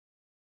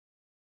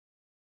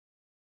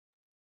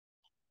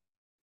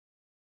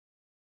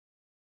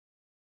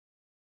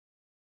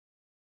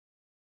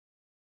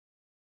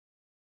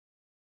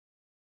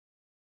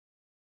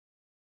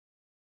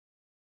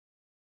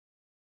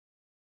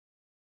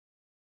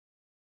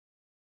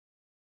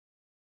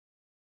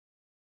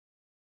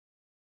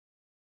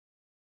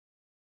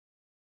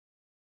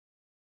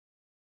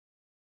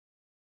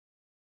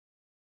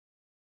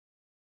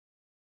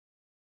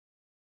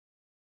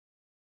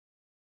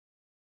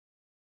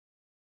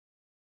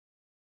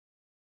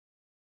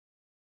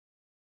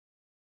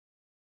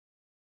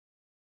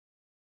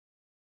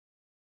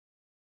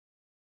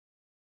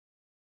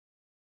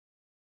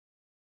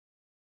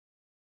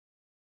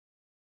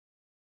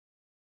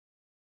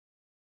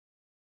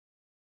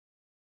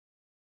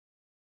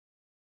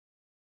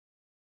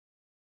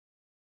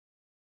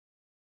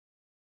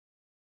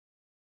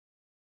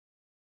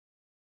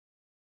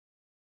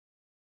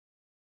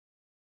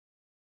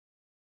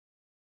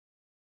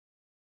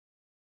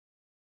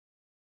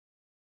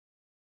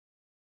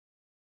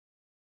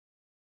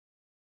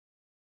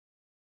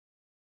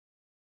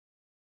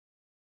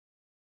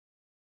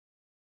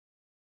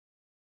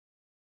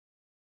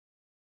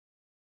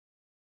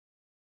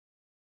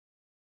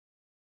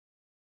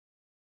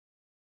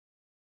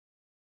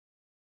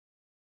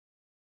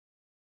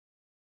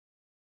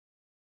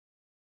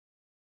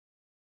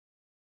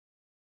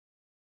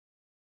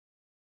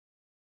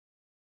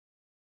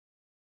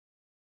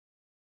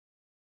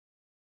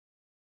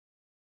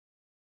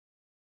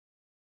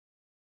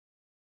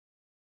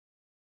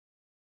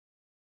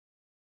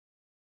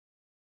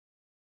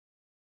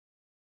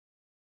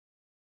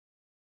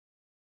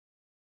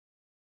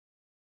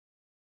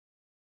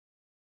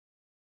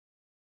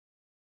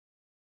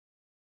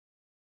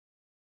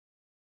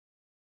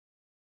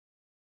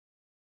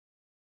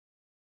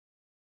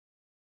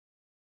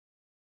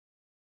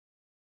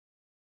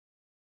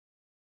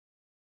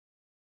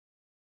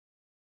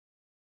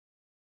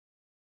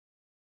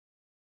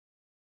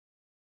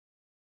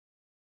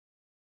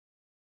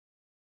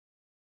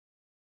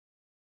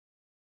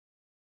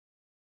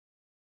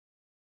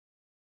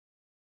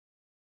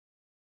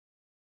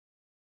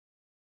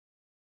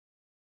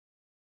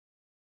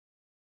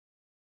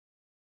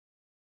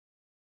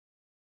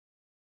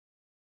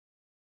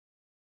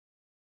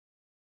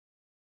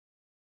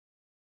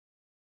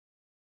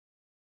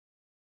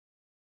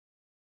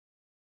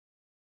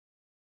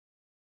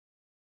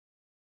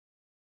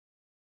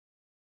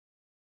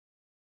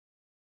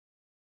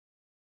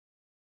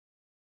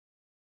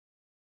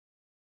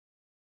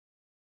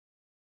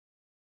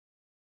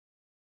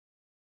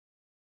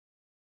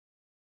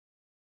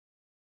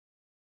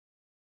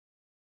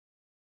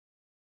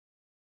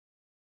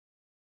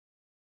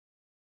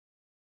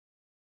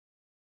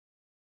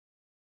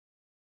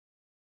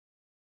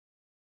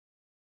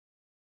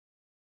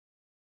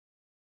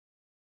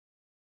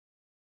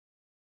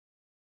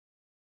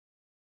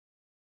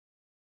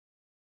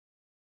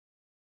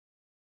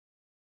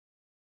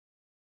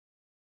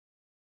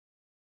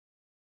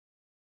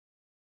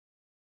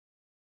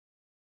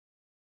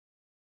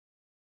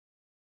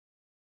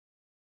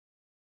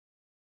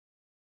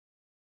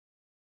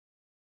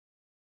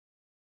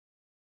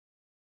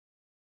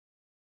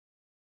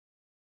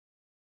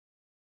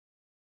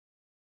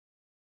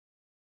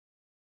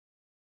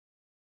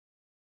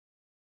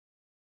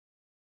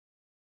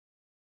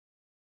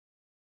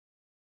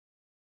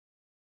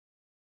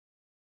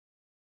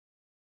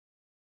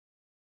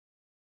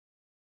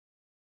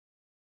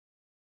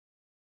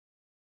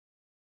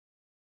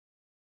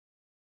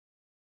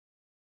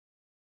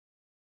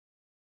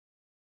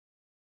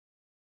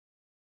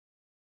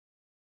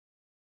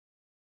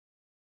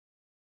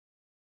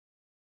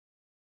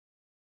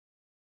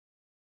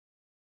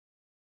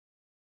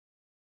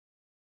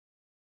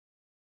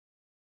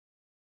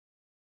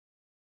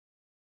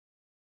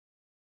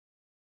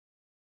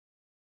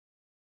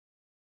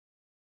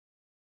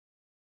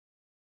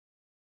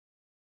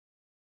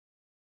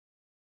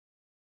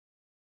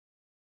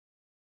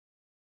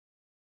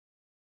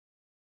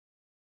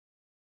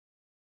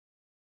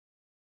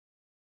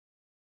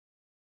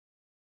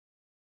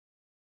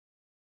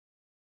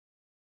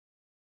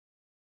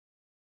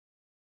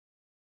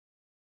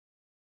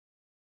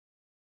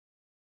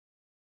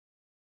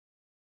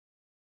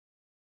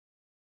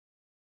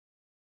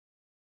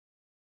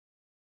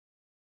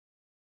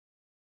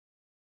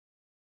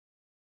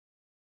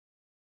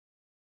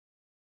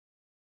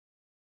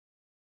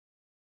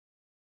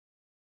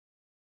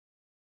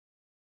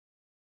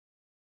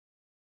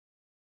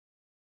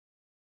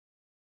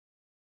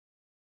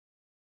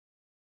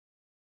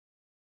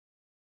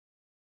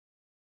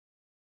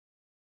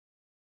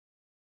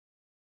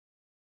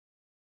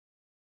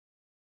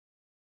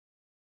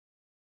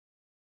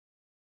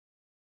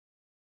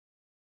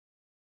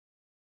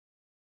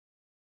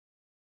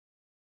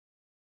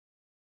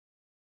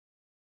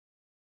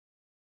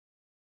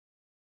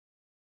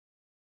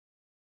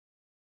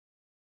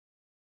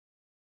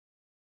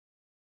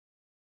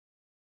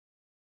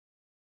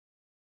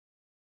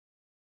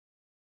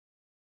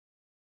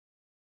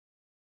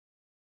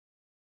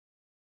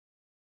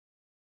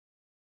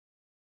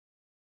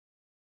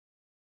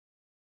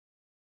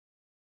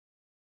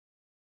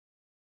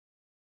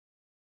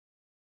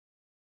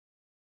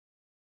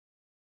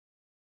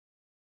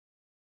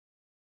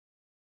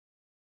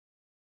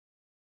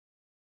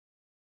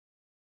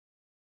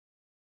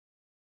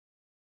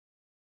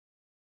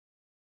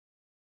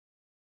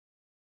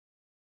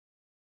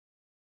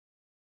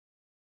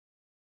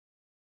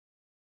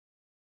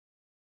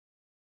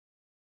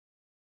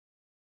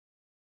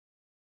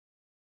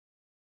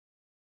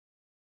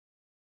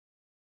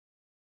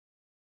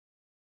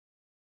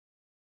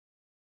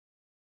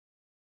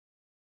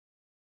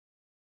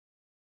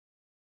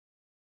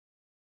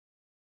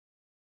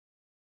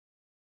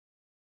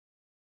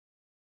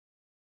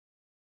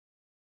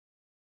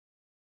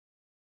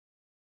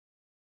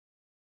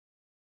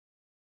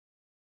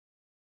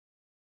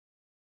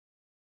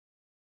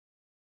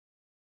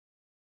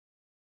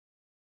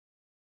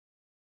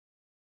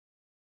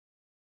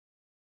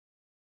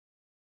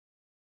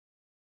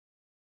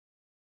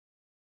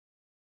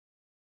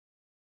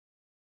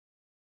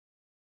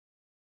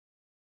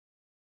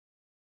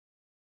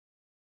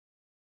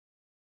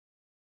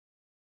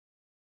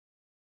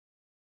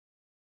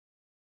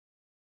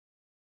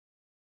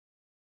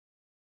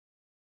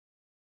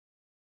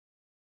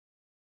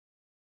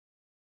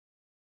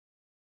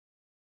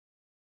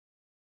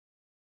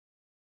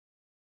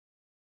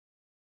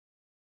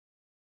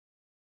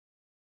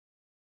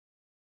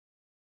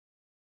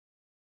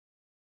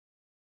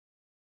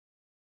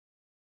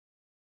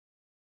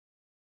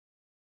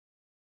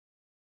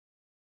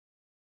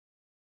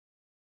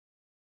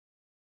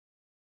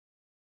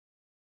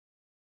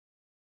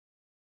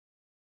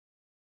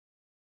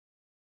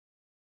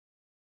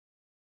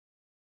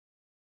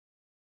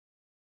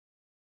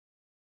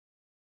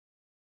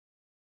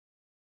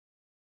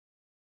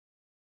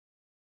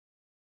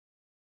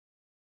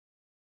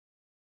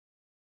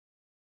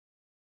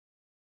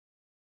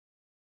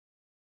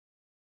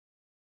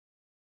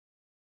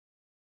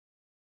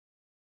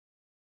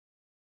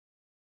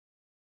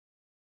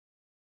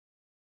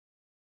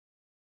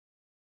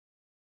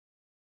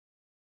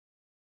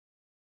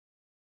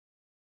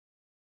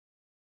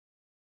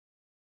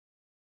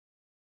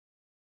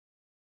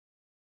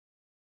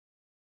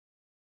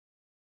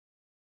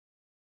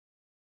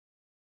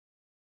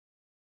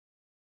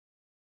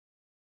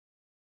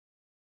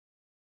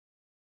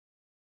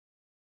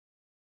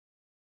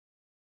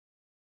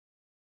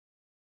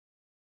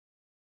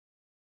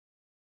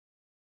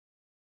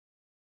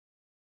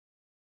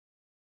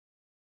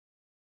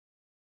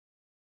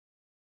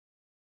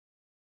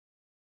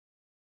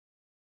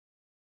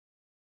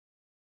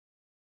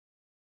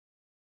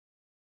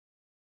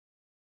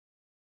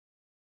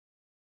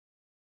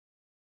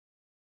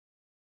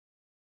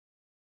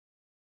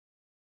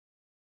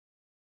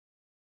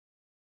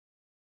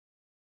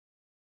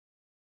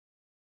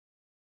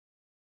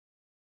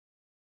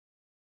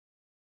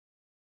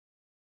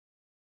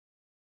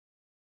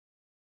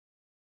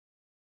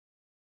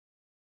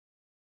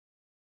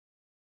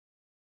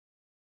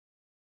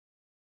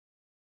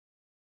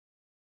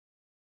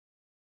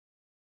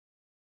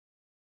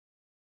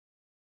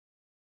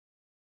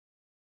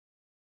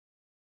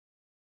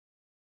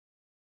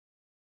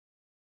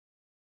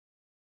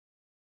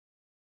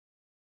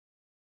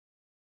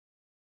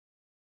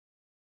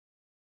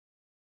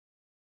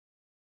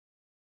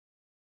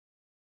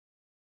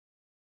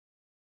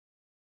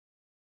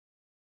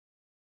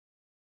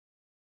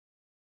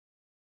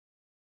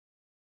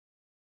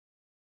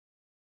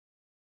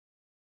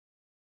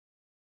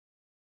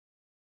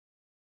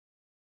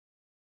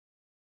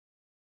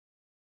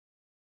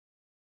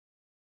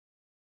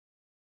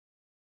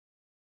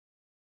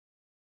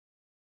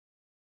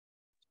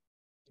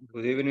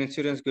Good evening,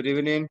 students. Good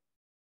evening.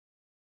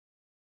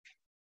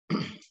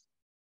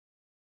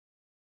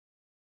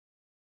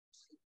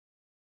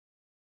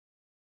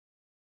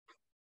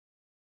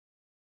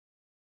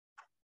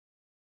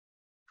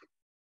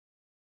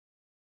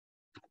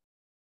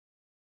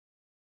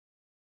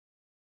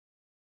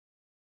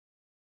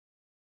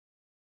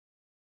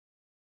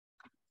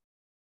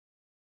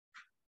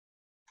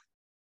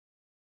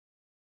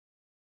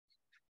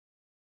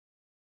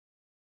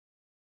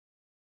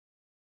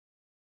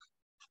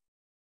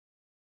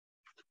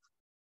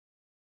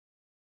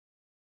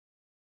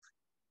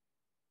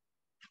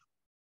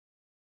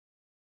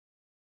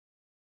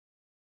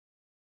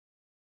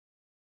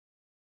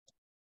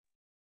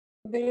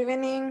 Good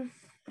evening.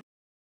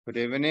 Good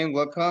evening.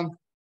 Welcome.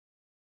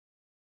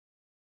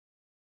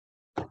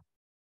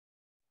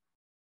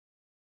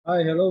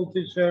 Hi, hello,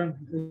 teacher.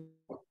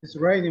 It's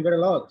raining very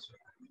lot.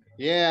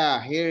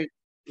 Yeah, here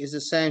is the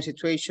same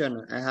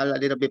situation. I have a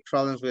little bit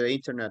problems with the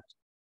internet.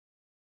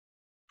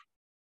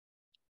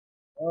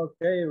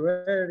 Okay,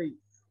 ready.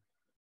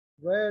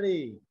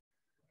 Ready.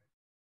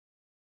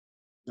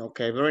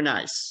 Okay, very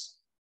nice.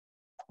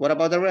 What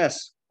about the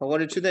rest? How are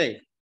you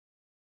today?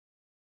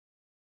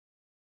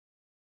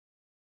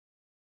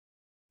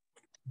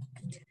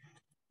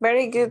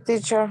 Very good,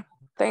 teacher.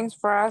 Thanks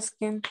for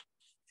asking.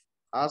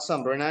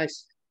 Awesome, very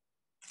nice.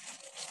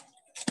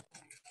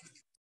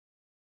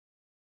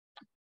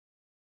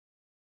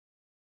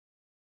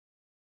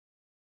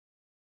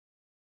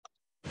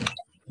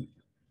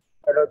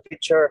 Hello,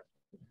 teacher.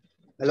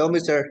 Hello,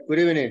 mister. Good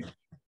evening.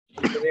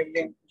 Good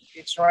evening.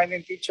 It's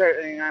raining, teacher,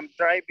 and I'm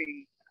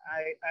driving.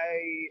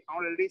 I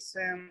only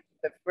listen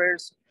the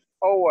first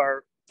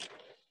hour.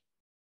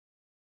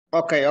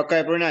 Okay,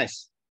 okay, very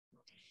nice.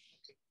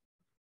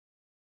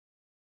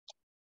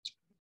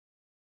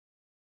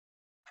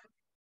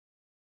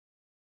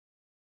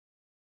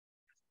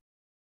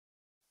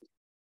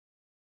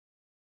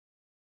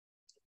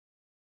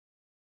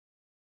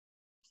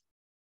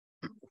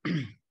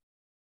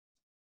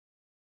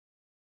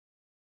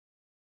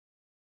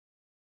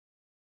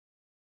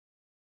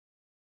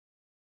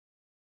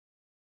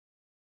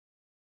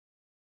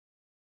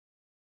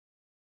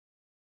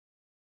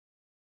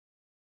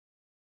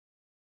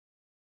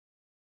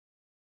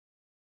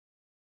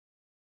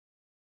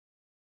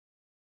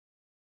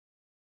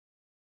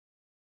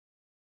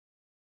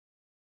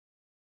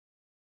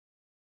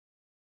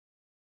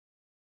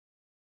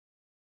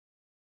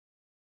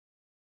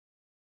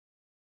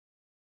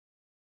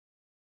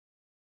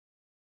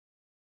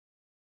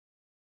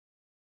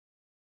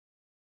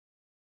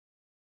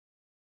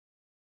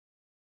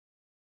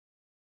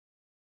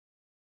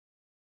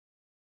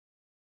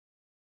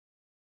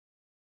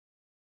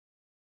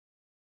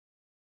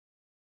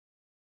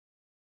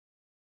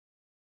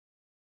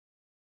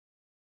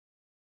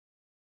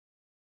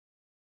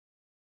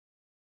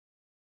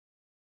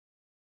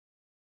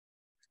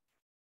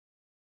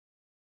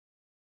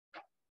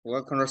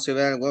 Welcome,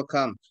 Rosibel.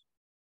 Welcome.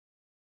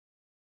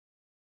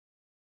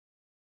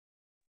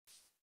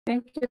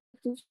 Thank you,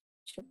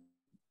 teacher.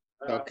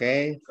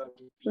 Okay.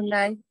 Good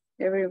night,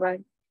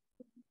 everybody.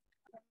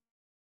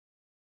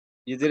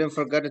 You didn't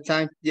forget the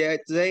time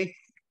yet today?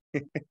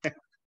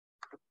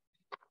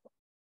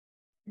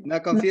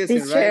 Not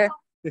confusing, right?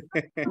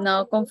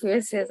 No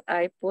confuses.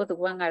 I put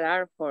one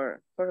alarm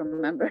for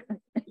remember.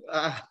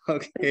 Ah,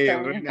 okay,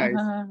 very nice.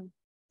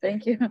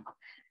 Thank you.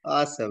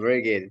 Awesome,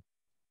 very good.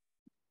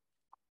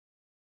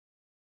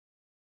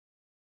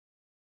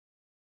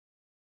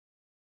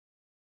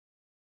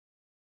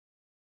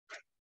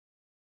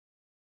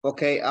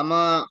 Okay, I'm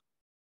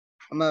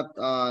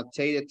gonna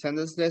take the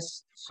attendance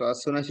list. So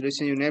as soon as you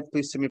listen your name,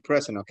 please send me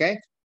present, okay?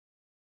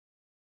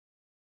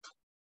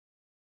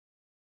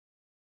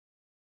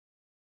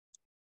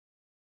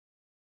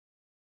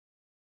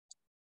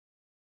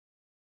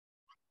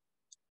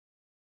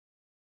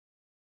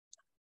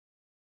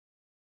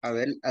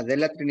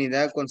 Adela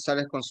Trinidad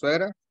González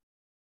Consuegra.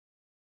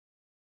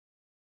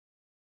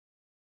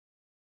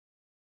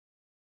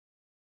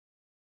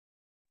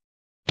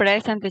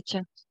 Present,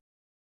 teacher.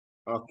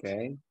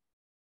 Okay.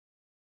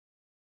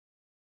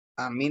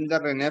 Aminda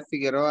René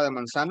Figueroa de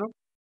Manzano.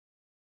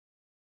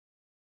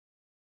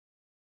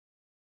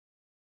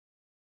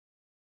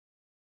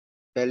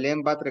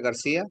 Belén Batre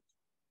García.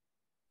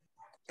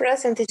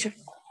 Present, teacher.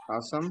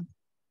 Awesome.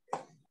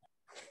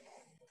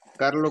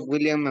 Carlos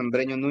William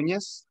Membreño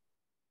Núñez.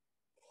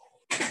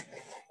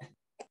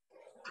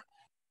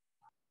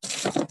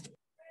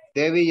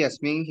 Debbie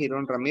Yasmín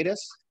Girón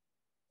Ramírez.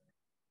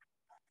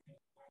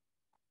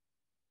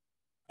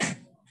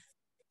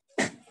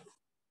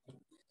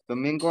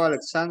 Domingo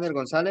Alexander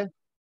González.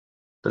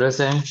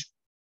 Present.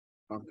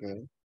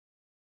 Okay.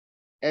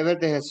 Ever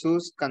de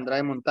Jesús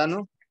Candray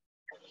Montano.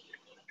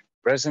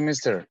 Present,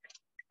 mister.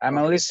 I'm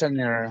a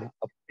listener.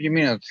 A few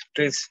minutes,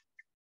 please.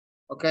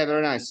 Okay,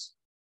 very nice.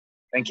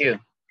 Thank you.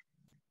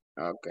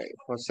 Okay.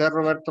 José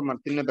Roberto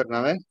Martínez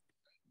Bernabé.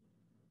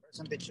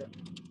 Present, teacher.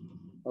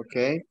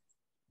 Okay.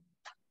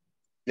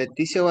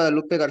 Leticia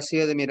Guadalupe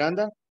García de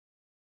Miranda.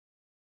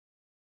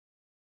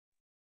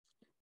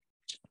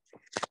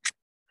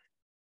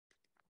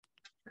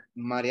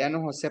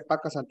 Mariano José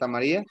Paca Santa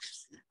María.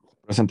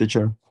 Present,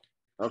 teacher.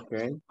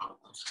 Okay.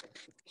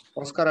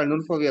 Oscar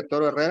Arnulfo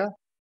Villatoro Herrera.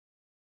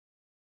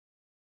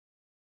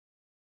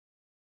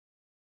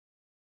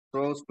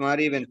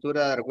 Rosemary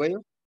Ventura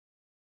Argüello.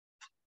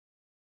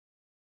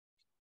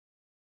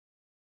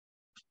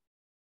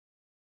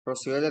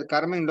 Rocío del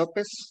Carmen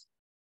López.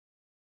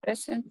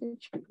 Present,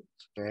 teacher.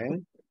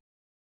 Okay.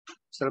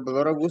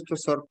 Salvador Augusto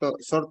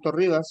Sorto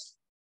Rivas.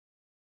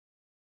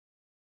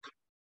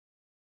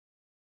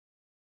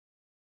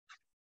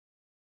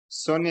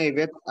 Sonia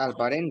Ivette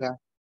Alvarenga.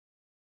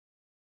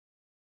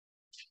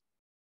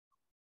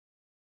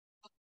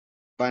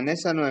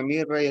 Vanessa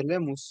Noemí Reyes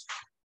Lemus.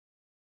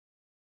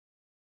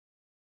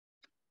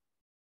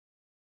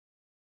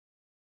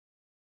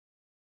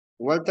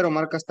 Walter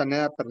Omar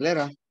Castaneda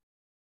Perlera.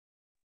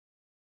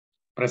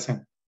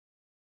 Present.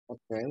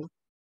 Okay.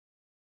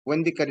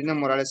 Wendy Karina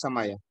Morales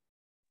Amaya.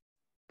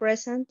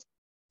 Present.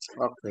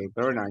 Okay,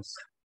 very nice.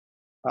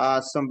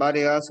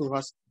 Somebody else who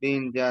has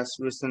been just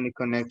recently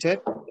connected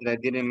that I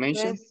didn't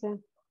mention.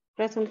 Present.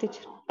 Present,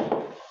 teacher.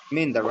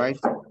 Minda, right?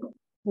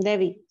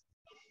 Debbie.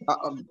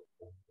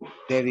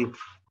 Debbie.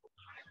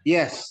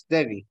 Yes,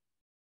 Debbie.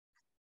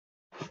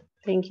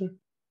 Thank you.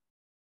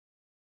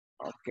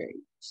 Okay.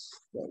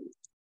 Debbie.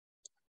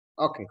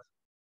 Okay.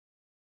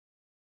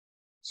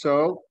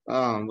 So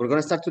we're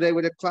going to start today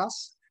with the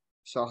class.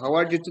 So how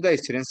are you today,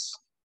 students?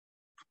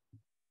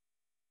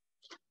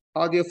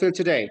 How do you feel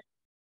today?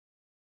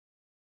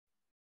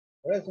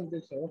 Present,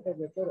 teacher. Oscar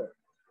Villatoro.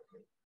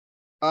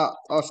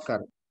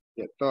 Oscar.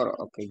 Yeah, Toro.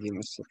 Okay, give me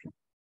a second.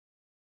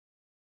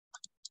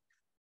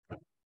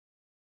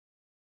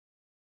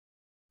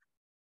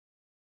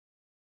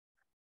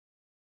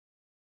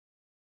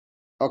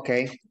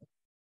 Okay.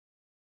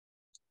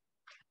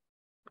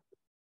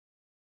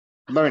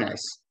 Very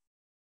nice.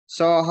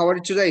 So how are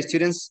you today,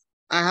 students?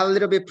 I have a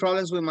little bit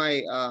problems with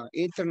my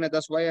internet.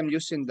 That's why I'm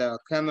using the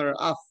camera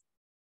off,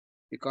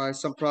 because I have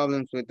some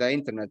problems with the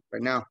internet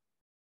right now.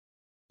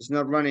 It's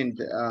not running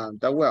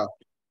that well.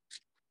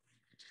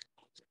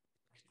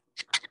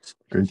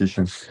 Okay,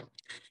 teacher.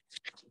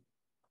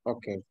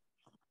 Okay.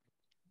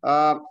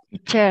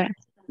 Teacher,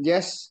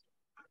 Yes.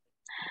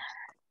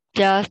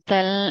 just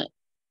tell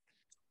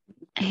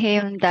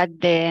him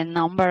that the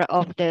number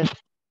of the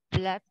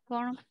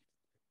platform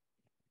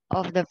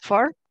of the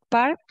fourth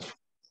part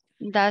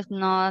does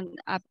not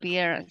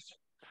appear.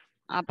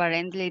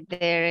 Apparently,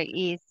 there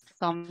is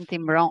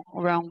something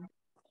wrong.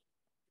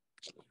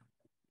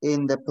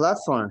 In the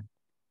platform.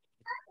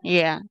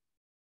 Yeah,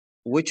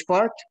 Which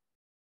part?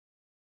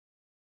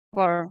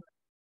 for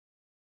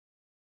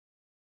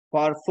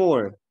Part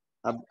 4.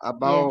 yes.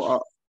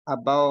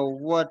 About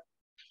what?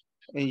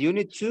 In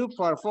unit 2,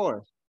 part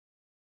 4.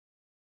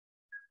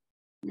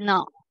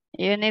 No,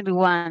 unit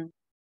 1.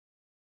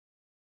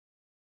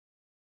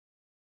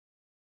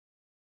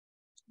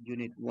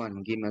 Unit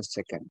 1. Give me a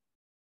second.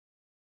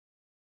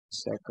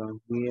 Second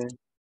here.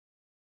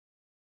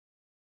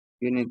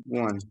 Unit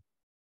 1.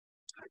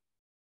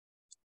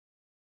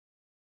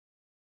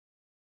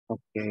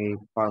 Okay,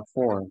 part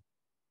 4.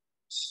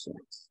 So,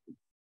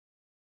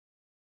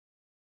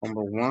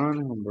 number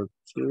 1, number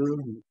 2,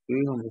 number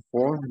 3, number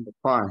 4, number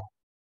 5.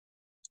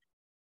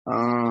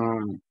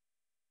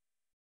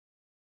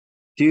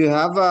 Do you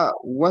have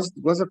what's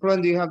the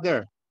problem do you have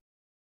there?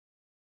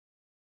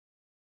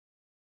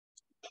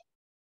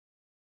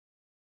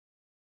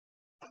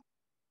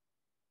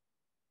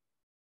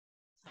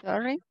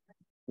 Sorry?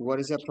 What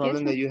is the Excuse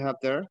problem me? that you have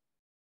there?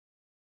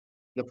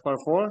 The part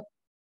 4?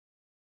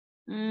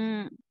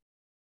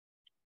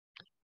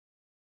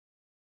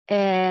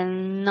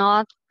 And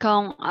not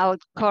come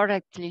out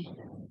correctly.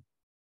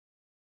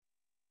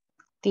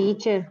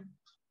 Teacher.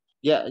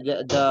 Yeah,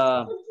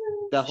 the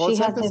whole She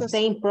has the sentences?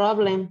 same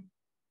problem.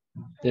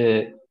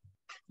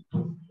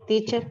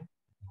 Teacher.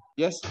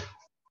 Yes.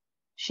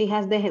 She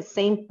has the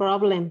same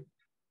problem.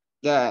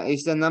 Yeah,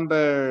 it's the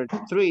number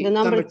 3. The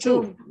number 2.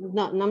 two.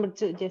 No, number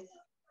 2, yes.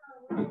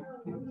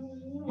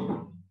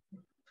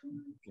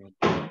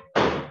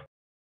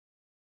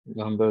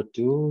 Number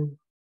 2,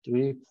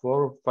 3,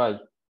 4, 5.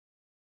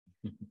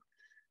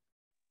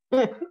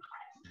 Give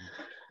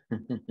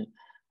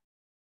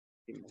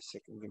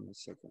me a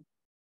second.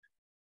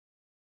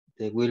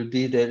 They will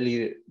be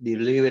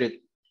delivered.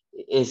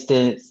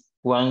 Este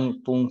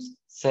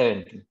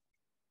 1.70.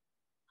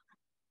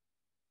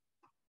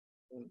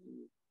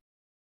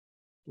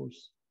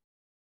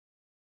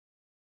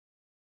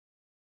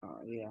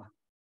 Yeah.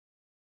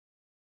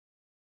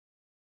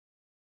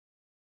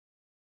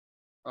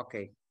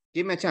 Okay,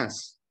 give me a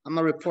chance. I'm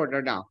a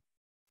reporter now.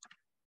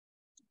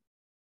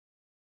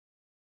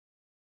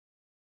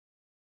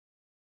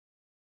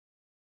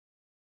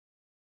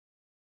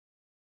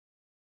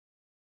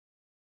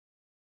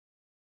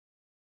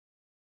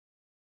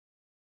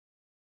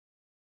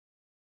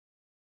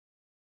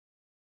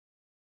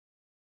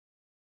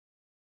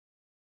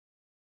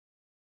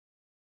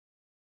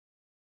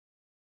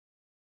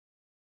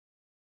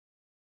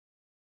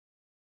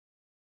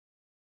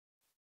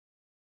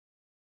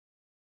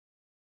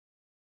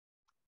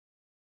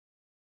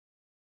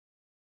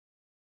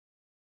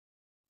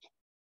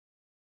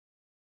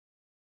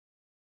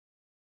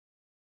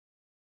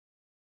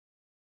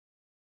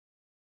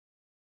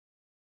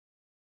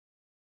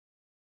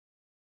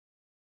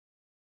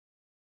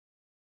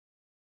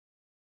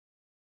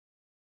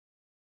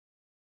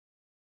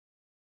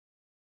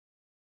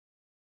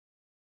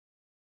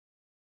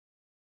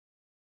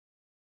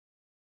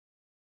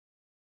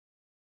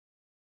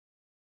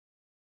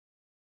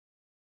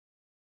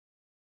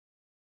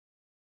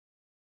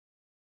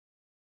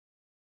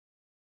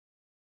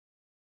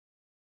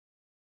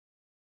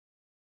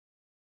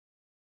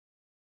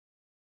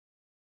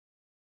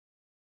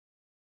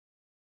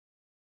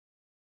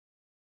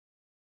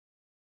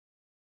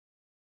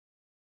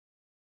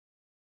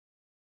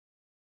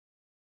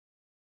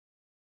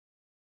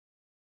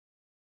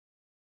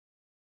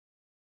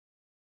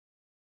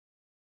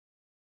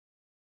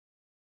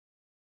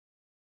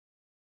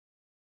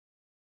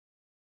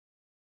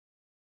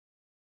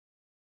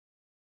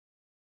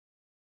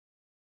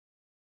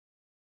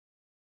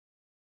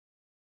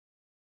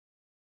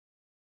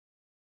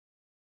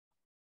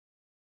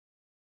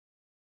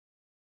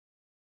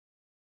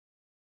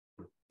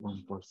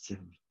 1%.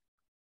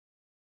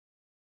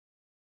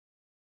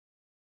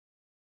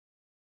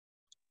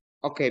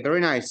 Okay, very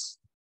nice.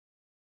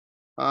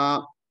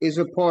 Is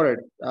reported.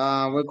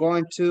 We're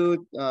going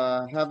to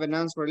have an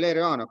answer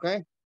later on,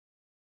 okay?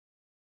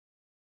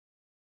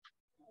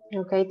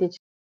 Okay, teacher.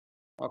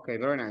 Okay,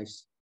 very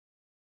nice.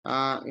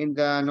 In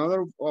the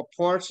another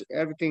parts,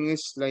 everything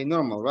is like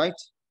normal, right?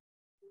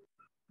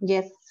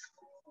 Yes.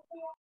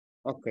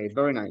 Okay,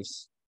 very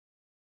nice.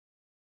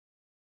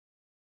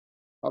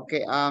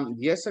 Okay,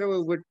 yesterday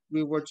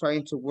we were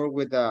trying to work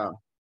with the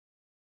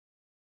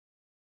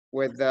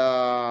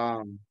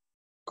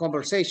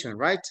conversation,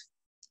 right?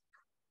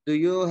 Do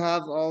you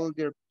have all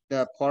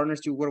the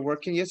partners you were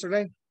working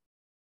yesterday?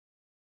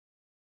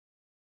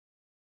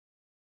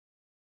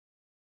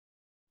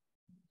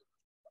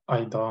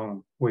 I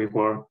don't.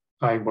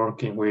 I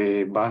working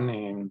with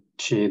Bunny and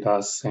she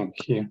doesn't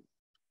here.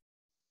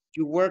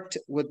 You worked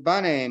with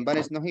Bunny and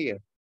Bunny's not here.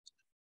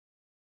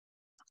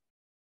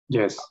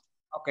 Yes.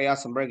 Okay,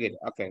 awesome, very good.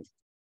 Okay,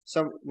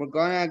 so we're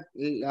gonna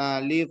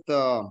leave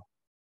the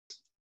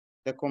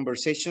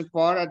conversation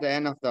part at the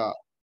end of the.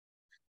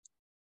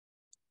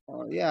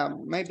 Yeah,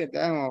 maybe at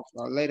the end of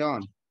later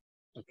on.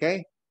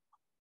 Okay.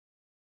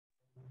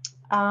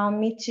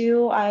 Me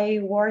too. I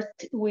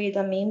worked with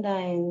Amanda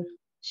and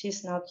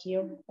she's not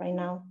here right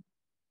now.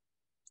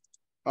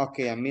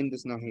 Okay,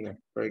 Amanda's not here.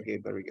 Very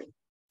good, very good.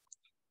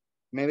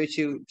 Maybe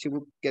she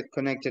will get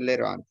connected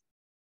later on.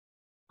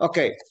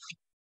 Okay,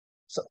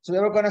 so today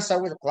we're gonna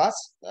start with the class.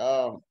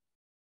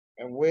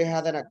 And we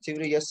had an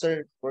activity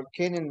yesterday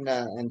working in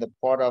the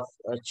part of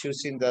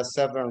choosing the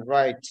seven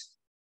right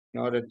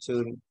in order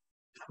to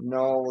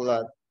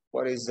know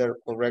what is the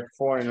correct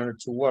form in order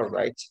to work,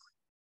 right?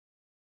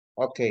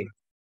 Okay,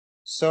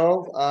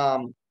 so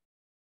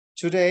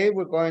today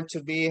we're going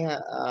to be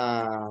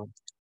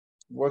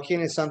working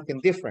in something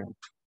different.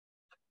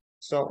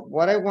 So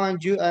what I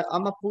want you,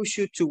 I'm gonna push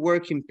you to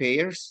work in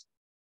pairs,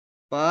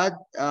 but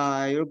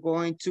you're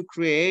going to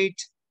create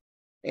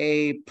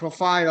a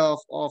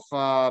profile of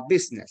a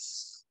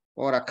business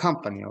or a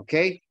company,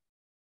 okay?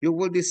 You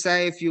will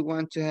decide if you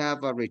want to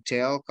have a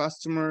retail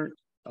customer,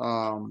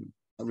 a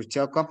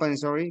retail company,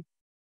 sorry,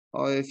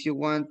 or if you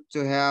want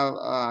to have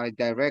a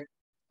direct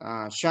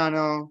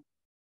channel,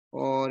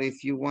 or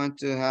if you want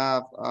to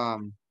have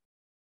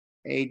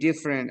a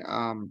different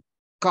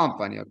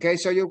company, okay?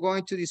 So you're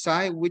going to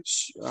decide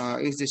which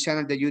is the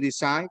channel that you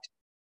decide,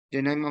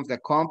 the name of the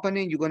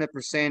company. You're going to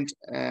present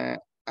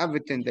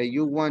everything that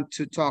you want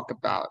to talk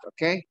about,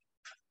 okay?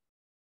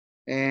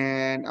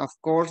 And of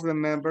course,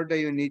 remember that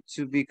you need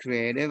to be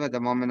creative at the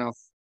moment of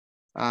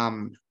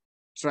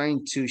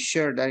trying to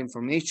share that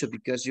information,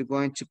 because you're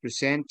going to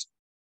present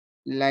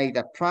like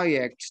the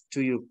project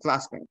to your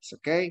classmates,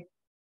 okay?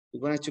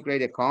 You're going to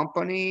create a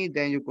company,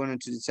 then you're going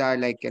to decide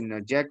like an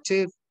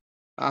objective.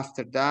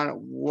 After that,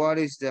 what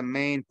is the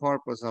main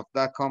purpose of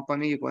that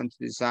company? You're going to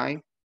decide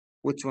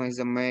which one is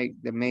the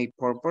main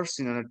purpose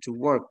in order to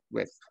work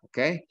with,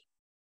 okay?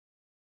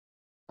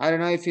 I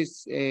don't know if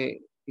it's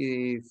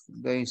if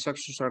the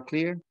instructions are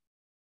clear.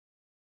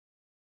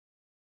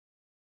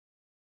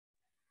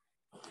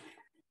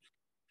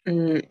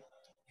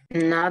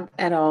 Not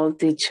at all,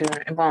 teacher.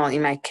 Well,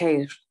 in my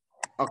case.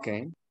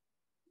 Okay.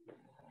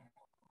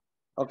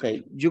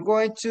 Okay, you're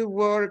going to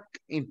work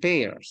in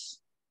pairs.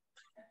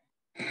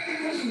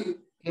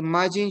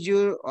 Imagine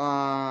you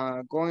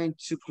going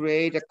to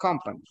create a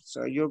company.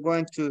 So you're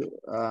going to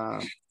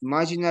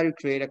imaginary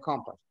create a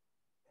company.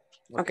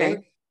 Okay.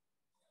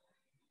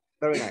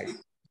 Very nice.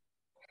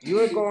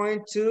 You're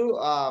going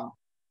to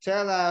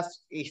tell us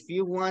if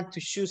you want to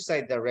choose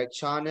a direct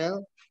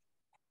channel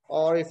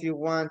or if you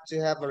want to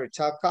have a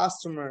retail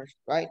customer,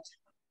 right?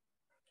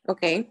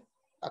 Okay.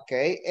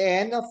 Okay,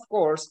 and of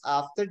course,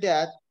 after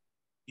that,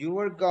 you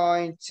are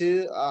going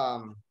to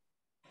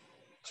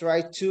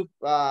try to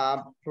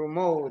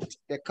promote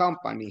the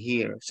company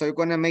here. So you're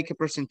gonna make a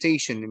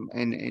presentation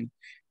and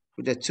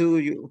with the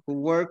two who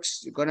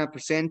works, you're gonna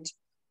present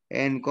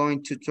and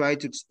going to try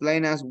to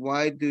explain us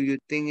why do you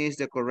think is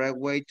the correct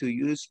way to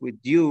use with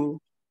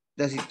you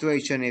the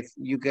situation if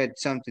you get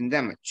something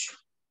damaged.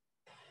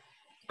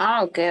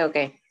 Ah,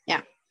 okay.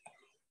 Yeah.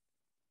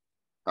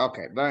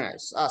 Okay, very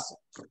nice, awesome.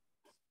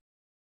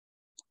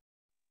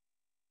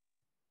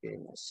 Give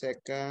me a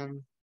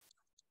second.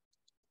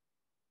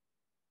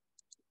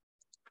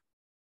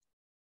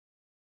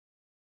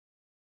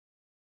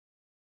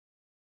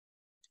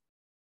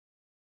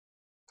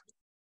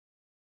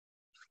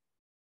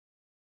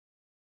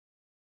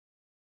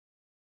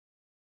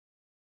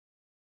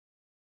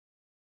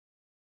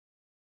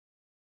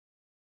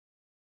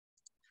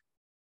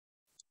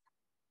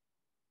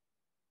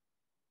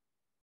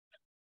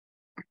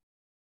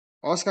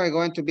 Oscar is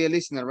going to be a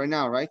listener right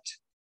now, right?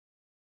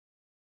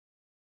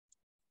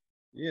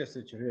 Yes,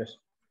 teacher, yes.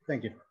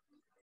 Thank you.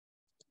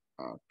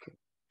 Okay.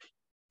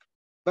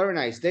 Very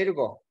nice, there you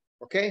go,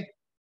 okay?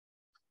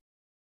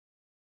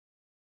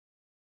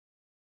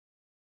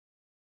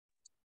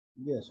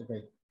 Yes,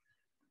 okay.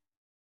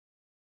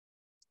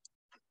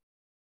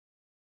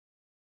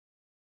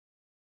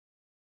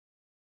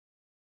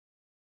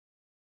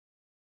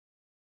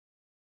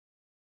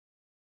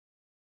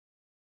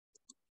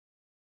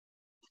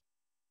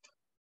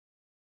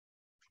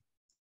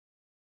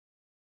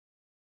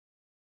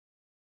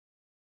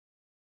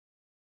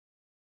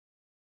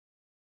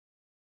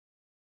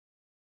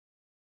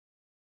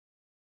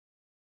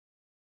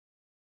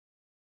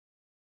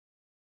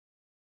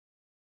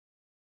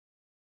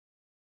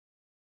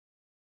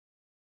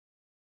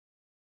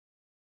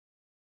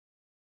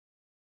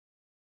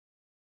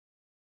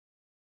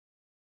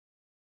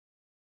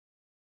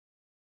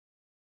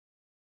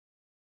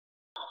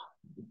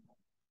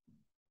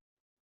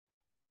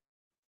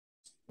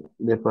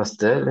 de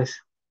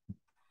pasteles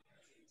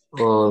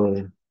o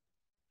de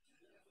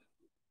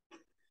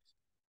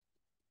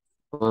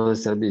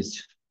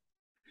servicio.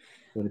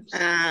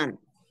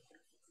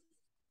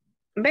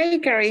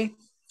 Bakery.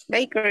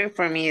 Bakery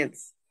for me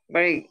it's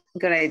very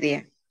good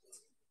idea.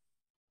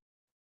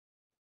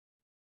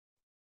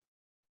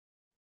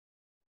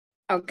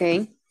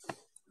 Okay.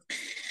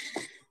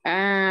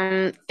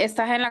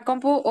 ¿Estás en la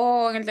compu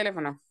o en el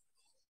teléfono?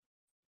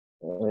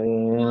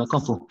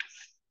 Compu.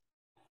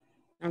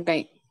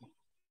 Okay.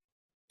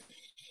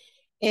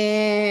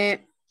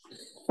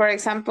 For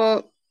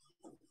example,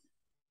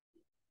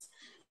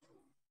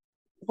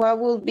 what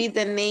will be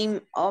the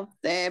name of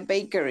the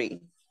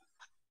bakery?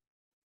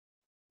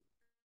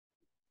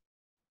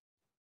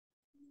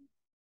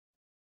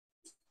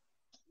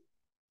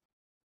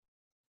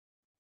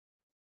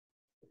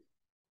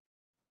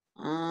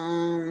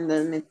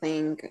 Let me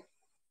think.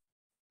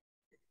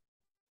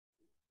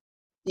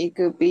 It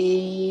could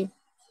be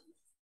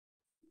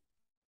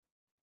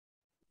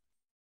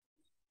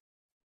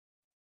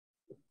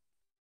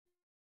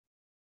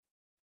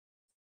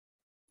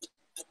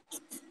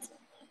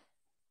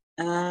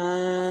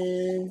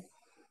dame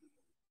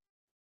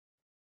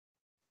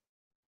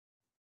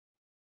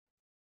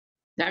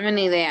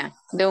una idea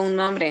de un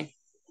nombre.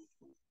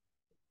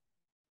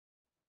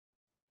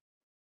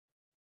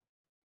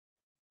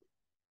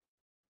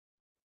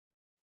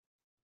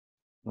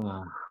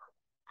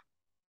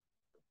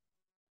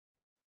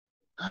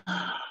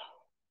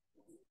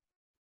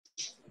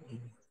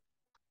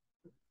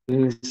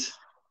 Es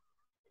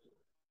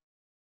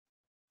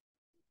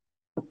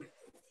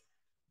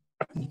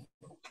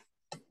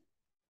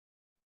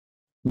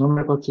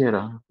nombre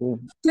cualquiera. Sí.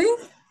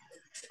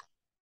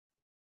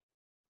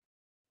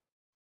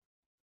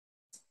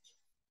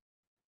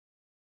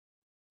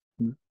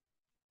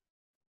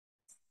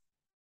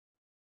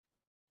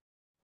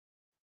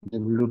 De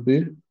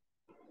Bluebeard.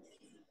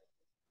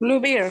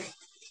 Bluebeard.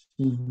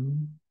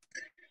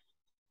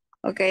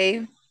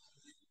 Okay.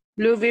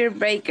 Bluebeard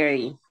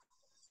Bakery.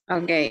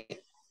 Okay.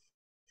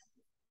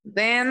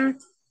 Then,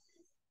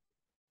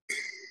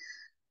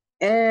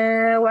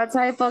 what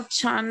type of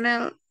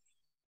channel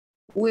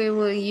we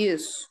will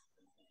use?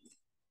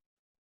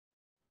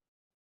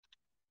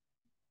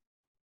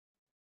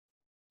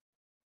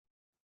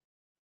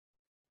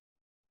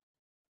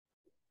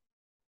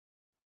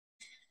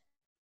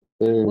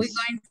 We're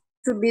going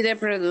to be the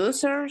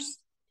producers.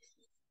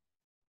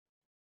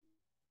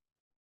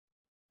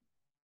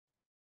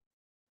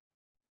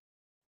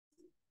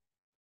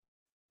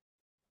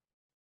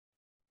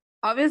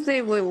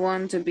 Obviously, we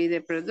want to be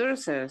the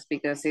producers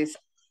because it's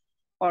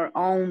our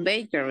own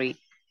bakery.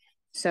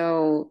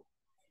 So,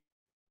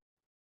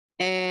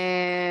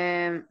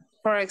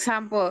 for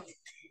example,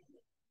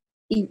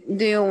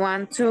 do you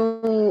want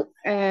to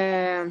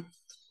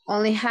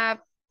only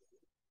have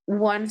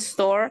one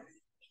store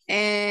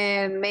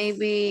and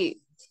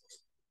maybe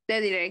the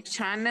direct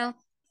channel?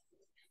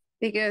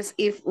 Because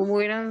if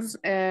we don't,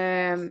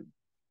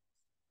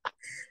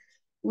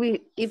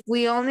 if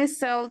we only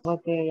sell.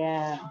 Okay,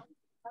 yeah.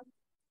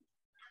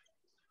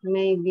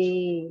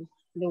 Maybe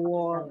the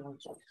word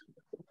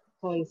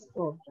toy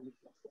store,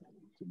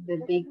 the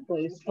big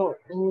toy store.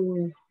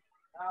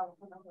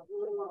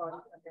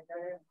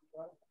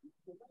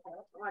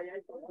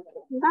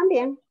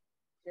 También.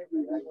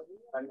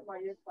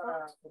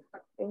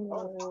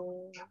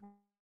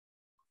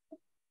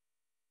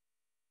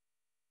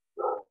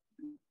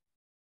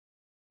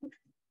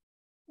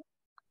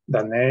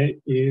 The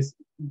name is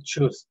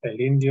Chus,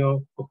 el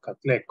indio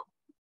Ocatleco.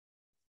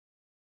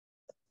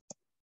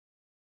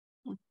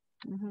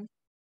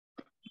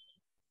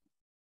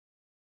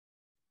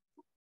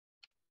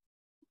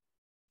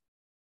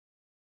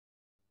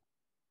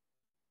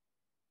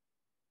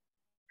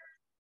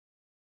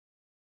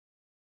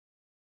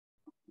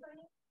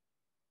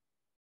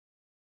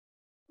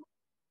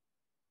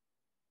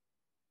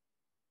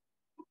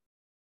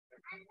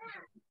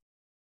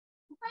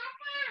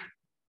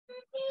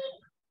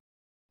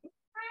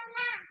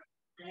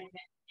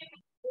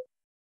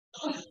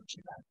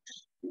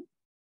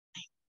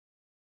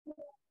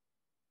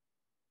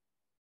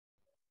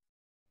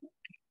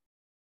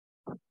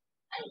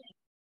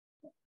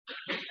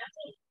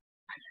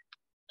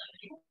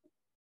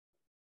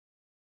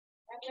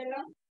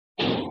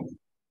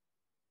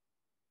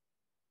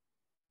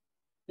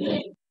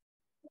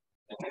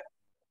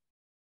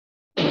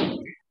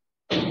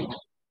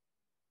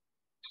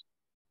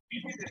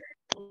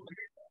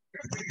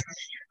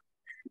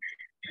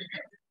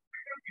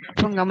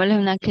 Pongámosle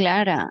una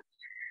clara,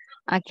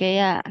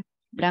 aquella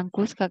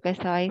blancuzca que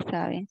estaba ahí,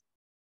 ¿sabe?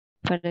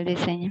 Para el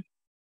diseño.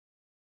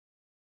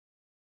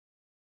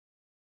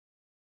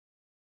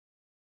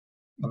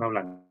 Una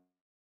blanca.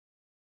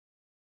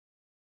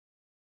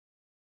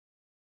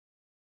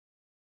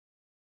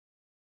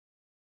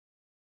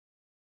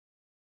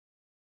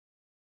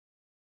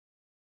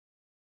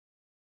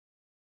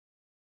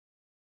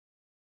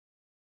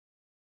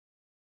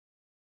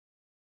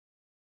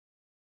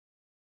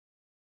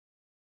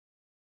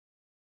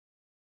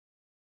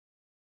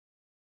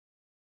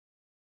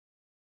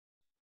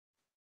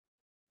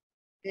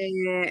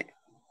 we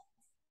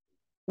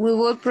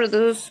will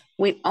produce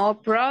with all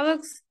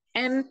products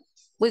and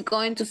we're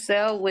going to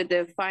sell with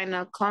the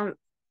final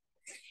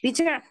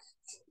teacher,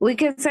 we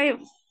can say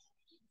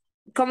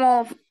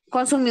como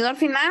consumidor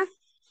final.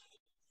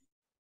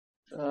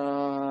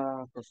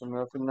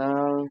 Consumidor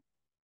final.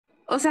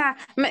 O sea,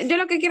 yo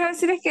lo que quiero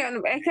decir es que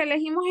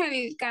elegimos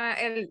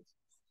el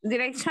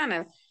direct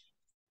channel.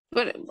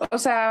 Pero, o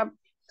sea,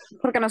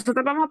 porque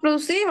nosotros vamos a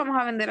producir y vamos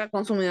a vender al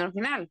consumidor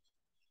final.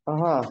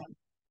 Ajá.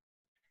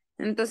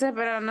 Entonces,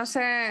 pero no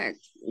sé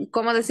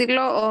cómo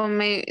decirlo o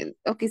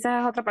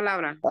quizás es otra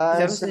palabra. Quizás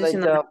lo It's estoy like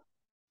diciendo.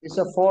 it's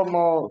a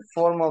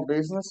formal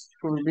business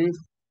could be.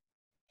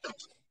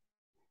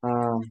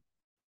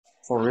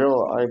 For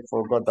real, I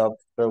forgot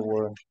the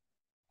word.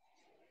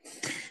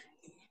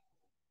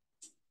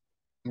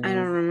 I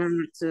don't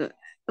remember too.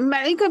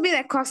 But it could be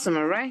the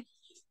customer, right?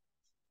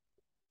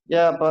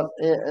 Yeah, but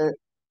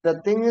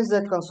the thing is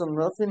that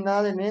consumidor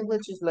final in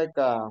English is like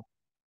a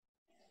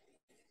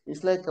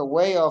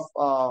way of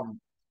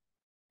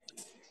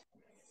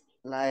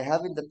like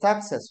having the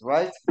taxes,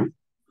 right?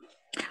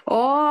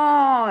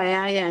 Oh,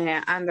 yeah,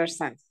 I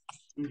understand.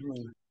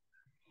 Mm-hmm.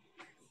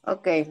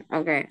 Okay.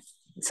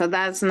 So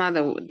that's not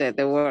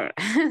the word.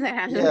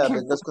 Yeah,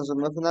 because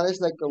consumidor final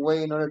is like a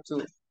way in order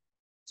to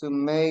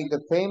make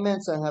the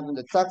payments and having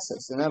the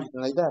taxes and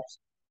everything like that.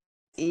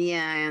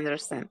 Yeah, I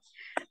understand.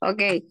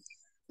 Okay.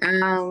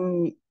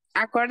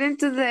 According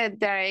to the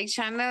direct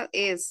channel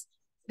is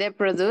the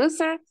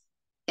producer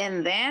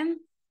and then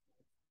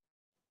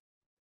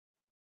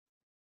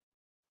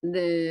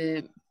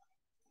I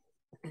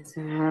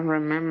don't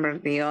remember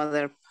the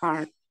other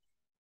part.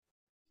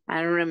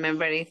 I don't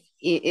remember if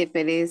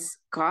it is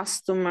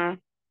customer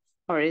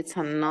or it's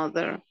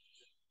another.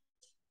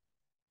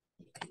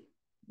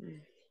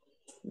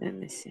 Let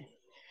me see.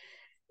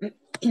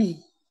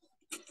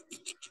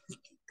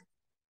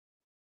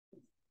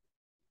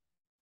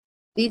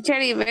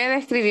 Teacher Ivette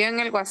escribió en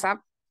el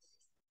WhatsApp.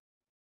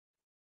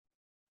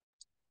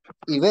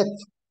 Ivette.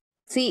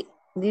 Sí,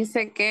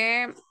 dice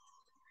que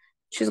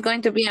she's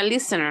going to be a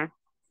listener.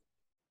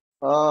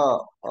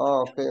 Oh,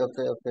 okay.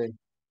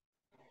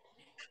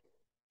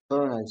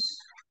 Very nice.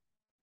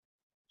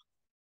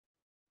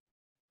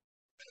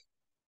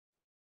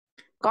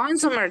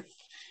 Consumer,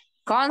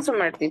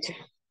 teacher.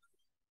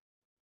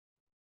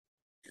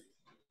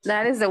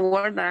 That is the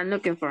word that I'm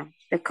looking for.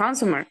 The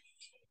consumer.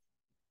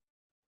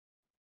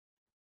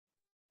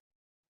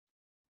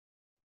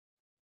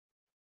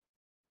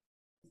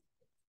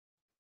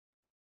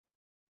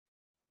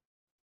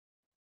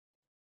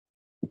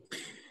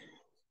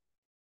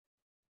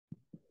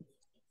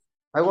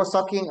 I was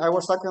talking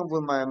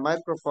with my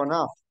microphone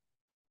off.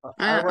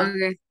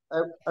 Okay.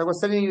 I was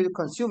telling you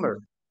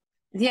consumer.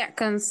 Yeah,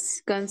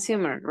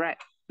 consumer, right.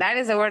 That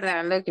is the word that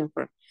I'm looking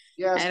for.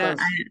 Yes, I didn't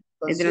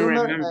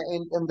consumer, remember.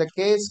 in the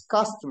case,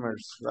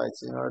 customers, right?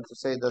 In order to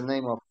say the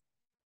name of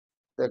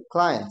the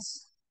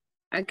clients.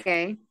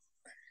 Okay.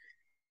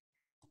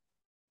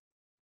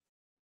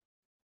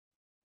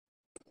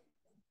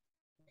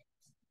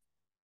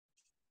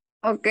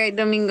 Okay,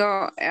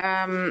 Domingo.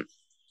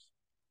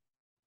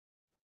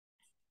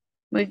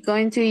 We're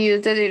going to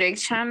use the direct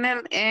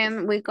channel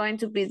and we're going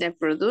to be the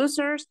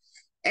producers.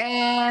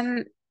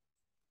 And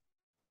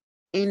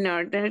in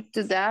order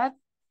to that,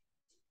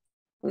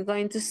 we're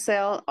going to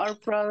sell our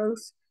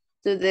products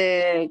to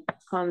the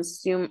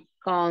consumer.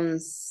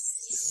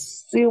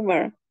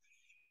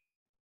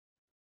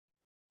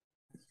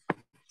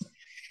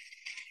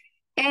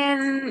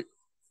 And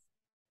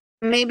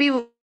maybe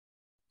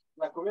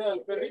La comida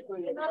del perrito.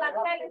 No, la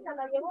Kelly se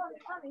la llevó,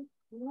 mami.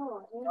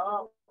 No.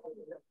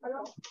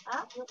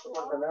 ¿Ah?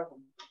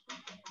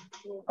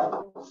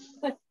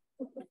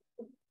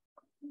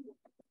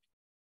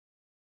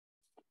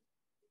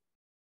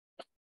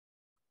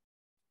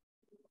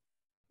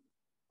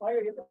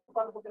 Oye, ¿qué te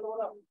pasa? ¿Por qué lo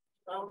volamos?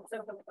 Estábamos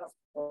cerca de mi casa.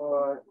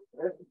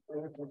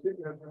 En el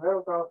principio, el primero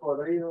estaba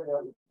podrido, ya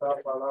estaba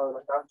para el lado de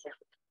la cancha.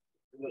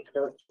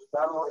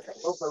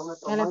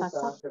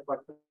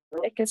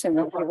 Es que se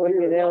me acabó el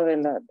video de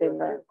la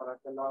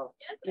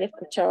y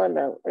escuchaba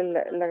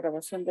la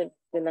grabación de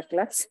la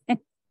clase.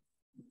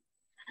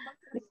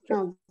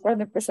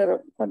 Cuando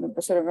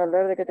empezaron a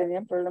hablar de que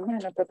tenían problemas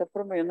en la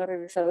plataforma, yo no he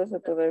revisado eso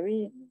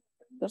todavía.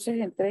 Entonces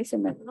entré y se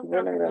me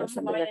activó la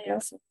grabación de la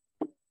clase.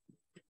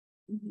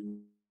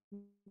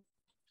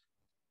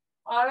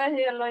 A ver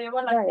si lo llevó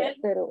a la Kelly.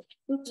 Pero,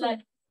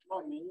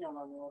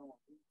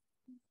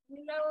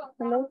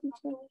 hello,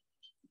 teacher.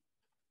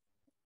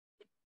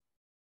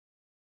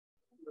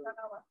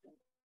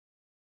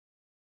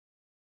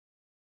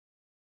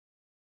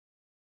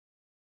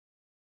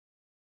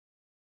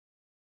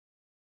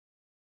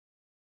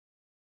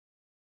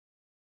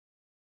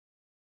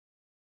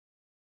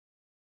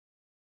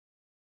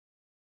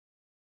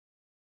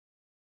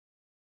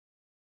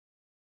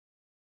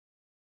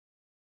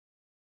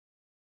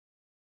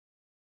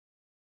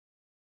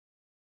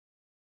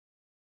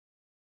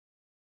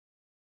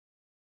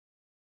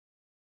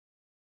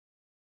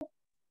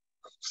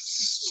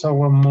 So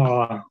one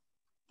more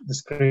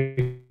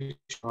description.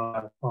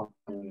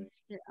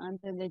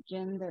 Antes de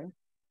gender.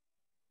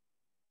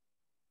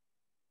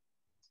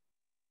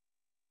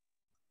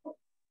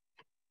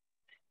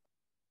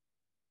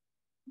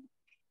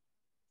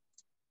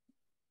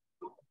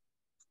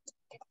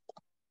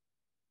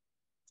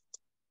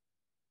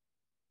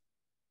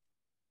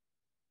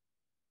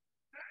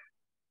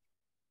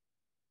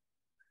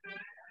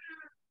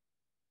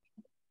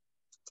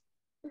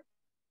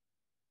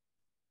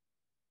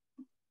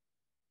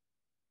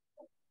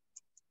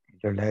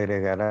 Yo le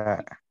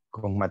agregara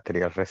con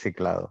material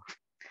reciclado.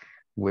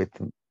 With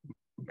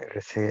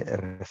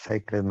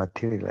recycled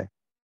material.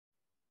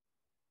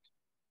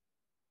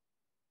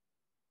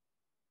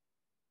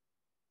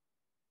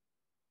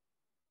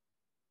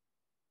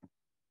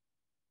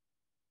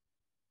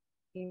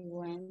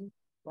 Igual.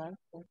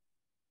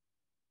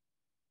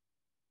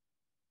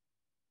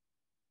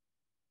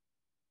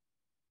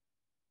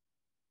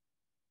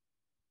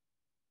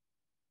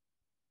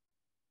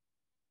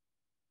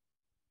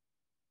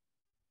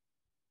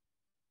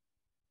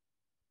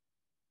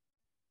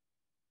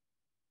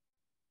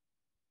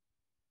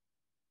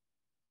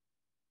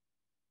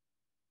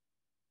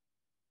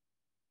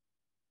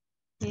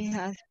 He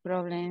has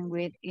problem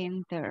with the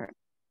inter.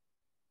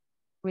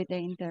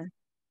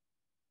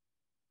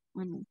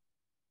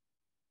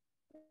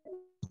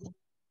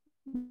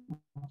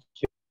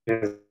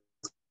 Yes,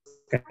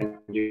 can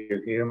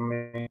you hear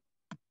me?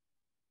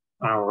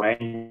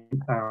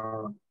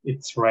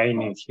 It's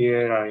raining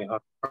here.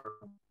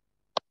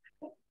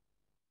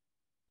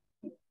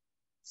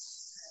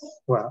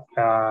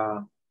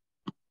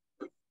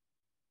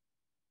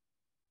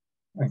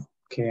 I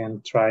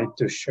can try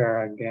to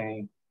share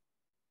again.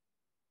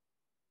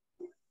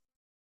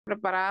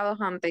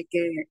 Preparados ante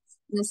que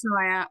no se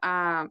vaya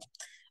a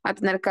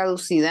tener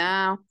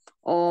caducidad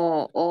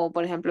o,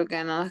 por ejemplo,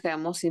 que no nos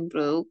quedamos sin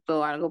producto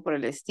o algo por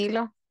el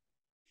estilo.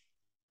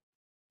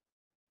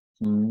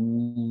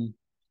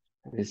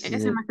 Esa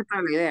es más que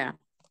toda la idea.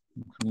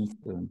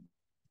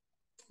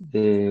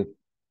 The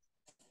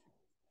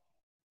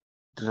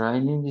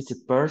training is the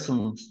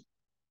personal.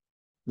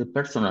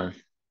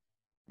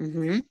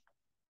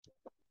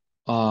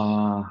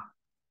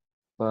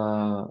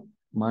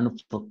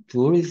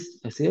 Manufacturing,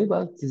 I say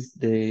about this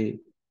the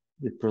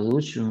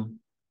production.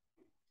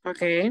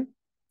 Okay.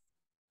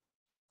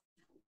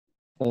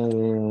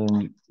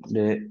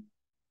 The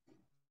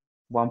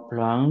one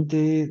plan,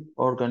 the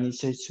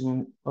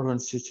organization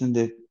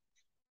that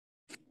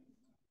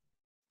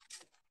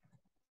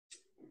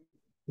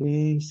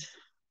is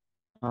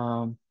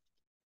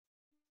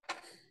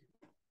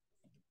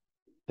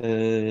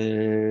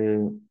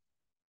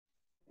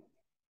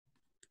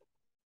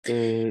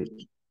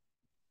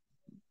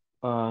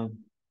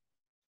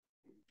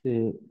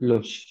the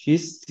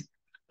logistic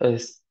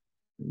as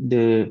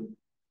the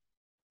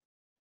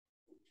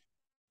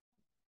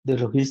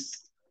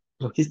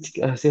logistic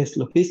as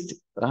logistic,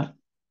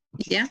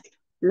 Yeah,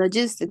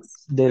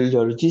 logistics. the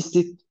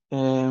logistic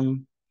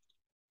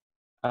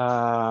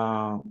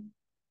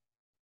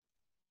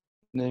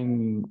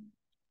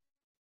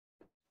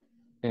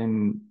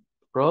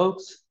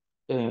products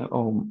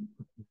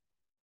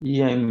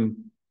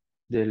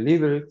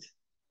delivered,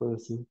 puedo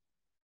decir.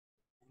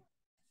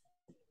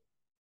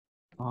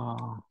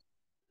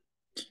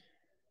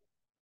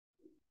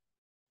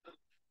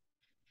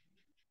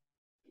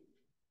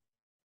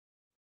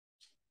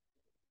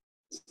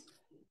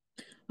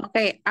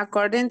 Okay,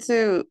 according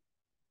to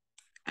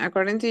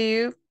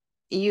you,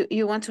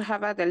 you want to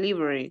have a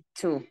delivery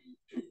too.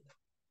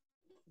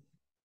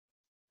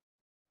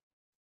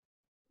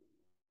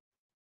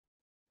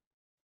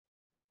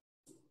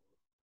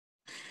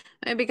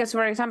 Because,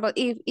 for example,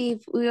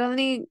 if we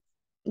only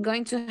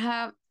going to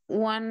have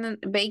one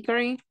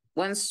bakery,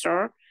 one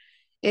store,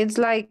 it's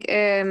like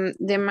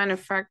the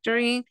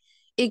manufacturing,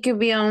 it could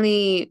be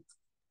only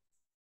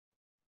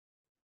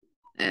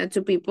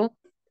 2 people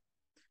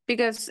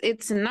because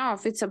it's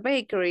enough. It's a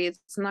bakery.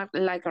 It's not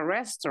like a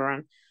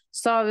restaurant.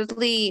 So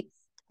obviously,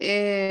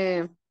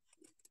 we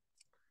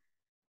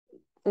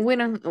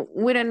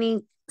don't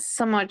need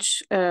so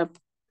much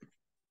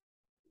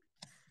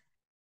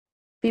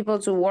people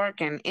to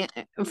work in.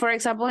 For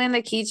example, in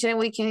the kitchen,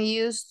 we can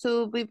use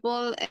 2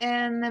 people,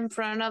 and in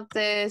front of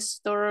the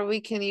store,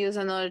 we can use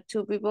another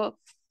 2 people.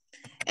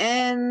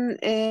 And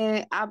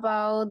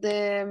about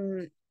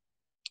the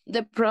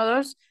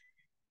products,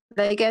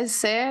 like I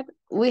said,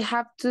 we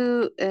have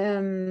to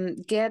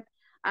get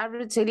a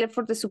retailer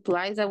for the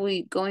supplies that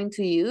we're going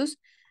to use,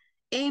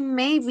 and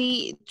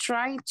maybe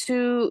try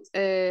to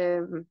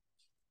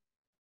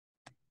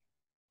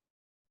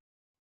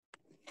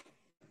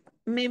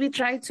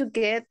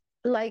get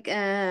like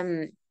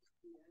a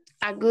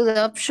good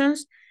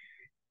options.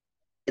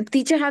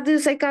 Teacher, how do you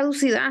say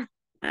caducidad?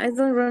 I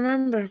don't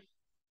remember.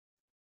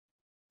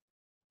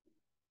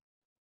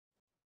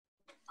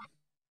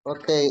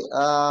 Okay,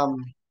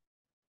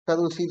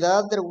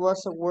 caducidad, there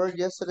was a word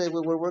yesterday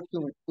we were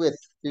working with.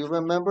 Do you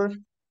remember?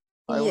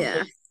 I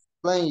will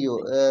explain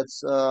you.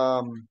 It's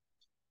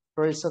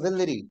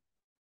traceability.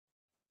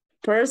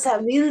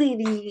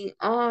 Traceability.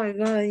 Oh my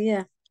God,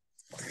 yeah.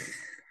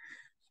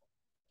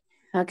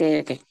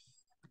 Okay.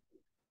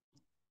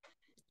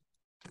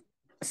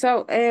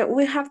 So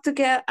we have to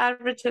get a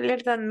retailer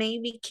that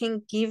maybe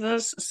can give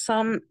us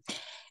some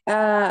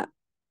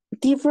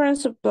different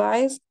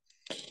supplies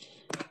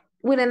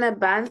with an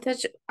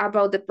advantage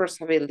about the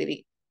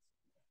traceability.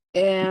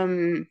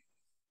 And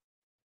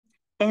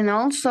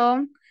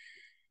also,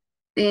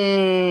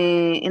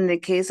 in the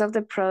case of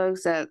the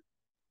products that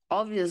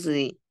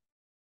obviously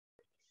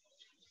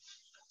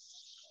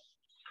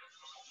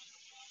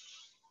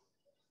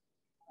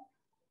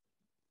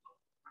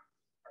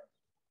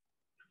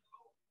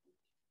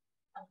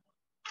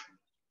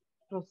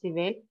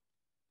Rosibel,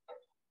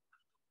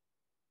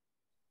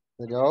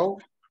 Hello?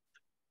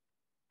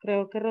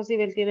 creo que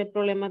Rosibel tiene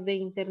problemas de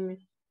internet.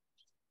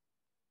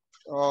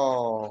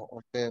 Oh,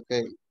 okay.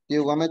 Do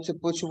you want me to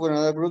put you for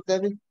another group,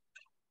 Debbie?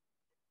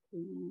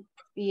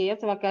 Y ella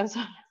se va a quedar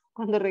sola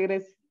cuando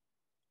regrese.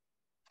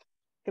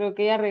 Creo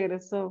que ella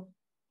regresó.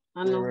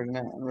 Ah, no.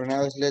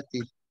 Renata is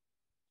Letty.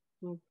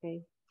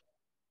 Ok.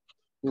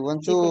 You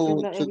want Sí,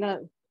 porque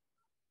to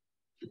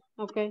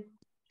Ok.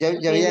 ¿Ya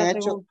Porque habían es la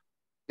hecho,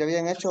 ya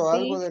habían hecho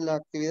algo Sí. de la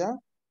actividad?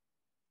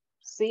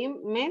 Sí,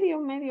 medio,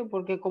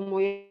 porque como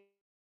es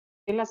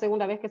la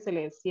segunda vez que se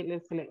le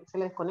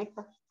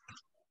desconecta.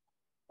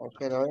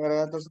 Ok, lo voy a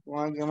agregar entonces con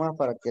alguien más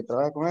para que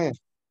trabaje con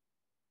ellos.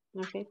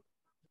 Ok.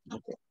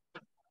 Okay.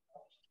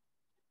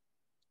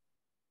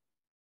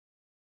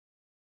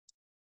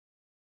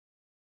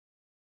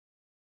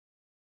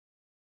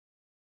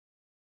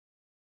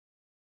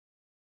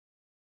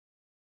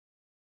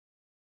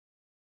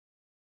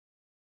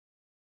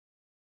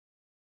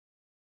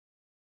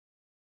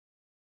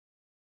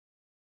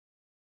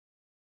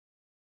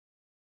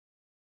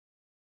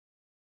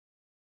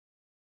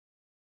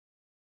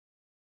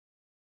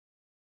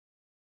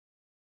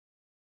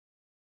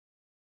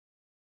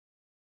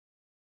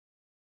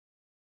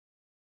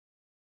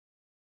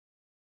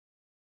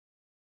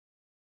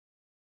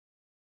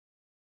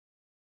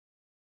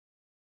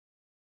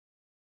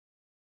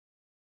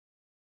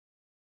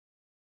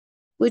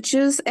 we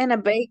choose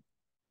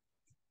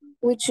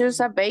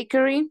a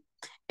bakery,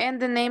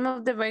 and the name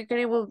of the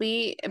bakery will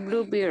be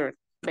Bluebeard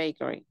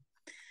Bakery.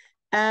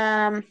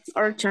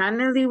 Our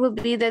channel, it will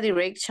be the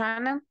direct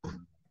channel,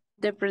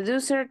 the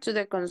producer to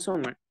the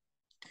consumer,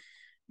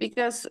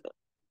 because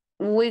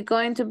we're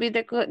going to be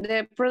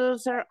the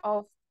producer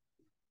of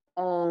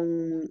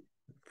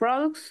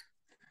products,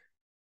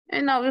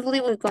 and obviously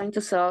we're going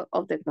to sell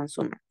of the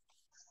consumer.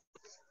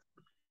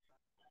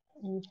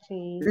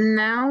 Okay.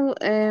 Now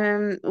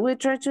we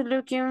try to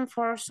looking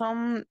for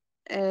some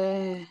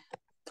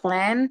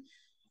plan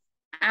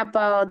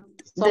about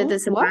the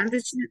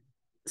disadvantage.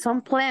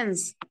 Some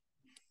plans.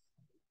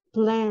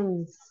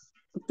 Plans.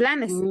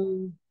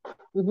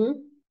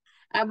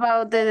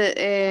 About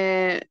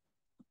the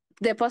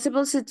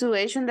possible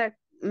situation that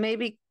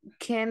maybe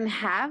can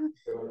have,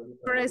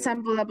 for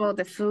example, about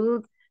the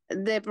food,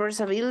 the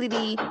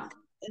possibility,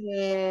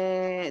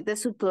 the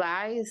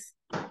supplies,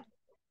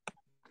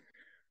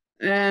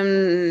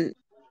 and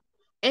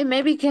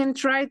maybe can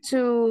try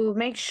to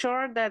make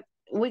sure that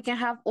we can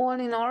have all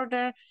in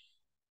order,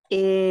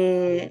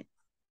 and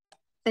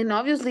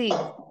obviously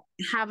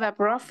have a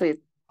profit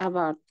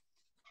about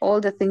all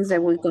the things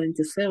that we're going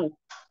to sell.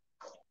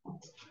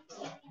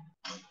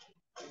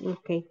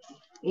 Ok.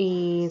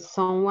 Y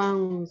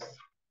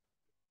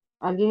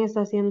alguien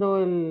está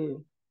haciendo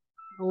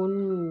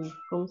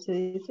 ¿cómo se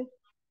dice?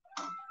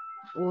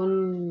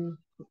 Una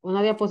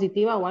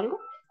diapositiva o algo.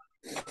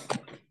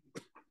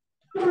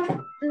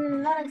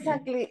 Not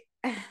exactly.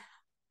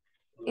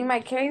 In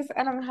my case,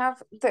 I don't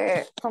have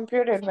the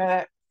computer,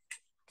 but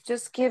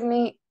just give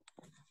me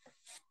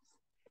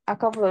a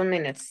couple of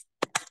minutes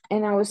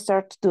and I will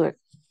start to do it.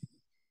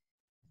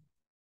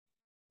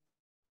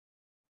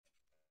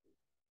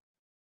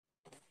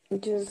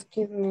 Just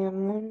give me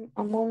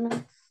a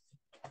moment.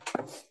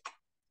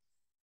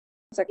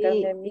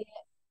 Sacarme a mí.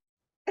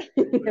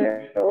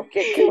 Creo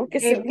que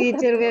se El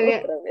teacher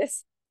otra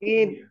vez.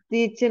 El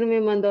teacher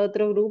me mandó a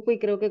otro grupo y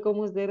creo que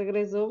como usted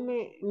regresó,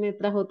 me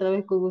trajo otra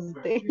vez con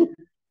usted.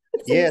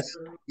 Yes,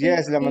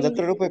 la mandé a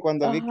otro grupo y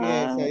cuando vi que se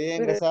había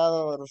pero-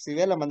 ingresado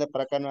Rocibel, la mandé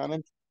para acá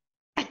nuevamente.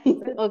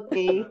 Ok.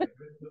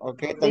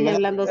 Ok, Dejé también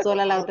hablando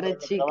sola la otra que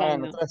chica.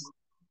 trabajan No. los tres.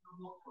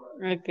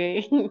 Ok.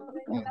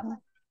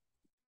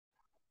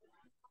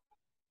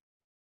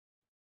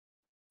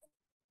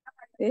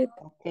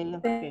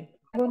 Tengo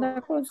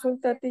una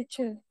consulta,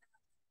 teacher.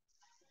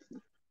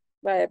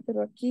 Vaya,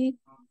 pero aquí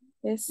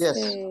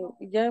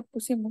ya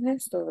pusimos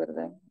esto,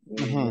 ¿verdad?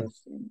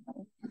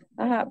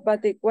 Ajá,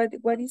 but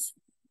what is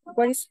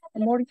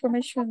more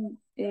information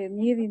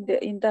needed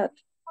in that?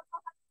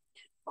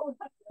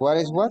 What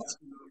is what?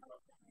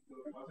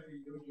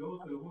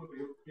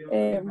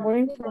 More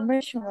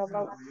information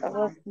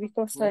about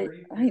because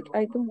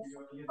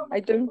I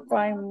don't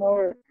find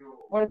more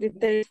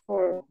details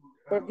for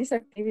for this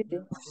activity.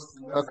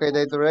 Okay,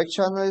 the direct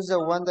channel is the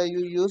one that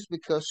you use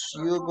because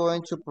you're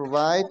going to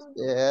provide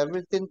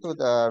everything to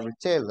the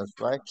retailers,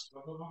 right?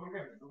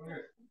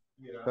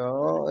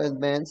 So it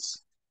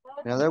means,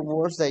 in other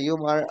words, that you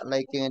are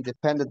like an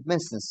independent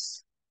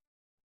business.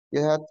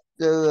 You have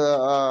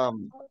to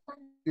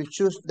you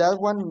choose that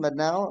one, but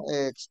now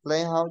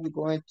explain how you're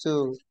going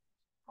to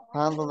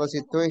handle the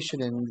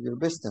situation in your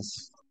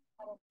business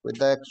with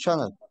that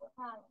channel.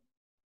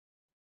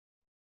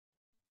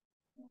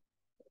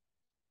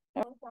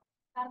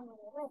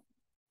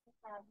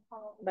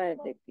 Vale,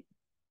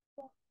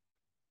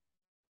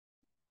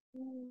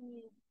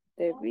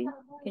 Debbie,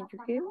 can you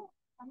hear?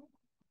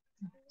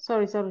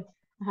 Sorry, I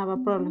have a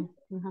problem.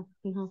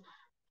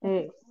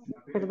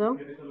 Perdón.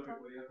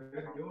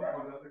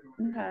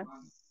 Ajá.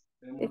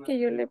 Es que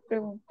yo le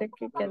pregunté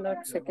que no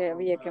sé qué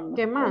había que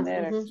 ¿Qué más?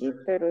 poner aquí,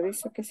 pero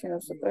dice que si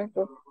nosotros,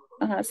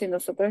 si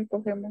nosotros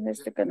escogemos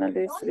este canal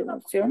de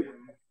distribución,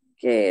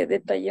 que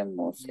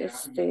detallemos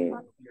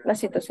las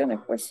situaciones,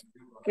 pues,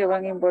 que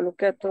van a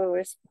involucrar todo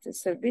este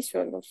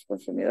servicio a los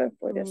consumidores,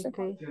 podría ser.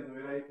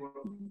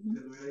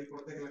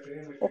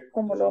 O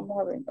cómo lo vamos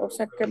a ver, o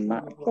sea,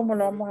 cómo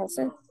lo vamos a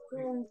hacer.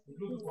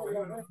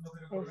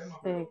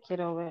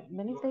 Quiero ver.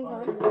 Venite y a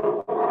ver.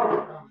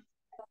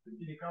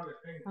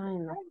 Ay,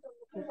 no,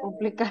 qué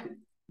complicado.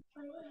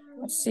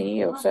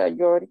 Sí, o sea,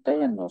 yo ahorita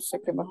ya no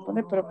sé qué más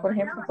poner, pero por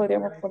ejemplo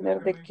podríamos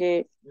poner de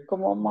que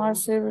como vamos a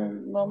hacer,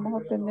 no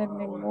vamos a tener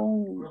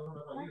ningún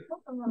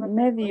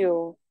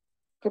medio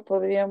que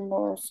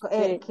podríamos,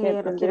 que Quiero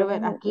ver,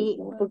 tendremos aquí,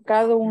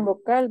 ubicado un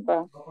local,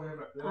 va.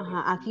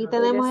 ajá, aquí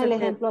Podría tenemos ser el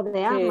ejemplo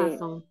de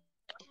Amazon.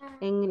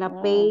 En la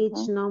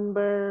page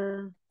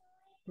number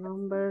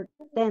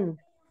 10.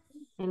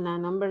 En la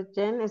number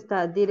 10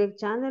 está Direct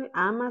Channel,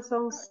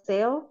 Amazon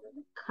sell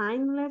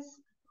kindness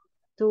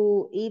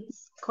to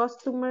its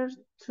customers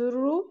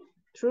through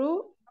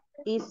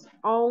its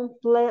own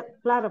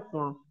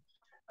platform.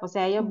 O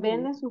sea, ellos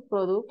venden sus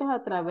productos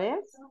a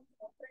través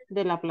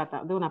de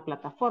una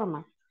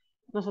plataforma.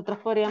 Nosotros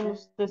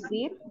podríamos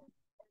decir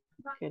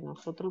que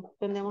nosotros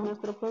vendemos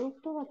nuestro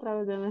producto a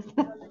través de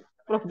nuestra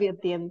propia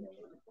tienda.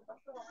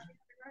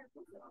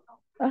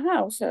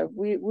 Ajá, o sea,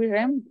 we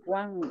rent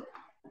one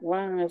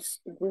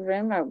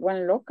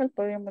local,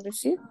 podríamos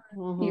decir,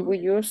 y we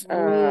use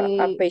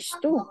a page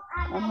 2.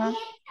 Ajá.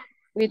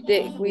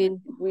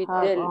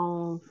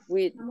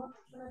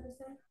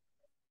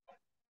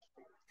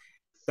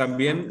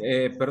 También,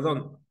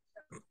 perdón,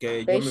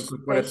 que yo me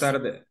incorporé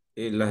tarde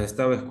y las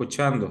estaba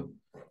escuchando.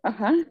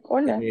 Ajá,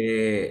 hola.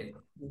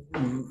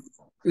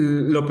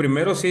 Lo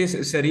primero sí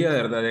sería,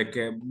 de verdad, de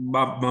que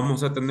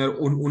vamos a tener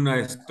una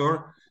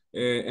store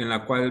en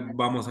la cual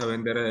vamos a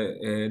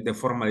vender de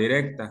forma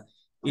directa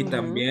y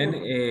también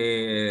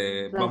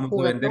vamos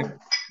a vender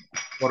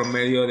por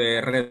medio de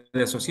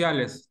redes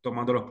sociales,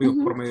 tomando los pedidos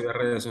por medio de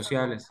redes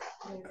sociales.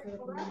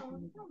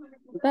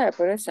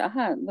 Pero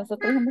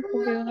nosotros hemos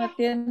cogido una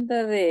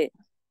tienda de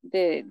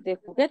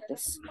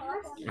juguetes.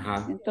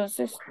 Ajá.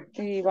 Entonces,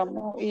 y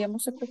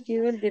hemos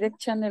escogido el direct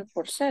channel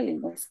for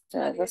selling, o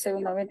sea, va a ser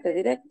una venta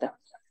directa.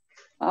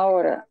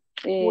 Ahora,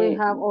 we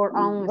have our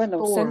own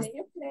store.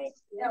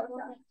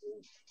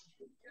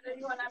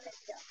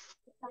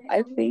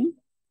 I think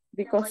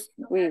because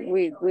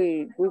we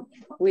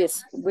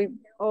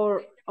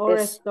our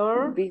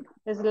store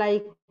is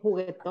like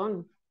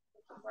juguetón.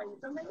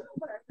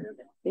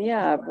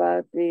 Yeah,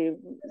 but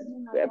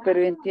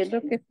pero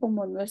entiendo que es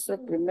como nuestro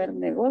primer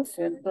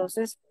negocio,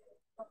 entonces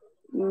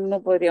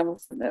no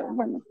podríamos tener,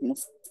 bueno, no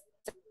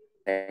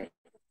sé,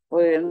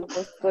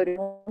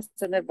 podríamos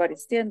tener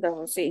varias tiendas,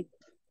 o sí,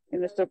 en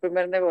nuestro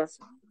primer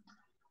negocio.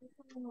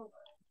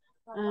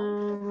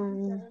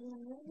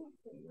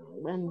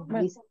 Bueno,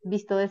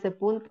 visto de ese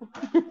punto.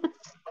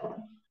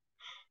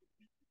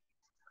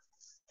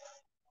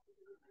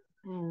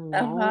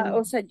 Ajá,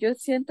 o sea, yo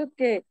siento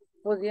que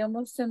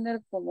podríamos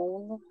tener como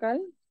un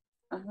local.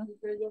 Ajá.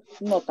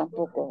 No,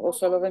 tampoco, o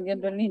solo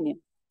vendiendo en línea,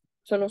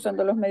 solo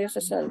usando los medios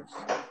sociales.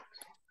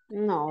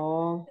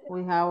 No,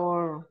 we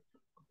have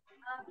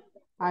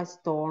a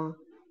store.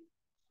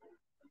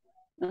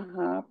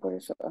 Ajá, por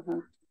eso,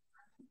 ajá.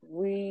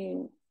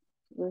 We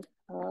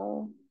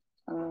have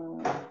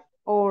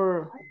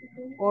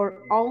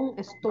our own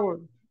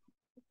store.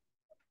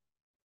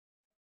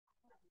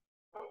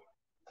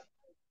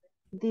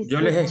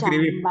 Yo les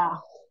escribí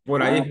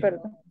por ahí.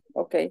 Perdón.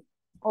 Okay.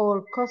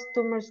 Our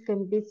customers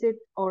can visit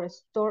our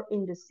store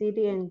in the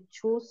city and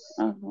choose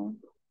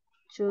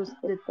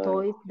the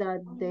toys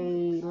that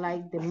they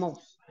like the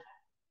most.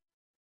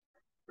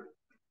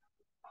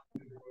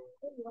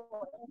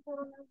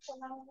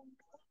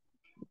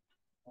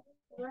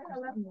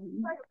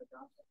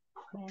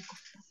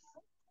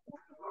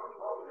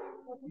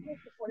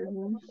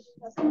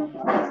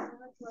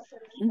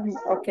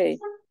 Okay.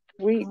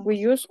 We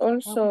use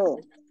also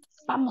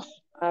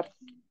a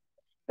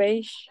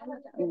page,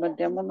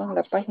 inventémonos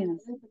la página.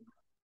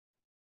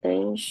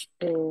 Page.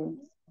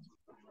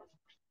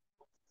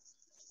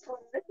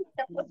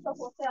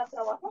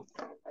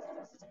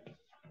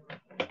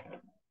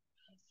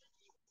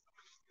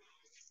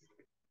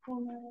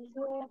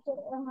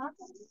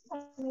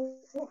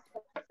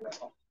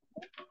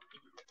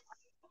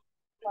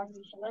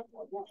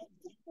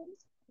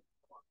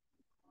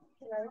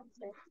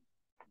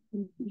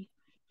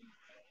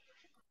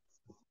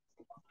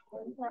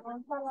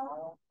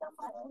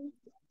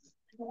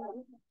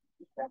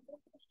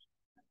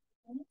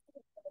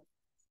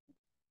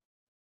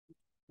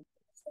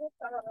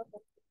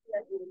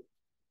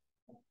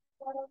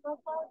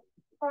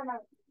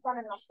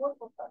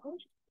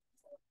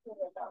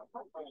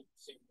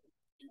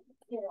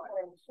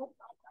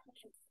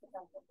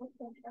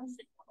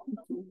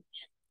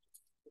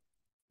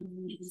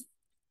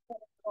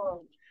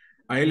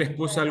 Ahí les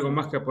puse algo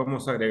más que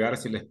podemos agregar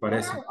si les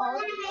parece.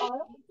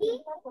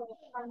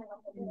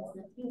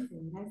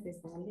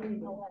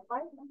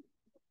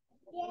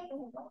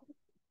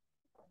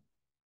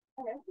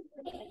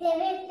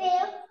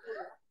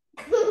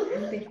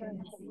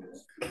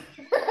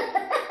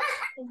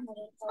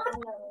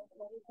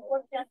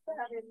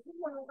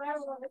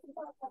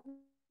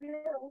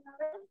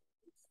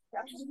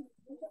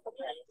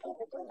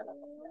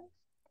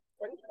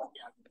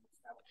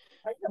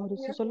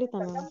 Mauricio solita,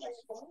 no.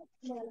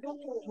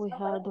 We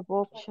have the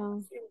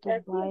option to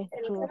buy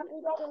through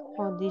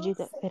or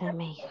digital.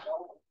 Espérame, hija.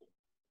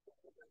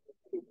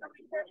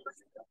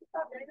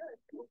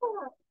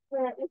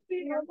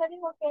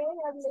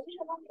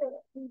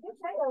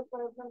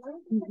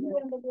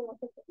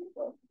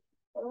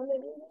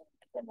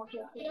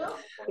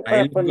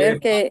 Para poner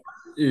que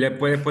le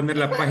puede poner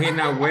la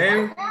página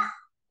web.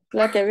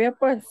 la que había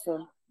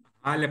puesto.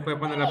 Le puede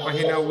poner la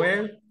página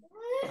web.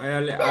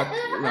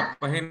 La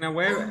página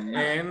web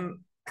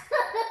en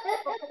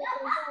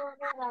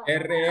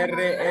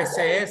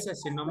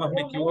RRSS, si no más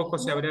me equivoco,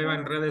 se abreva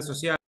en redes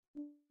sociales.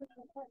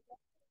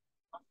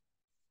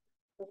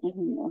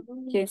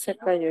 ¿Quién se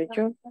cayó?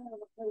 Yo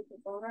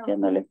ya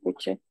no le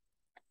escuché.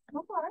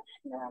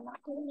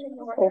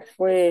 ¿O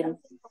fue él?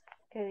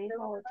 ¿Qué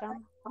dijo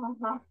Cham?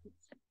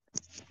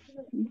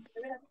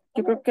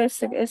 Yo creo que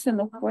ese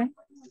no fue.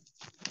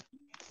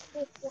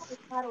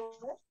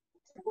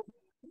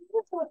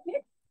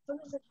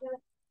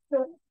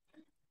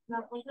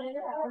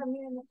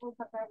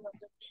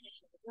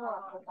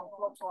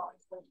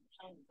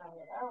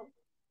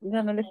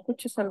 Ya no le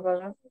escucho,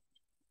 Salvador.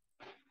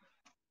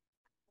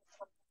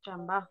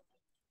 Chamba.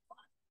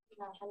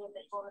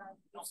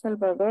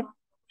 Salvador.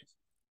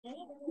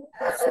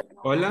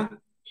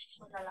 Hola.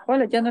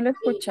 Hola, ya no le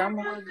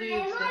escuchamos.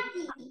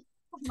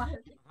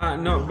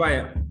 No,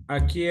 vaya.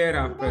 Aquí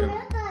era, pero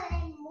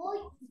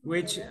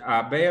which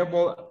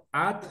available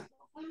at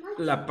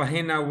la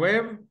página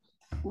web.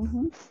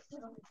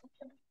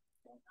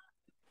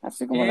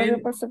 Así como lo había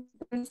puesto al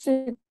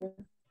principio.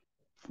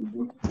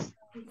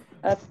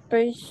 At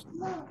page.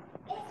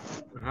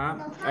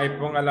 Ahí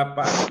ponga la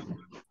página.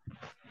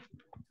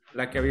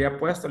 La que había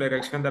puesto, la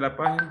dirección de la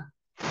página.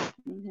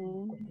 Te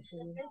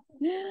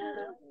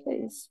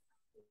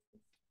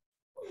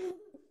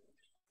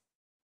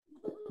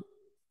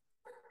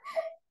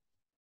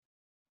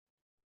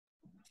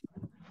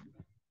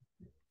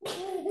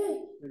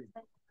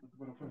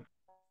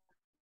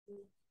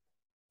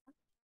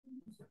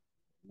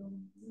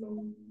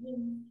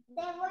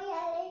voy a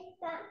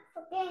dejar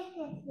porque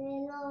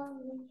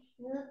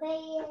no te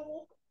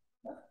llegue.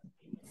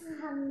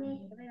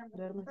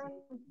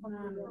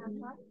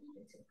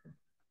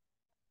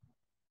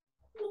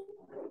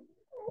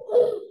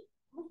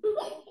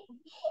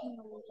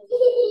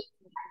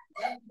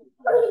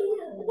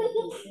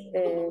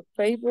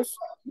 Facebook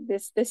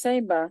de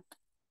Saiba.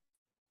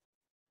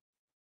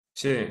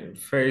 Sí,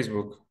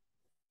 Facebook.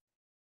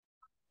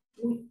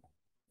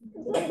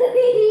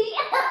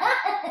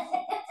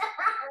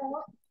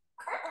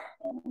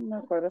 No me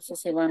acuerdo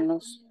si van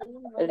las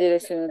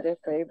direcciones de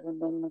Facebook,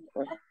 no me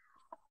acuerdo.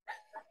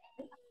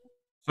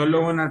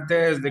 Solo una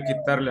T es de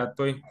quitarle a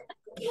Toy.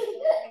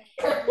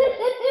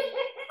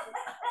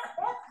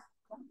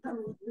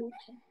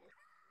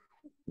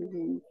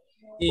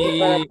 Y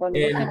para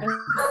poner el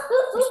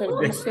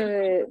servicio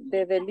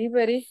de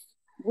delivery,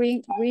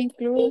 we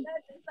include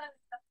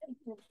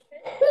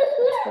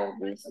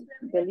service,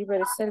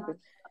 delivery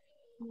service.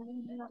 Y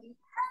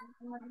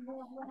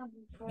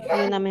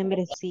una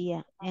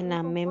membresía en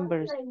la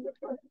members.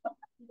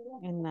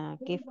 En la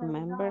gift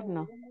member,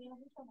 no.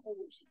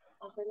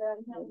 Okay,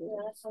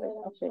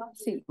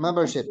 sí.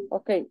 Membership.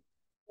 Okay.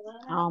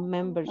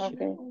 Membership.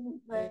 Okay.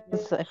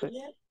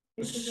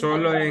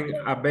 Solo en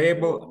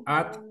available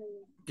at,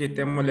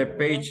 quitémosle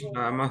page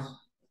nada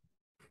más.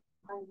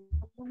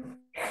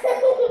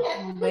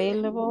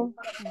 Available.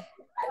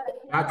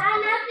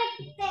 Ana,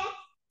 te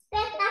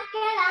está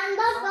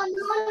quedando como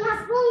una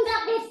punta,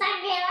 te está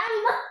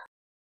quedando.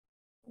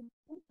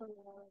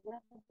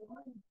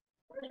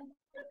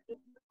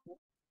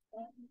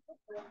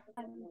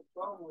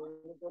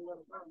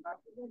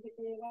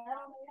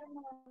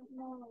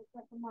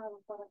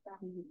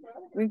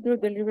 We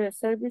include delivery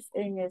service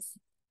en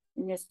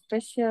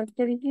special,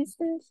 ¿qué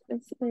dijiste?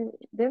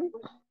 David?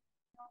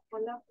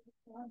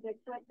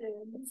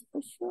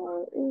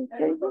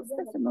 ¿Qué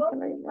dijiste? Se me fue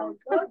la idea.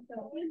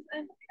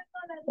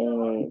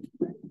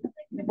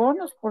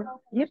 Bonos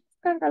por gift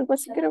card, algo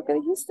así creo que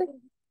dijiste.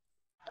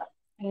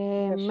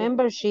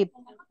 Membership.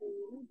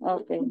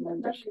 Ok,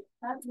 membership.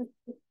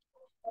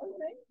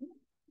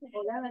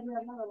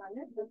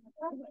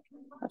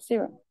 Así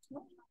va.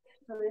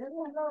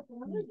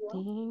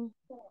 Sí.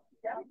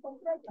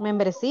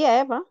 Membresía,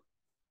 Eva.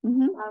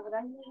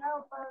 Habrán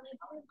llegado para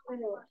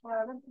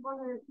ver si vos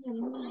le decías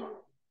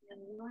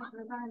no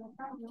expresar en el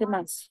cambio. ¿Qué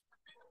más?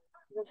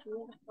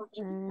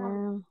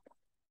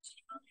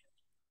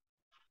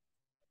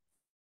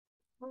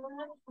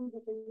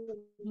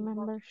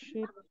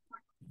 Membership.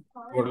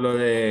 Por lo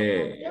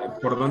de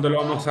por dónde lo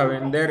vamos a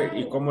vender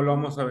y cómo lo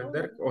vamos a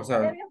vender, o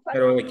sea,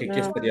 pero de que aquí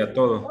estaría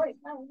todo.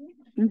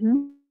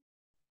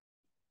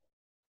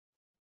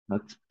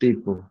 That's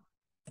people.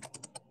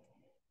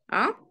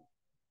 ¿Ah?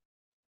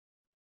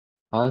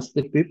 As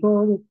the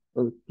people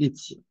or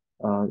kitchen?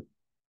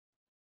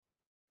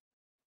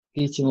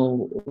 Kitchen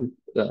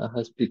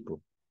has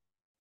people.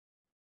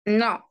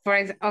 No,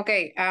 ok.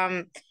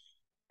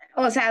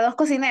 O sea, dos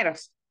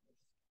cocineros.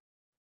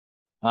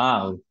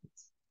 Ah,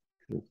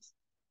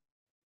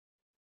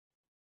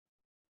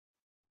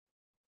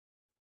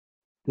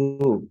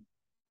 two.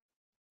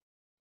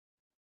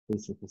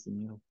 Ese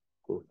cocinero.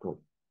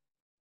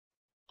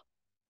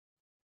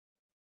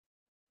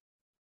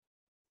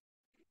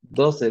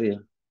 Dos sería.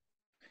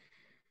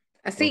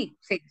 Sí,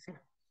 sí, sí.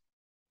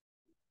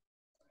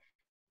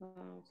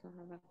 Vamos a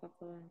have a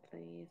couple of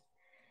employees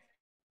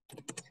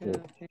to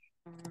be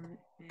on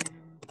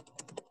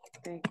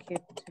the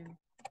kitchen.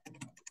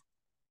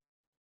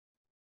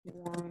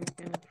 One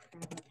in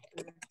front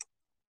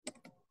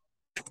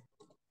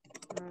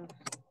of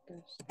the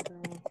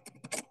stove.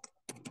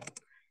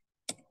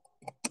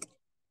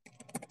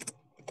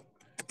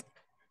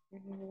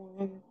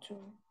 One,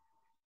 two.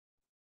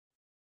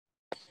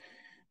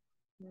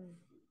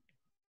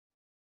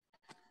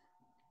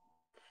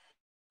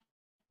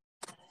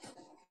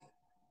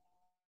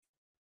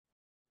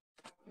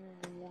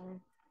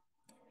 One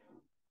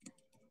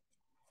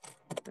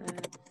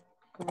that's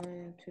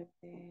going to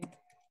be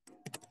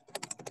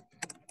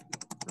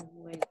a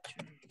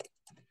waiter.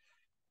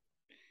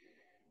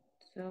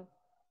 So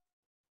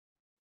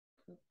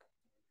cook.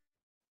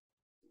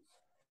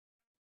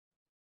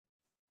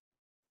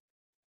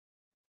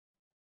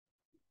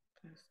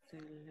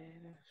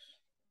 Pasteleros.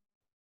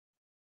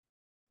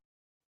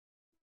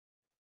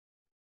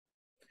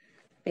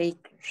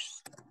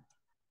 Bakers.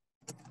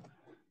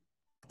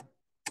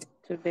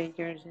 Two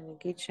bakers in the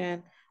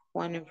kitchen,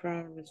 one in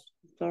front of the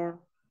store.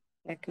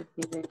 That could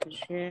be the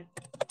cashier.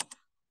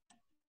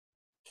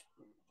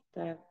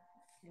 That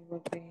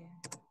would be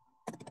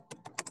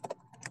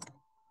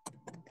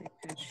the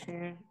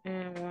cashier,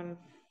 and one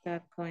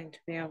that's going to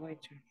be a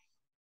waiter.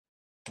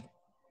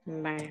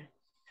 Vaya.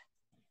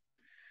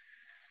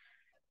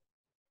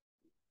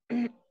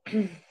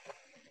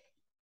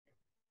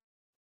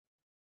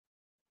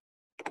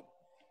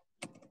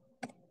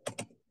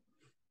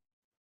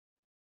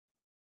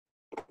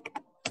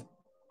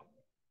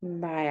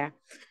 Vaya.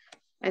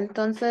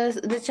 Entonces,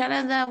 the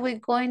channel that we're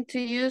going to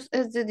use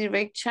is the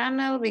direct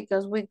channel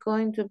because we're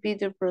going to be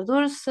the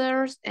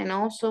producers and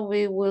also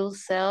we will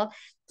sell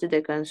to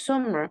the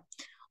consumer.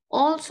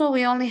 Also,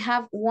 we only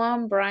have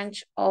one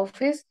branch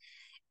office.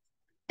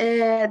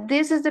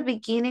 This is the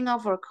beginning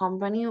of our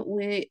company.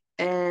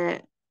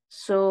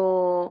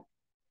 So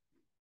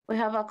we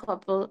have a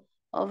couple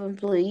of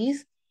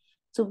employees,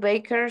 two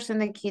bakers in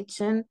the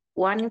kitchen,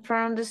 one in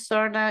front of the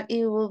store that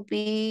it will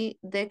be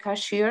the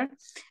cashier,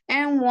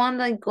 and one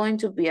that's going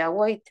to be a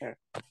waiter.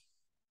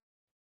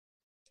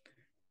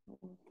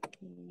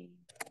 Okay.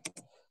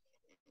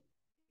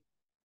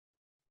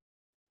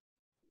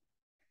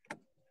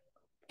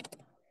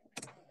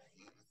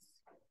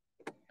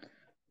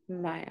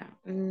 Vaya.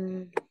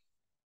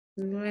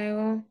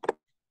 Luego.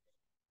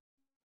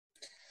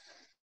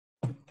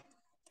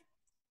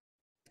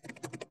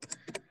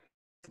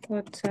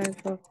 What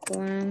type of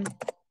plan?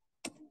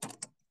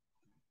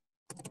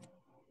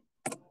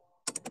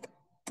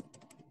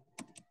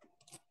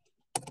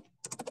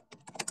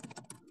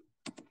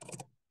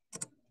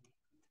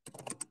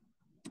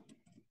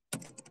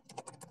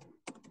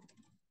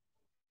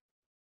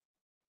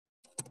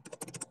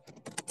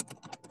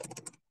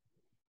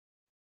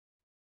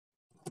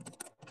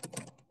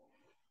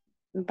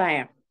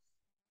 Vaya.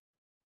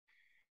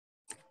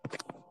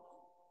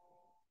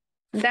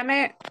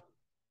 Dame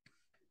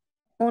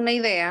una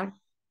idea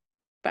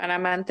para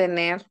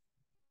mantener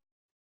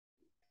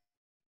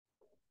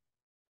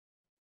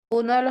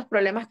uno de los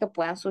problemas que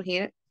puedan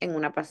surgir en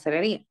una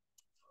pastelería.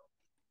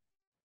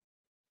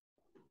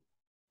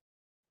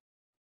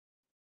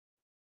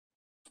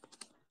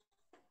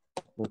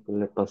 Lo que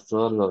le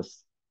pasó a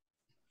las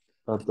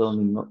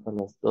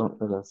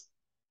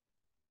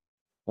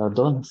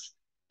donas.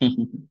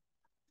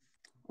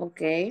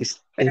 Ok.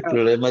 El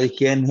problema de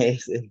quién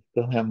es,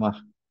 ¿cómo se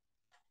llama?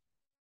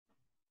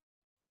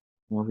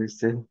 ¿Cómo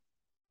dice?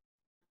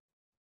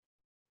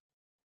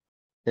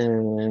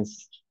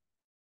 Es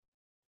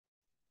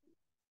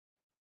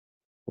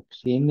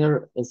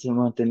cleaner, es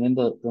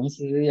manteniendo, ¿cómo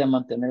se diría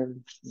mantener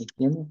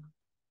higiene?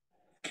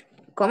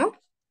 ¿Cómo?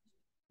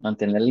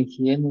 Mantener la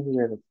higiene,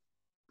 ¿verdad?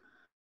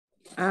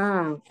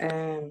 Ah,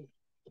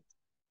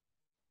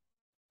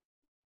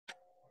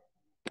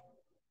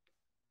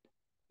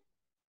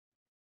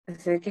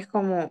 sé que es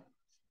como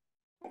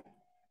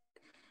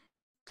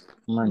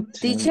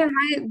teacher,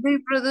 how do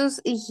you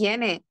produce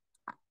higiene?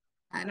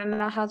 I don't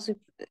know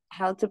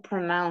how to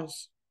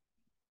pronounce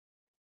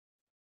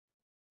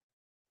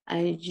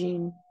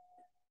hygiene.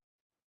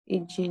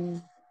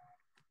 Hygiene.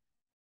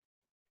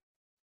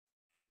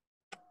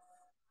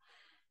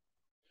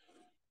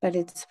 But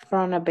it's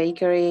from a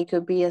bakery. It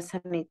could be a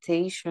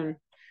sanitation.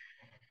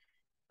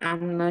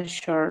 I'm not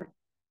sure.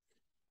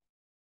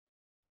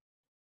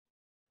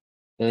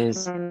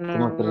 Es, From a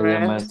 ¿cómo que le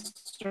llama?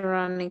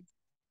 restaurant.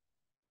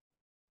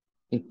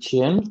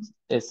 Higiene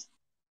es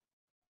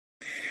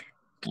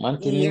Yeah.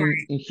 mantener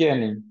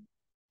higiene.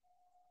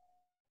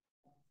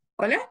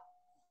 ¿Hola?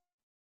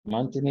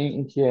 Mantener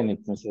higiene,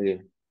 ¿cómo se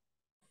dice?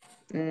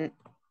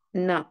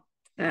 No.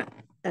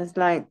 It's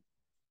like...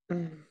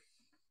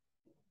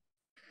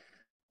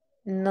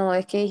 No,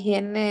 es que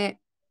higiene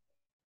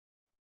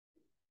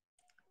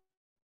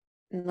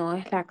no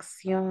es la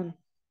acción.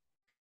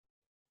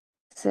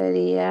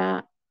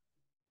 Sería...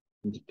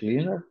 The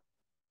cleaner.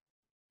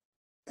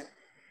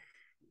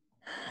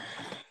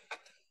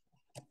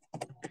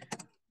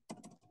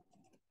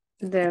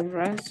 The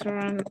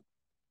restaurant...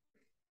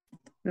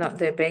 No,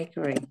 the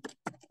bakery.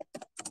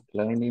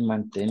 Cleaning,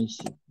 maintenance.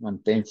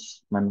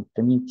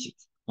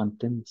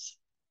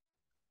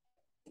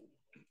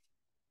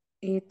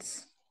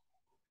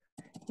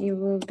 It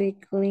will be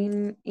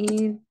clean.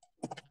 It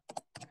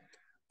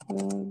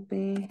will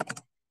be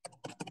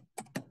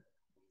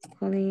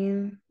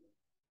clean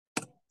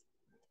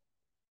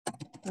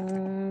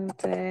all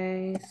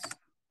days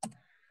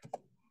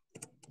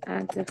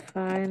at the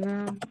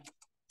final,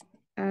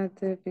 at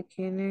the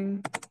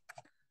beginning.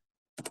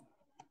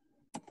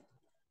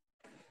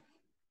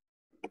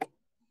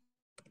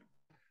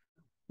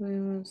 We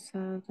will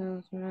start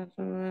those and have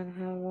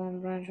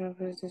one branch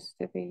office. This is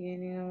the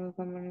beginning of the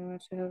company. We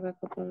also have a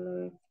couple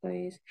of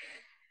employees.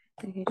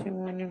 The kitchen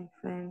one in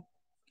front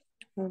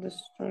of the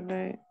store.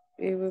 That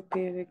it will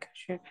be the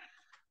cashier.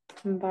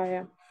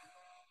 Vaya.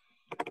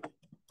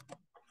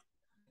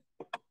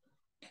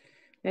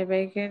 The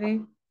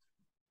bakery.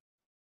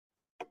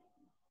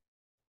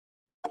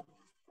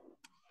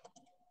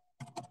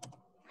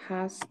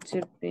 Has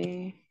to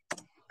be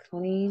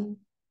clean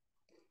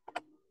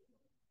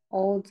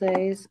all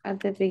days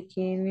at the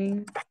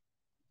beginning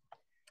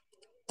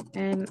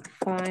and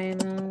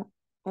final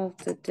of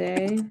the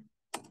day.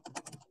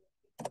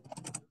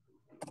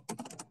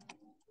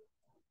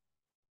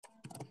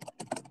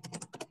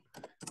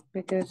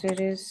 Because it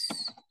is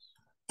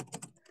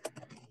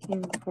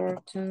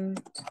important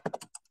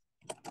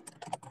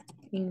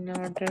in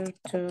order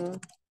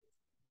to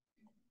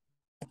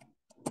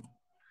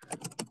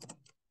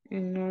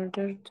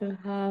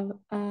have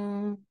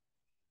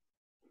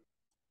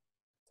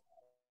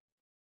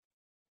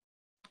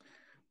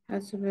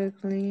has to be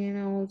clean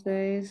all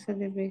days at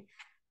the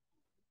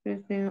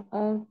beginning,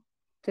 all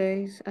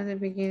days at the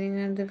beginning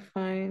and the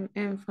final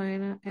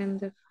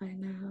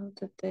of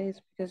the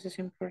days, because it's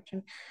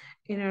important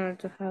in order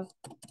to have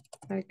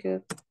a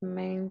good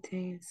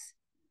maintenance.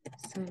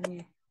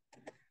 In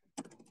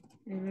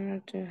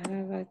order to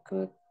have a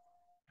good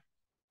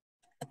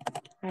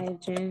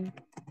hygiene.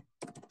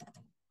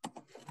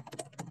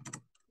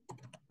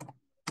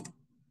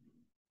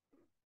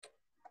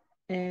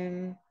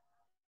 And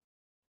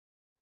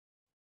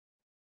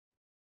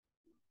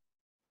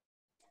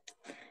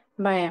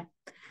vaya.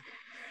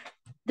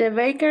 The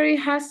bakery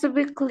has to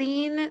be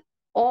clean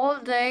all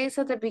days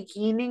at the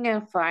beginning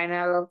and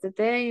final of the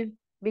day,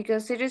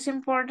 because it is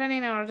important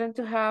in order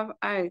to have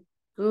a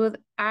good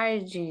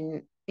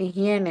hygiene.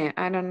 Higiene.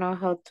 I don't know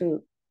how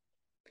to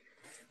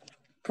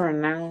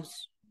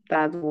pronounce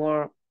that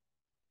word.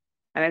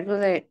 A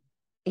good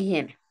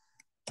higiene.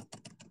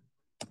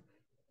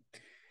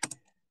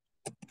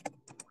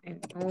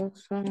 And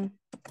also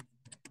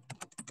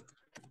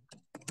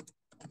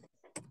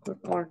good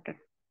order.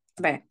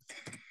 Vaya.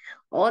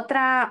 Otro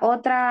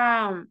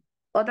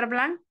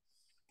plan.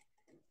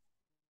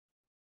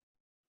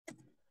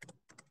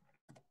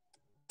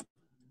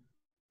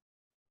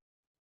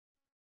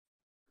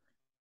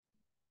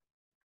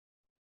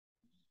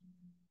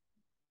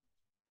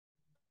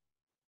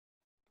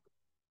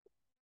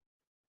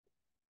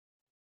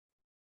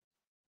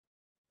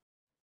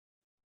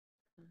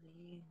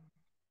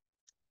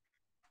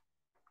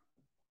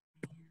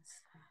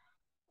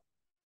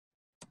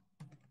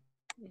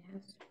 It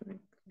has to be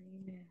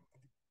clean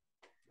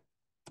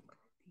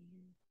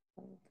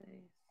all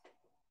days.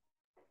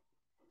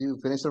 You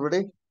finished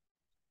already?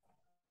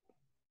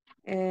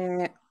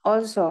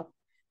 Also,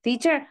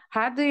 teacher,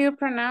 how do you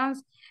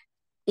pronounce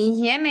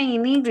higiene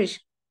in English?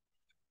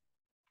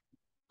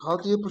 How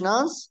do you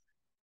pronounce?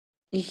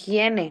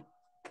 Higiene.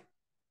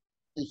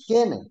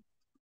 Higiene.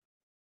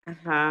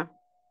 Uh-huh.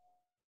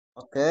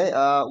 Okay,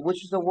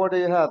 which is the word that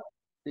you have?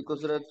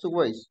 Because there are two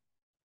ways.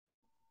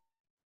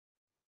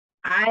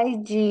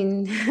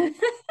 Hygiene.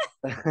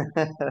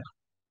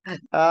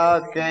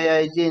 Okay,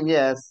 hygiene,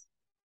 yes.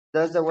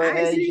 That's the way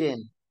I see.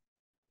 hygiene.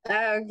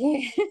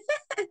 Okay.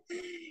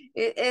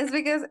 It's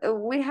because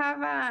we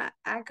have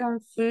a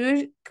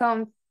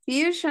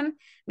confusion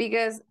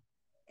because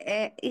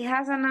it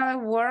has another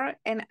word,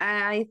 and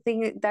I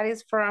think that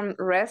is from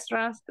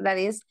restaurants, that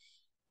is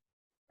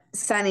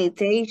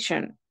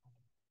sanitation.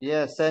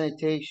 Yeah,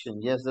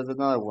 sanitation. Yes, that's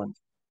another one.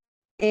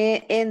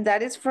 And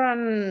that is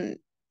from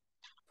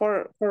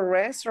for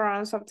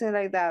restaurants, something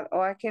like that.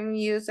 Or I can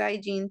use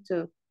hygiene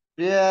too.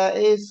 Yeah,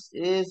 it's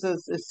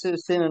a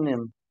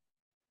synonym.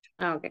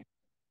 Okay.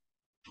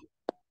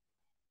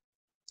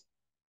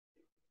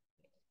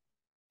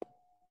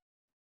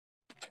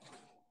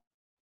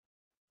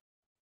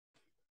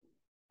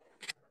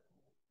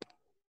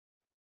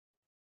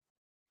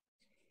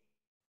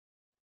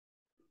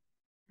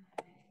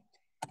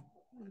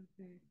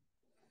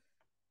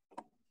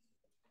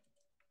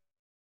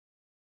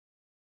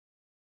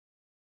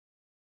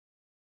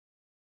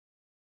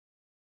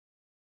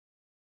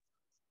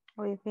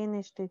 We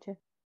finished, teacher.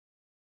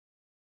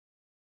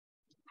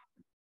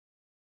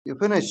 You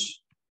finish?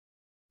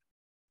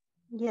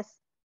 Yes.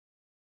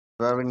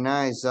 Very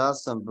nice,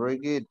 awesome, very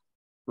good.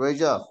 Great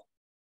job.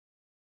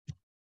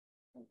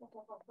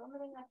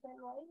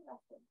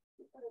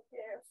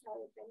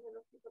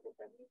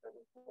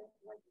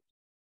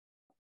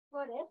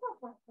 Por eso,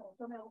 pues, por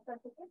eso me gusta el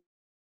ticket.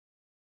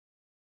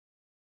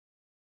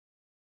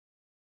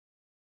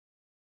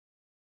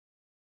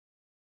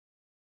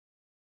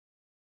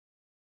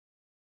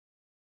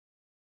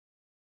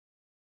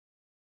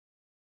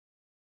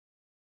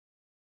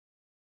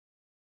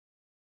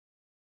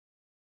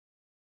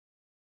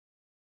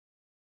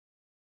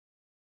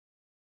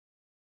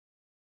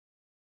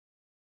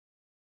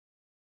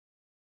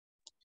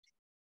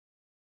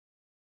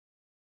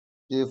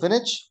 Do you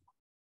finish?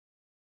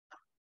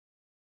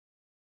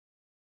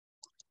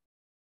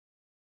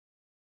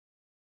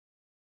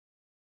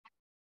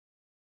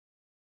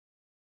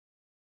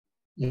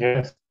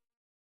 Yes.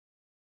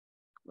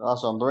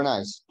 Awesome, very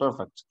nice,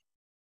 perfect.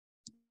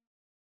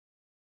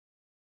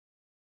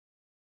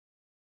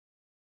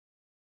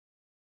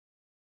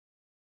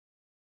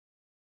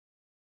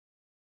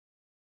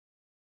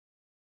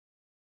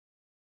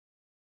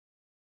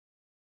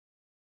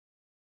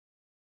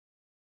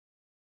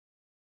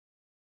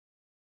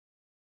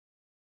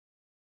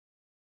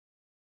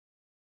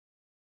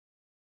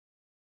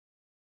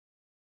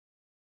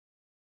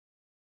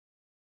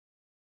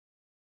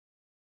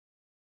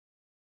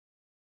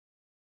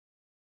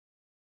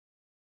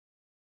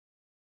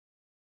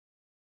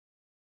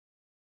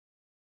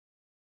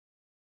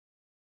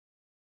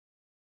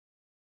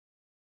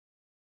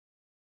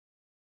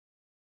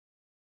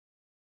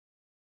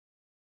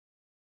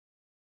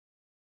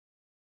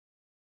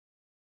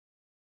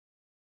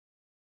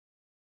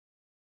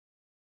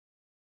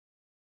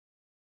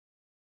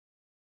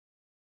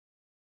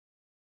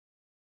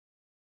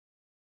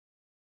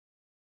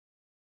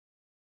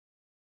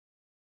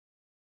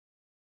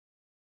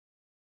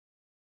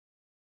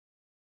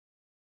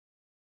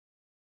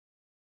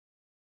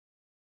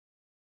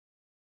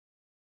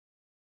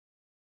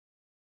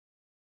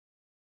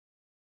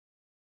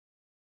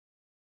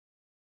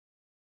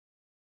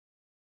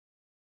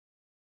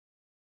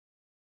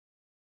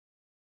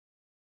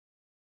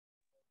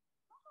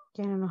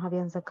 ¿Quiénes nos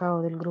habían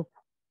sacado del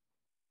grupo?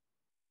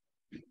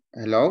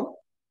 Hello?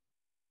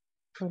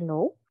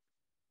 Hello.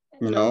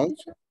 No.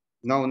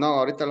 No,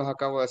 ahorita los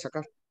acabo de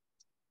sacar.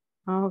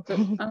 Ah, ok.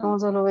 Como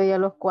solo veía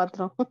los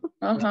 4.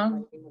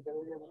 Ajá.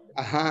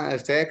 Ajá,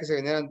 ustedes que se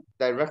vinieron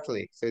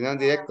directly, se vinieron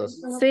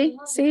directos. Sí,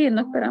 sí,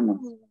 no esperamos.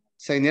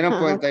 Se vinieron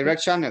por el Ok.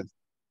 direct channel.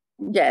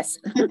 Yes.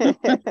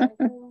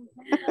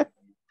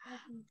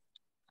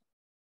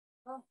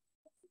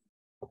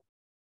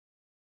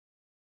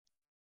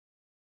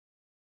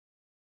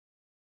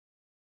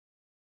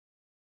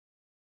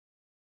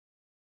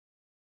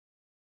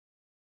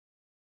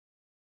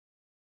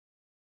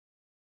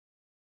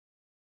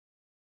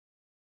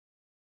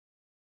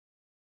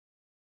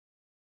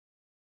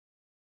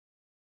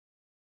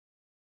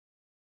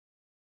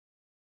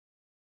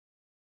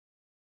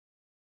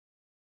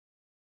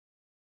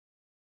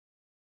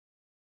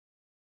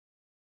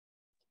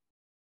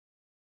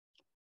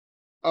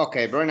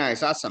 Okay, very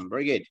nice, awesome,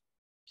 very good.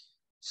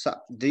 So,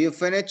 do you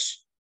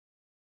finish?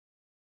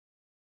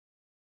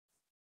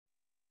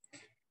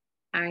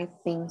 I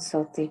think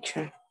so,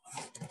 teacher.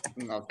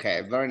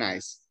 Okay, very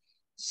nice.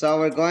 So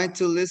we're going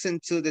to listen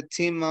to the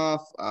team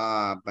of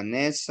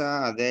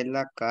Vanessa,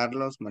 Adela,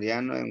 Carlos,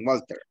 Mariano, and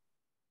Walter.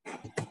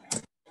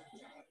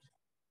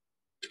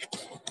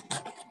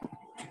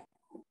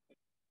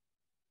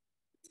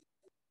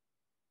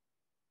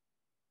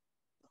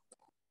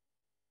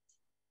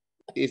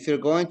 If you're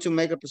going to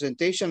make a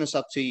presentation, it's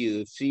up to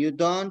you. If you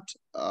don't,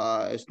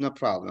 it's no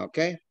problem,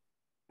 okay?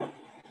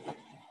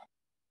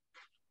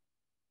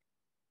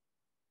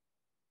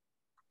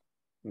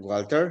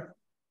 Walter?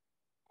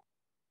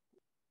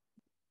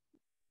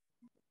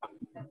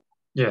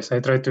 Yes, I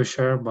try to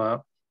share,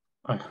 but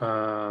I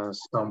have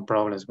some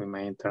problems with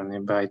my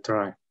internet, but I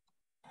try.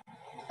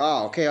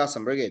 Oh, okay,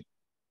 awesome, very good.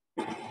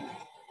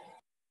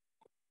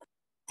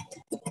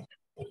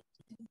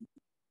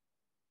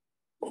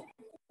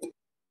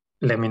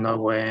 Let me know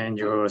when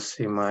you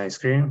see my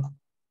screen.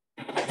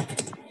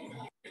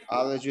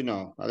 I'll let you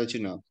know. I'll let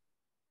you know.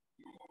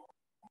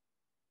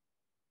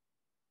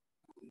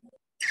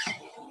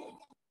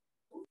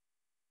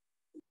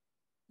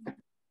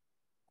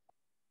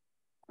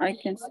 I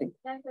can see.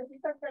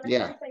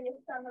 Yeah.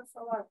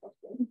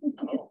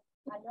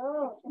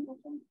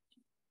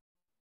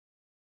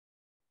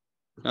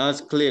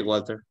 That's clear,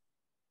 Walter.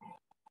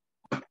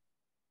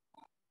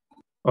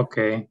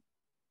 Okay.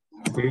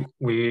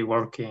 We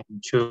work in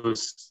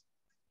choose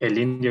El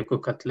Indio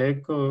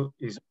Cucatleco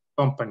is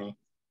company.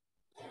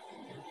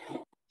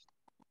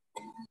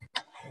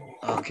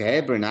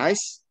 Okay, very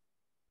nice.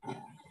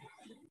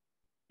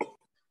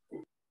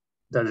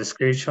 The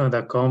description of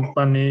the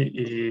company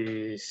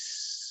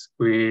is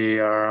we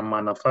are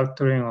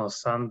manufacturing of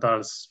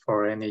sandals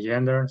for any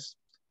genders.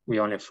 We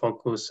only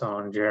focus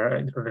on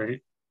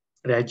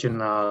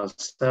regional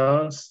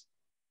sales.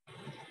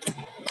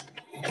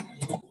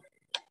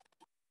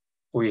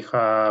 We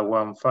have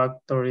one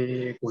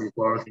factory. We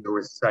work in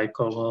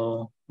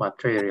recyclable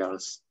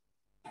materials.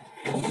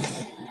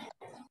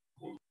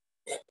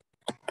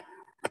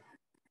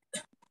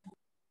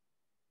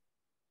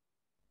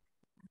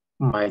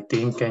 My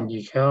team, can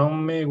you help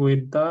me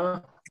with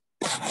that?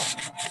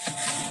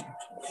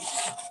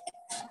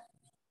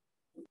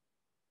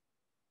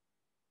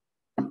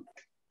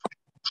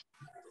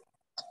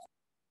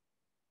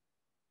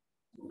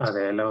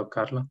 Adela o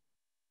Carla.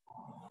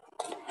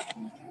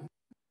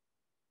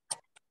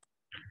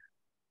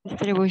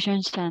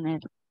 Distribution channel.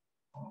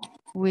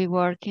 We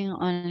working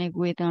only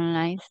with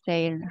online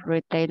sale,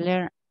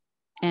 retailer,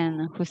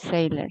 and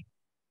wholesaler.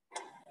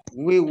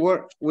 We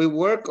work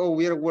or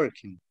we are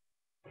working?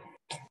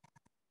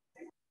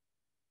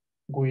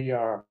 We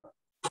are.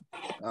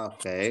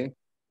 Okay.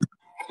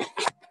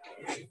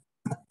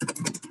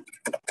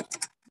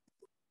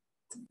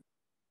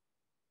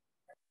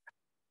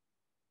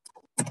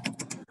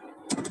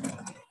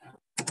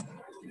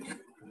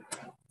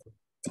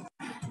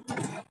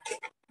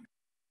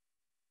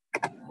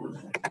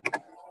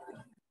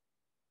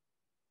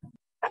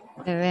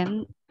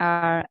 Then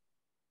are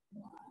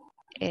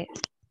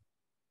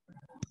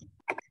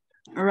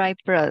right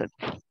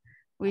products.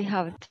 We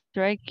have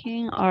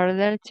tracking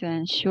order to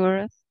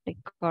ensure the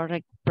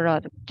correct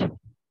product.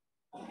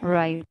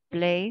 Right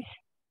place.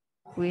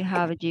 We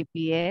have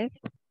GPS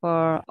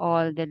for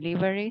all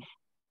deliveries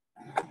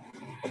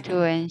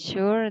to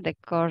ensure the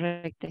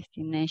correct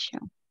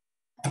destination.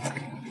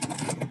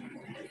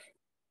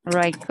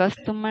 Right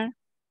customer.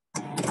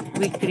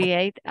 We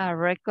create a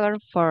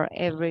record for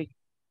every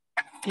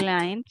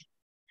client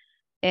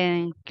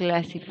and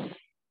classified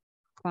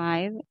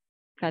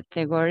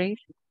categories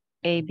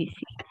ABC.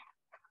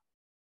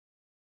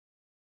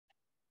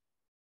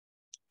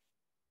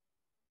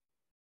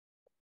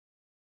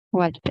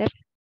 Walter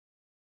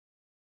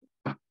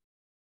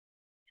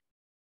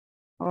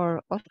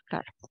or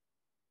Oscar.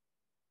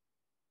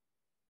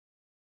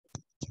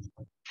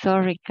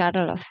 Sorry,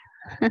 Carlos.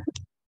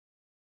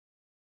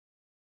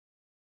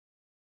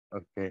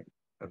 Okay,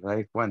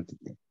 right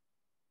quantity.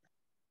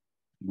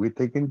 We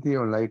take in the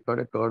online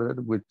correct order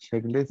with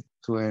checklist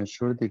to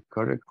ensure the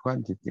correct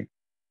quantity.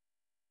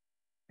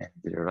 And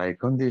the right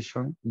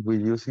condition, we're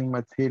using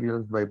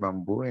materials by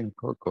bamboo and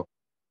cocoa.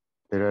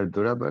 They are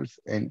durable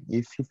and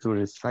easy to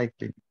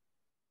recycle.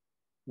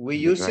 We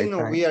using right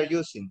or time, we are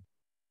using?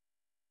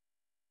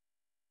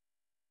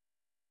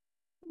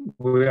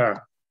 We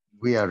are.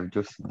 We are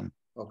using.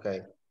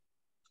 Okay.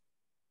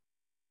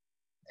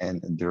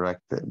 And the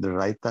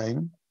right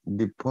time,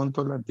 the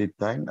punctual at the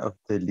time of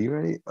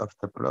delivery of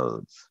the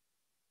products.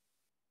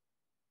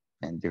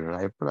 And the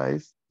right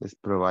price is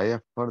provide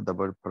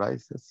affordable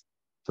prices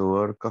to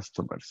our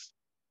customers.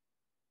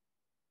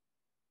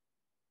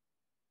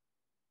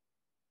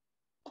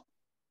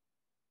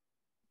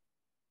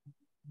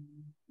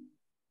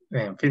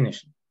 And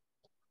finish.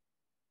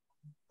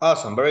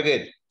 Awesome, very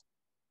good.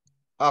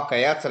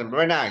 Okay, excellent,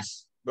 very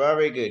nice.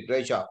 Very good,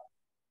 great job.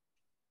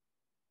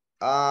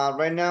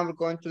 Right now we're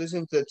going to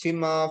listen to the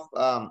team of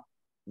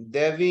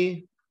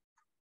Debbie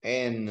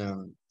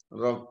and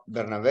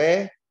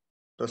Bernabé,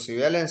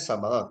 Rosibel, and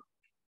Salvador.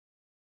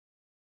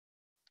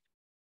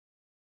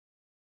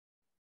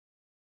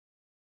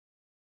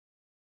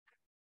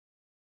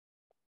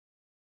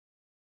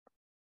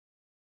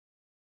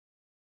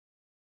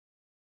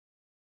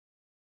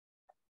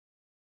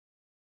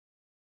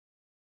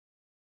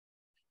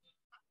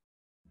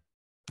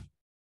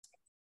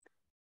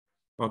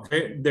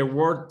 Okay, the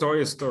word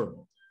toy store.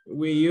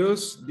 We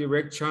use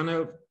direct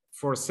channel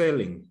for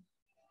selling.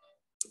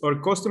 Our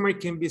customer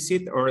can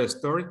visit our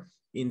store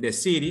in the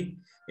city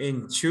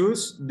and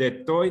choose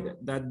the toy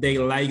that they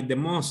like the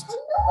most.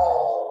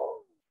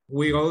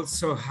 We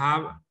also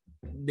have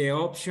the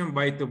option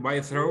buy to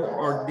buy through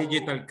or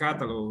digital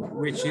catalog,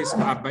 which is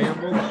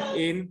available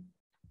in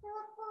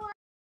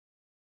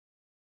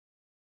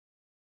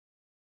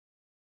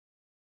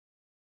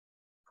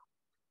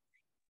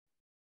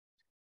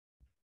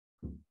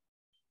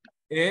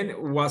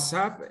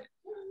WhatsApp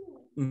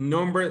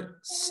number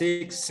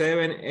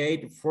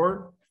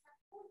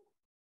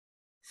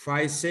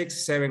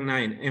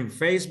 6784-5679 and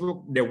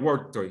Facebook, The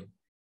Work Toy.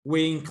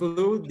 We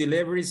include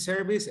delivery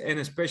service and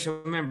a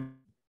special member.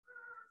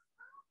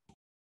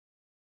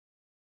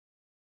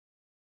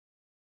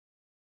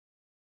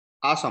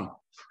 Awesome.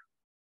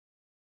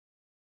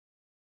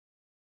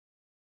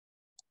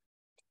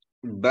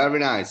 Very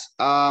nice.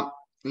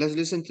 Let's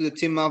listen to the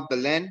team of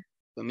Belen,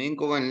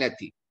 Domingo, and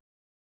Letty.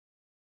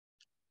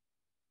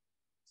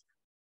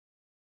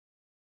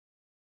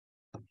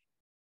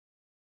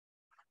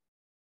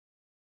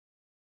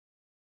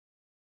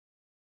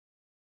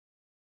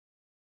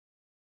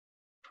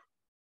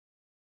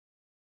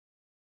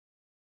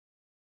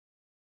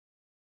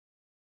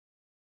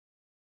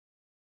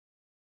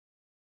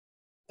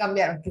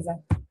 Cambiaron,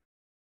 quizás.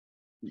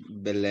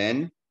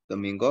 Belen,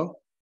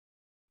 Domingo.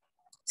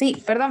 Sí,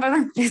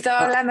 perdón.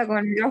 Estaba hablando con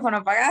el micrófono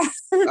apagado.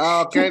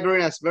 Okay,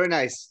 very nice, very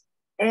nice.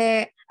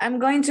 I'm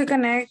going to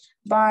connect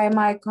by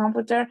my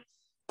computer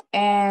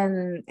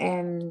and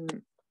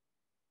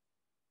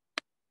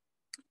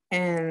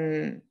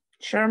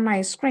share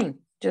my screen.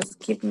 Just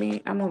give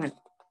me a moment.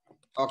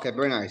 Okay,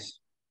 very nice.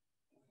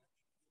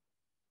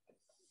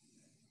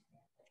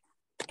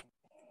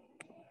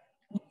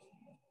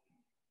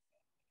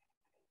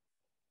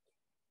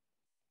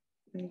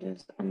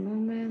 Just a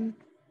moment.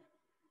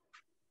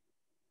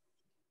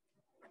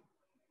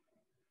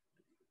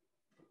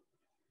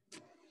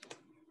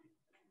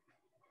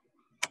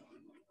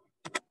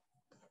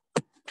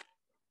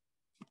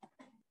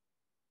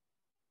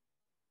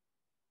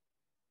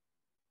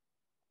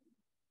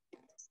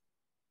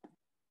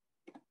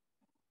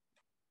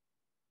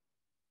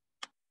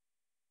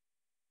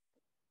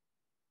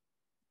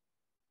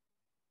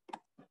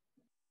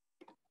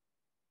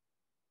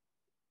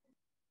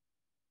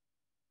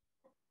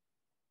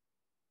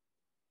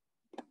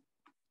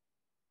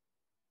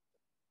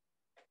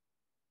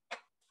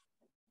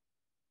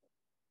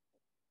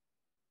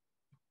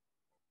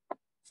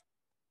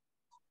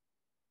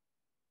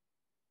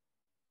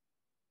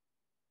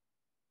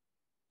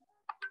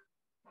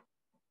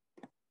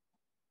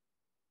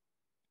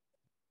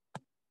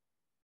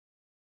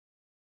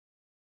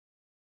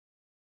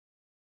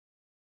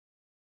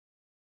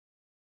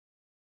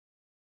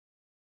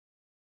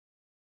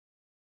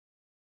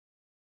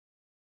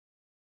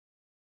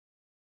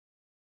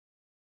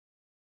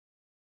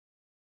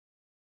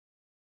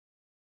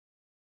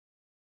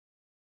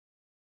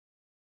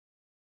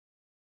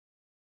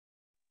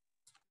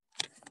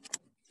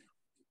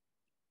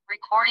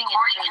 Recording in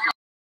progress.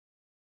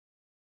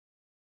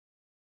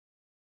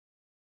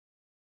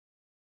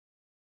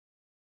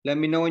 Let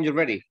me know when you're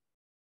ready.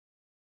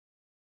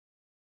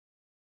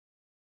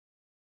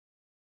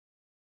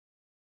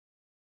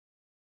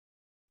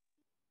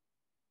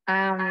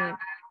 I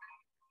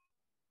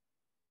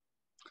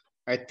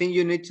think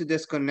you need to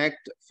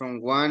disconnect from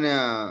one,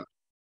 I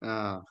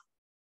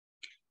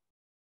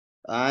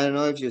don't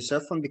know if your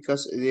cell phone,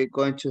 because they're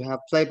going to have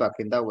playback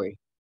in that way.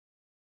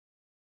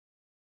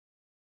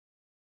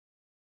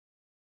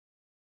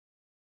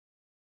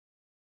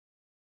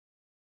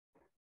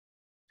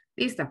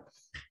 Listo.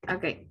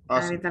 Ok.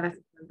 Awesome. Ahorita la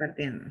estoy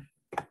compartiendo.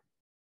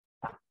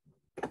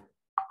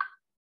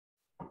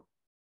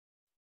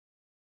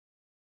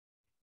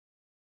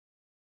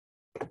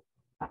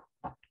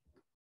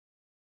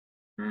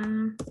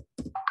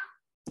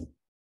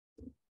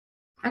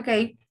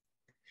 Okay.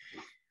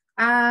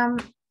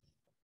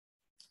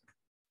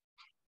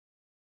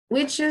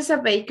 Which is a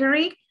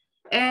bakery,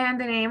 and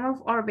the name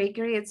of our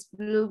bakery is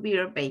Blue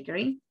Beer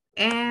Bakery,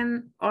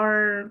 and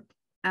our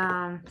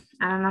I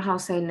don't know how to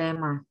say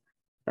lema,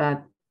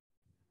 but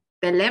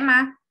the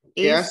lema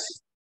is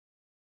Yes.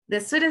 the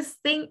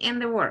sweetest thing in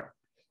the world.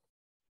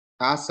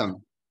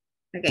 Awesome.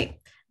 Okay.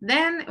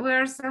 Then we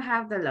also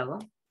have the logo.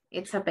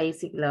 It's a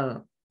basic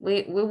logo.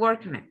 We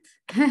work on it.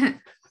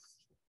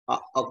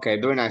 Okay,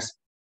 very nice.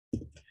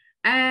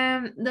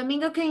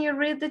 Domingo, can you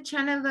read the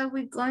channel that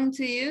we're going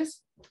to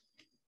use?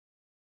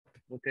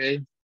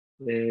 Okay.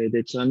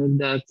 The channel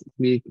that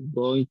we're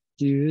going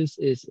to use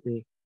is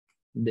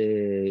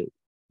the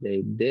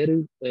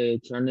dairy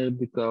channel,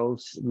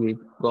 because we're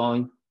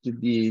going to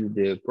be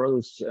the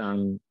products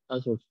and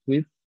also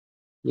sweet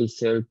we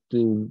sell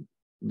to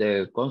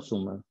the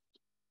consumer.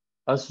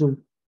 Also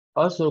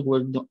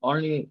we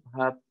only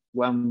have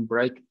one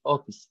break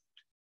office.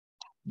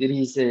 There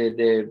is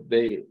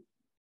the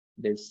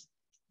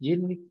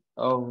unit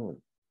of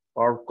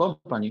our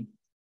company.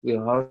 We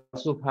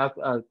also have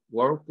a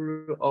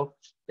workflow of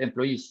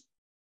employees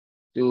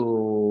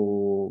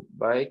to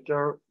bake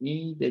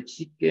in the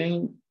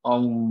chicken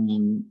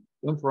in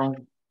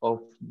front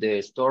of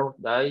the store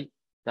that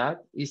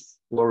is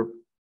for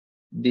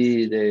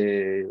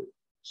the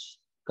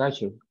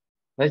cashier.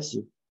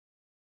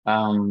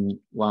 One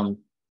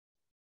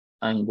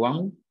and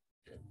one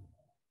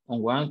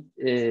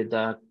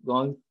that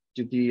going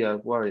to be a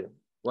wider.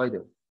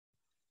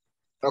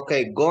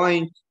 Okay,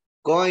 going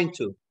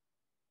to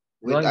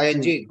with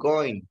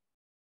ing,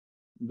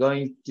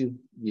 going to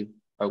give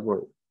a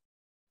word.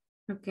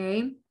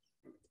 Okay.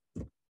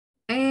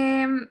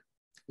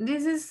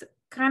 This is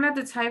kind of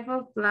the type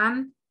of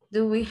plan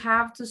that we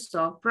have to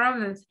solve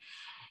problems.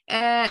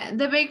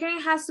 The bakery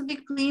has to be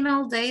clean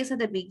all days at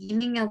the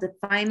beginning of the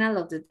final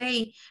of the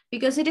day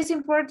because it is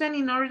important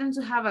in order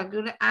to have a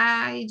good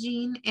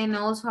hygiene and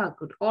also a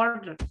good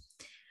order.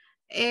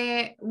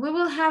 We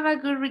will have a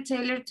good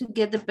retailer to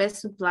get the best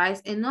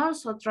supplies and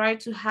also try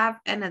to have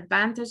an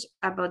advantage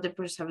about the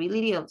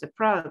traceability of the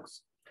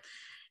products.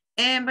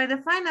 And by the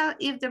final,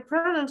 if the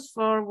products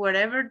for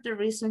whatever the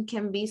reason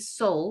can be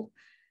sold,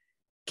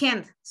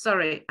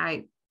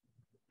 I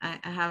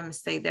have a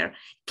mistake there,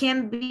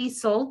 can be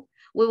sold,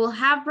 we will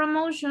have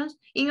promotions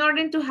in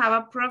order to have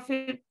a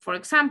profit, for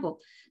example,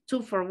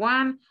 2 for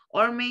 1,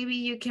 or maybe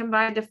you can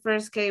buy the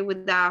first cake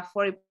with the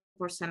 40%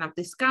 of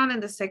discount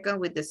and the second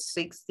with the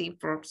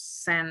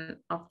 60%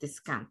 of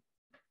discount.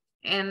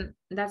 And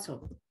that's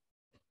all.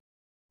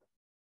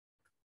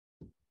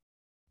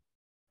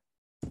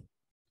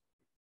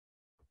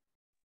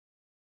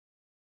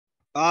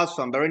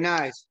 Awesome, very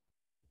nice.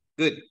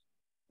 Good.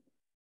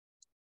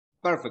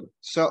 Perfect.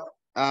 So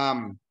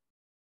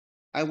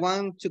I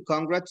want to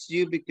congratulate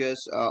you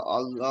because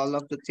all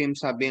of the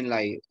teams have been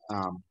like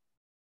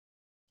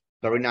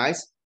very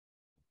nice.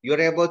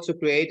 You're able to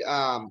create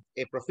a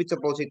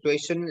profitable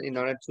situation in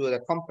order to the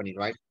company,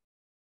 right?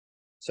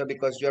 So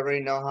because you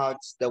already know how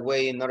it's the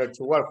way in order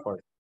to work for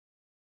it.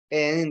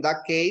 And in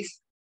that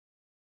case,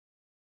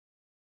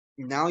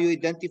 now you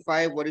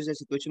identify what is the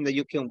situation that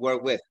you can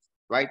work with,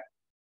 right?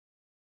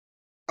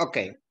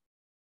 Okay,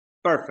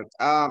 perfect.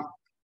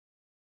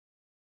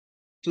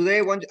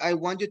 Today I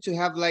want you to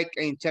have like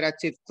an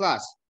interactive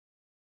class.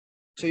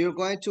 So you're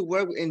going to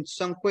work in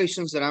some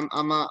questions that I'm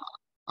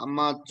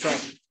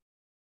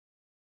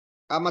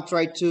gonna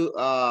try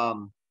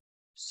to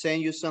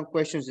send you some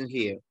questions in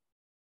here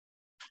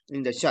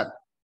in the chat.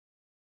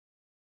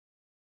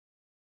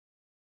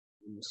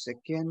 In a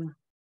second.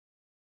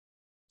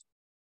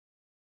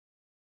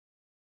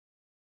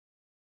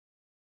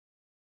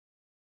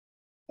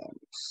 Let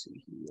me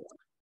see here.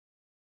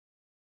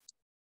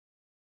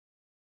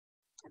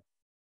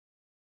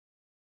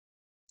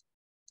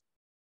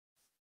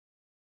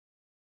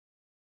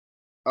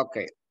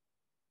 Okay.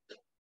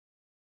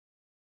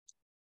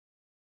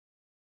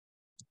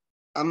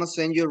 I'm gonna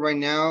send you right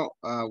now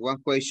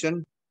one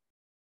question.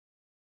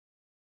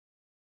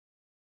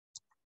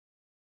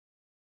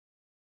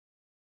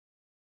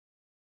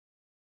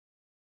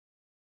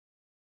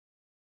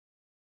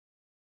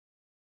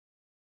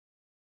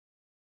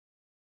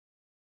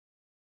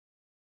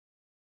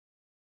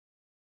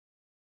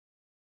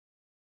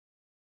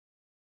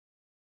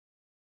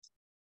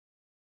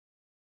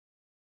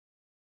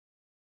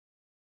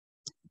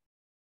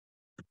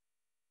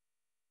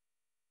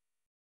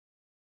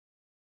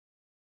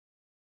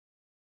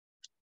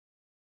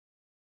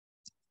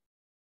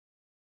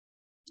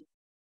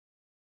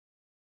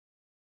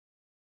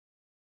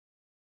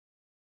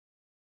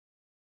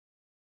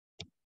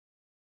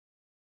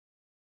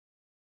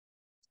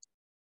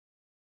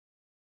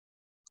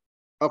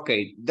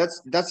 Okay,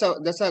 that's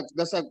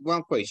a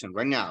one question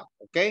right now.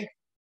 Okay,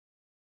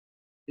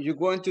 you're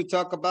going to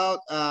talk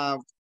about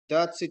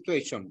that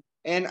situation,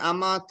 and I'm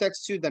gonna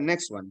text you the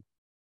next one.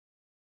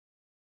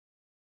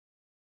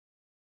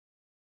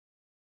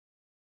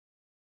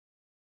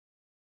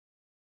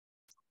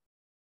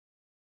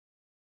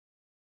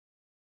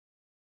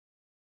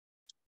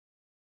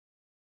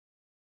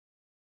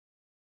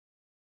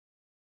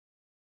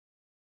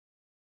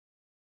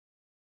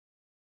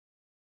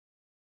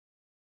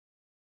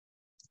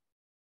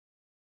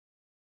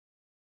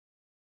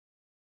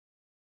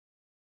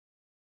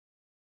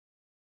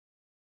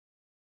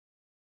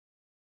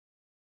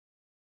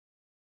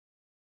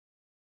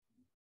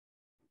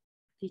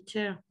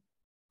 Teacher.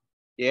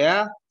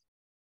 Yeah.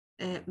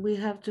 We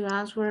have to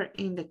answer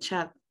in the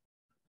chat.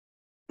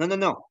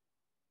 No.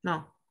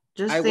 No,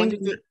 just I think.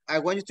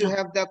 want you to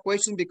have that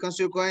question because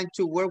you're going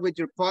to work with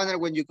your partner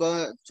when you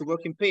go to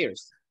work in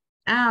pairs.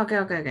 Ah, okay.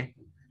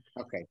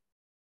 Okay.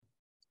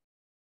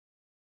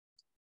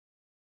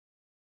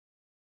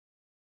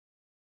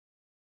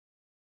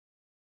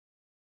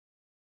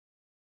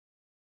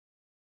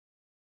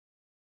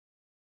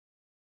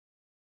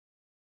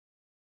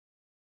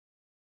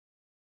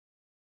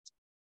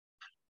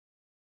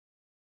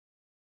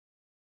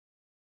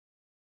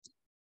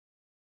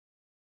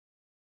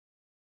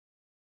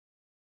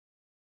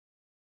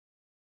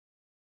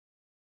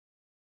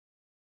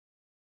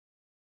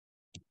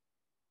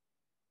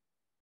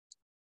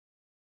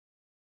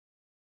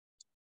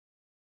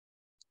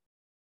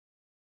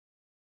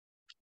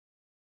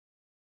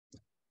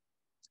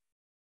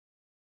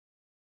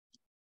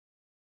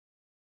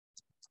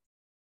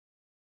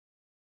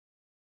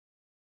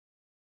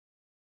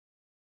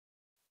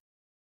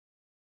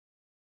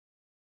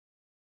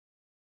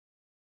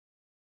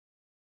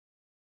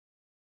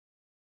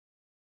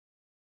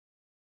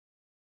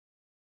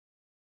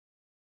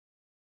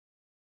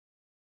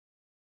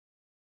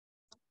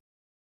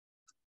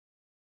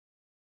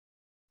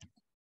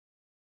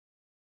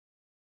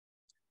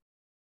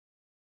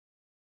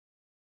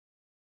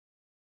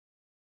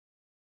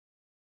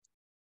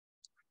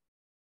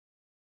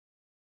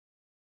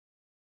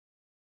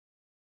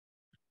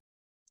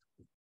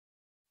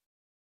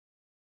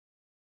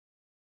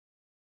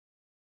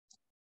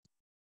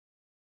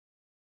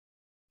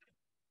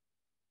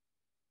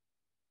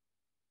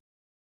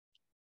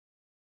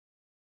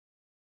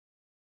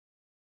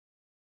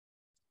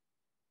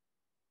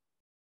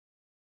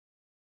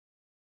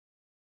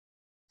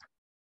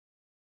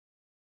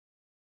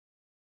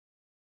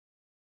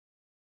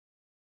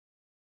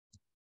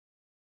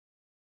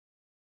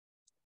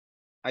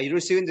 Are you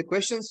receiving the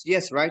questions?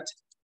 Yes, right?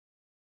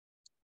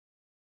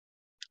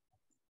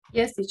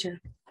 Yes, teacher.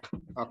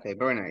 Okay,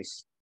 very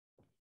nice.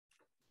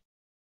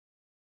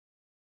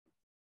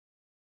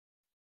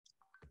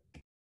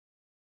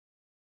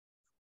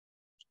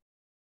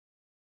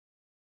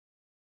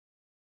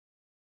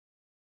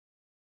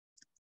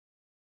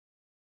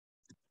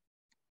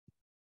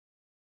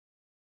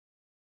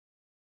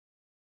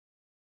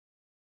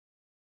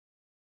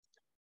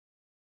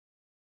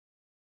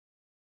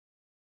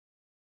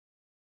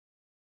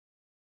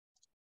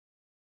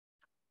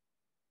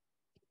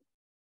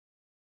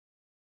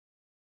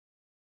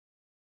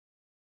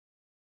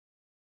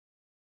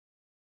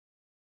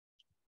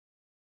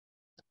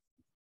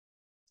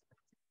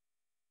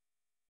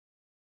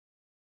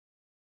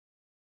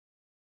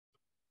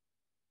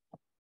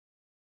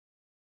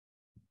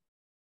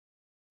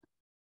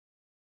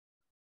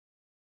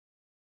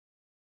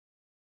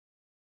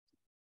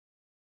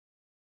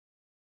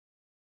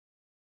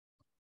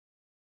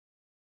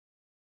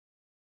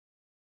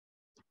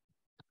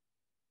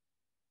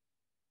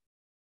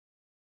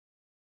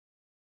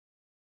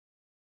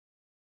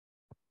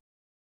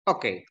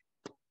 Okay,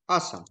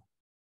 awesome.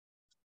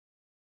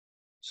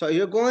 So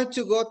you're going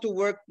to go to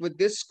work with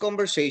these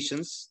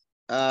conversations.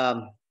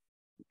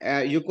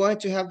 You're going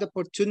to have the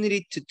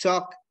opportunity to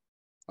talk,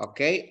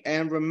 okay?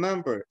 And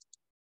remember,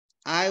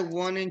 I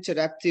want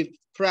interactive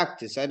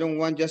practice. I don't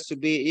want just to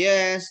be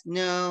yes,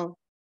 no,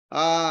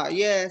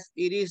 yes,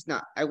 it is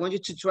not. I want you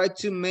to try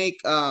to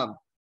make,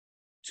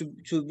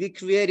 to be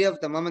creative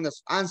the moment of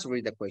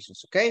answering the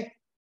questions, okay?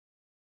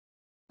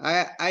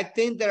 I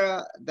think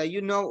that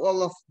you know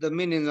all of the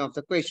meaning of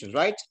the questions,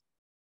 right?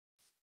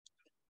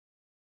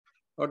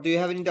 Or do you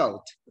have any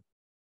doubt?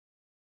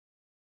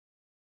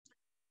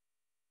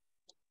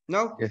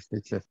 No? Yes,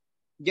 teacher.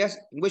 Yes,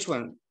 which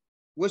one?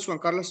 Which one,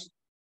 Carlos?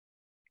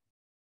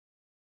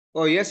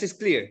 Oh, yes, it's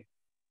clear.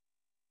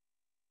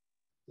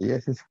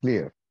 Yes, it's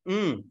clear.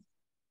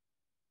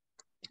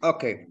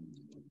 Okay,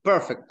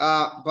 perfect.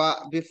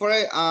 But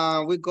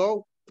before we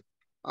go,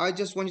 I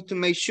just wanted to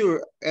make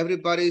sure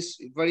everybody's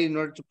ready in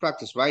order to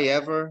practice, right?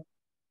 Ever,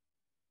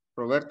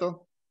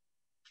 Roberto?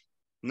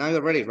 Now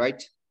you're ready, right?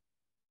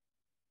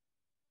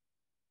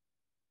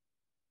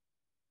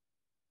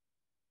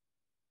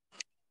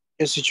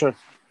 Yes, teacher.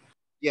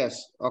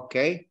 Yes,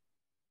 okay.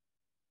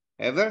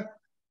 Ever?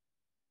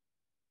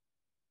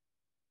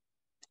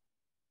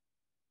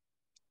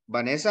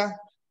 Vanessa?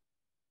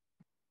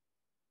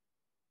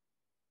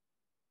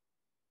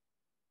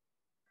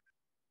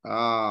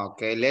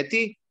 Okay,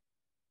 Letty?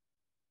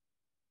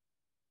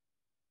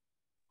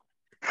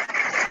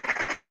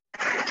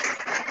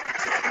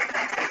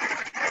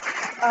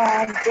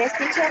 Yes,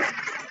 teacher.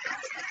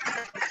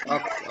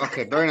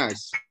 Okay, very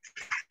nice.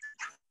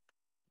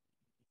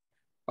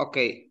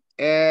 Okay,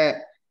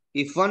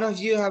 if one of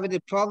you have any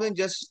problem,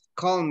 just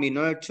call me in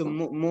order to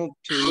move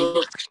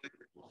to...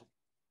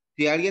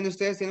 Si alguien de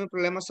ustedes tiene un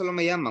problema, solo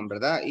me llaman,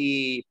 ¿verdad?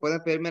 Y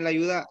pueden pedirme la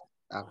ayuda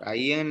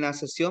ahí en la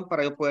sesión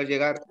para yo poder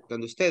llegar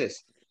donde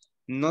ustedes.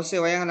 No se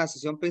vayan a la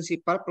sesión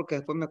principal porque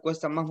después me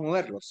cuesta más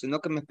moverlos, sino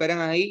que me esperan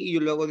ahí y yo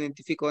luego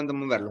identifico dónde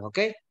moverlos, ¿ok?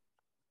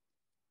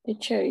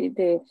 Teacher,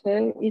 the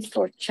cell is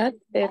for chat,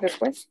 the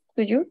request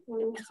to you?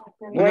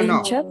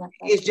 No. Chat?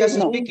 It's just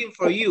No. speaking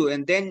for you,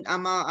 and then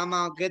I'm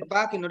get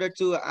back in order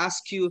to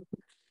ask you,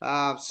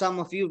 some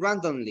of you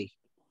randomly.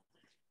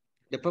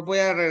 Después voy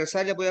a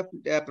regresar, le voy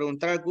a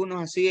preguntar a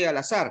algunos así al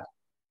azar.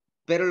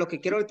 Pero lo que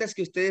quiero ahorita es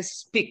que ustedes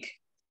speak.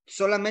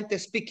 Solamente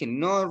speaking,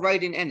 no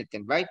writing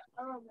anything, right?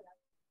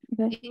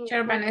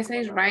 Teacher Vanessa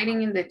is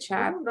writing in the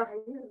chat.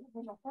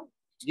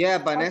 Yeah,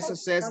 Vanessa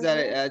says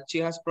that she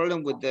has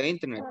problem with the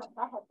internet.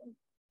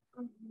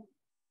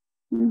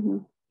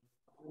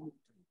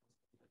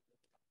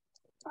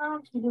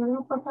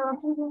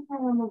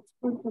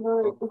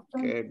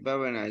 Okay,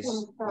 very nice.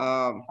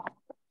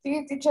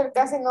 Sí, teacher,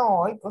 casi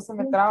no oigo, se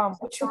me traba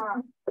mucho.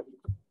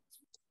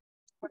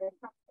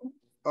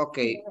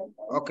 Okay,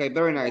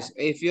 very nice.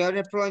 If you have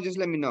any problem, just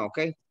let me know,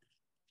 okay?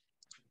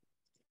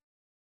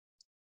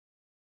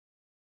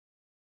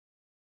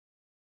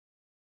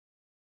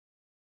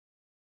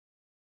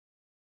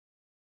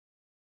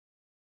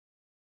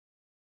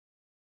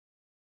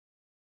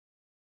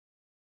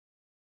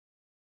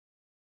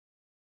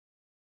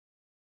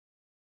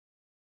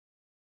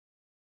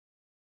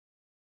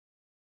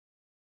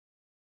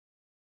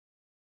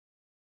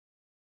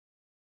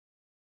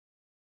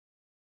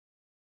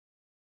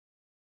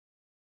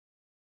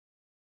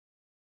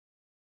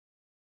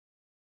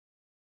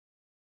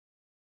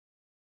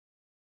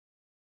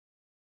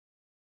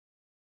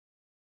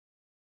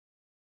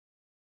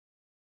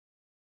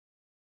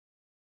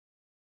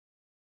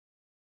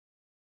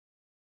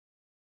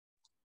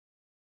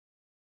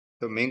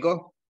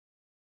 Domingo?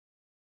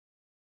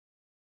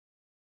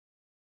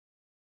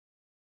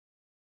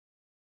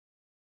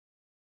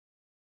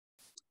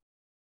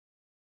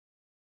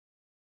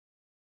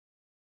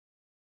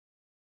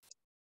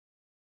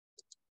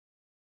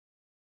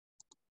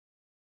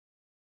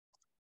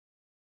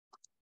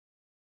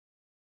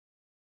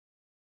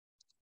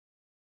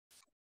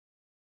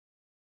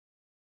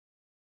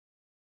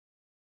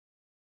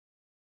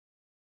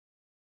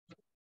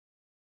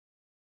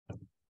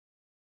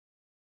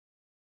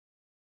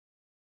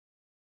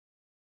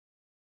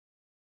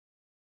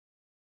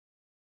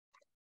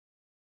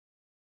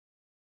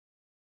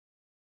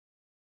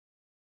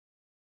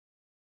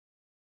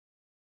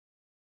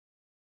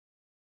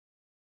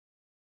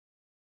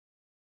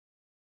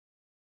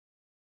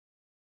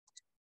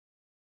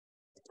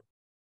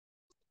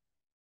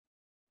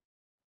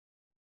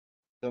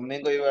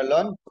 Domingo, you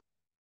alone?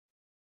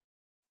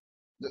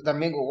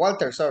 Domingo,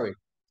 Walter, sorry.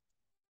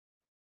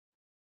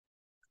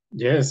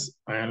 Yes,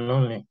 I am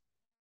lonely.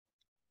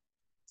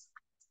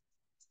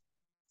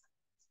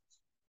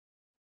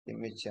 Give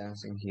me a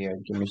chance in here.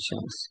 Give me a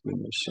chance. Give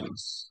me a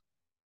chance.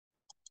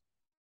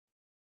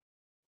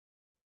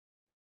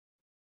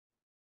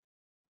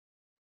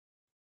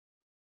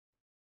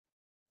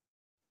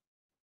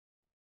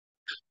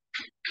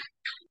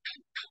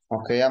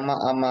 Okay, I'm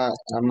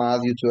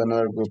add you to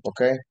another group,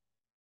 okay?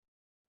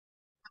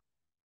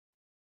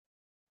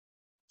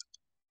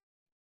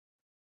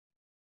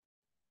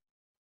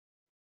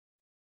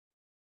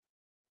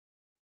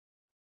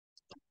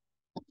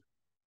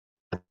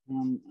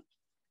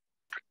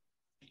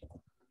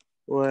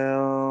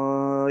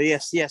 Well,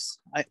 yes.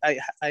 I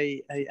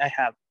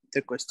have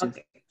the question.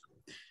 Okay.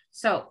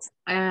 So,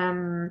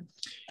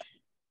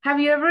 have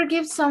you ever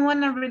given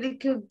someone a really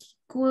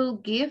cool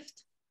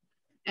gift?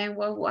 And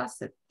what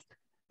was it?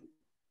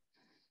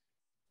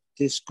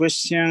 This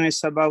question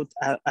is about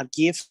a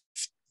gift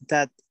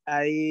that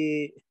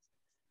I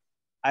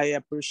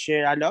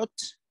appreciate a lot.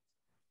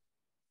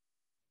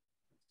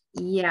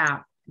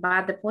 Yeah,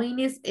 but the point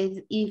is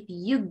if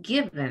you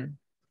give them.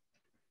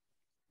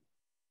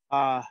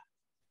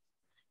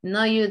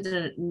 No, you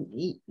don't.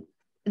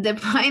 The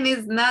point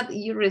is not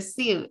you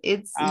receive,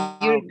 it's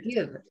you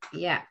give.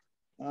 Yeah.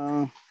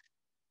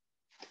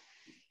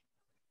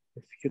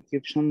 If you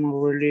give someone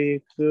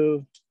really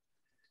good,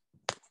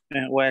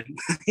 well,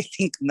 I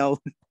think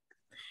no.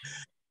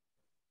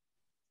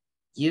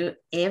 You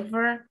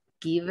ever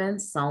given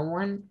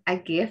someone a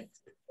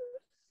gift?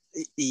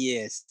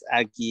 Yes,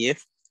 a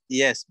gift.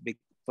 Yes,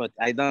 but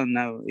I don't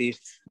know if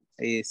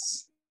it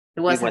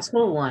was a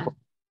cool one.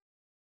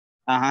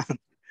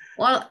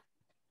 Well,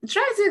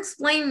 try to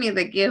explain me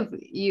the gift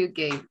you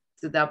gave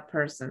to that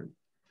person.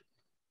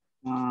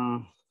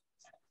 Well,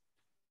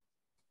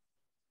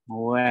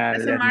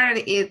 doesn't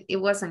matter,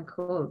 it wasn't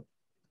cool.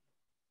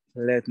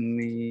 Let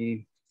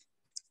me.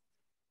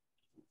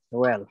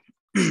 Well.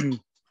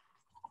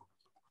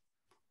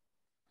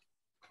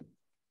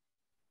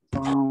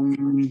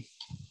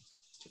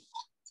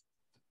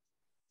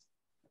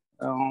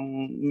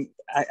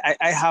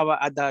 I have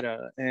a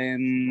daughter,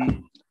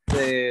 and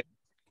the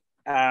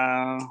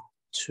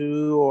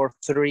 2 or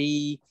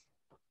 3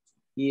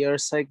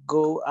 years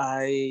ago,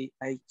 I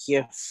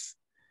give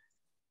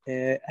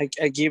her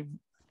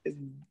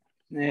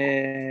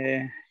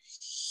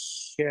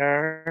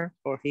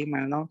or him, I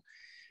don't know,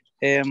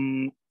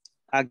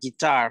 a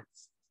guitar.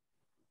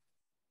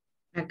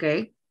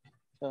 Okay.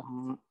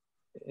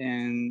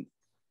 And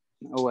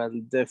well,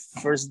 the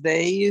first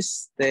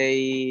days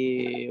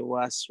they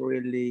was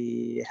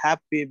really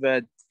happy,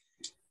 but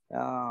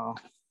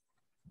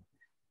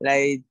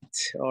late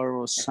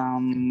or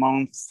some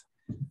months,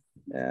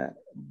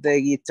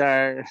 the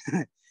guitar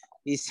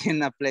is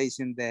in a place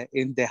in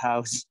the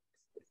house.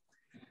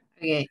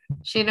 Okay,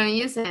 she don't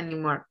use it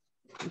anymore.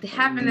 The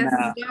happiness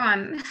is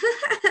gone.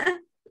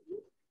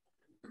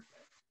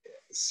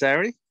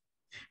 Sorry?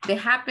 The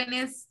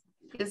happiness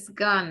is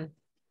gone.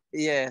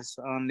 Yes,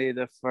 only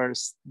the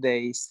first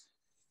days.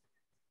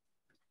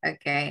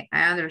 Okay,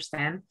 I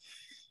understand.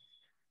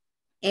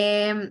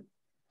 If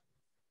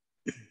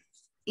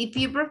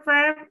you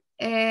prefer,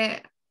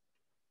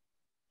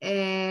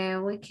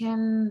 we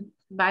can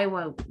buy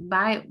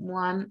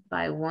one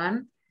by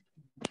one.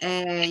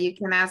 You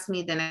can ask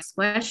me the next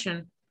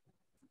question.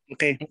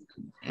 Okay.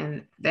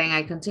 And then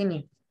I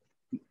continue.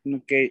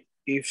 Okay,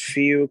 if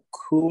you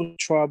could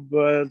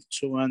travel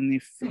to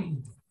any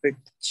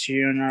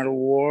fictional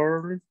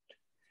world,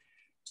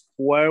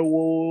 where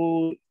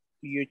would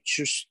you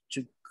choose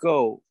to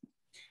go?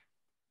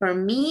 For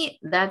me,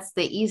 that's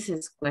the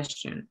easiest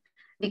question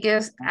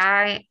because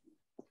I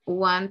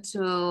want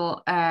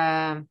to,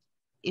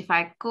 if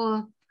I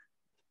could,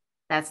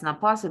 that's not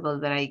possible,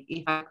 but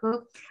if I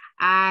could,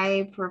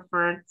 I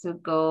prefer to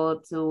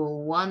go to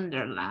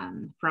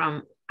Wonderland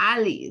from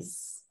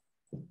Alice.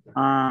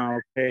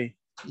 Okay.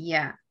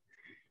 Yeah,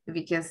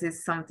 because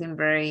it's something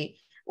very,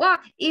 well,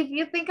 if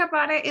you think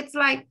about it, it's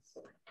like,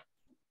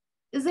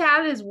 it's the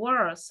Alice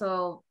world.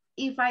 So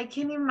if I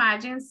can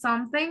imagine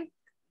something,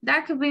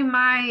 that could be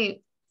my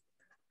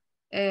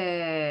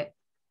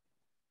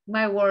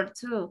my word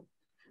too.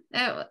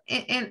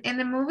 In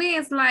the movie,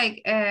 it's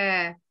like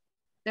the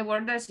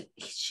word that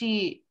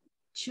she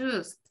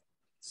chose.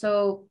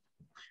 So,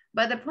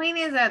 but the point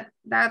is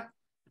that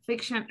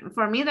fiction,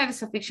 for me, that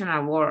is a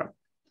fictional word.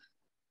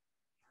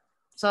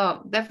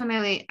 So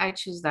definitely I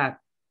choose that.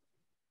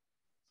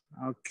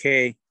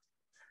 Okay.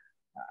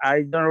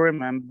 I don't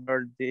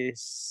remember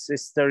this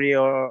story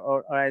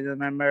or I don't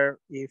remember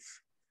if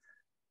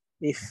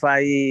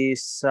I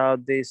saw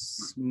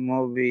this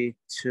movie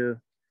too.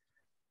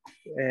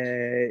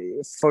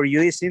 For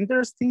you, it's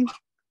interesting?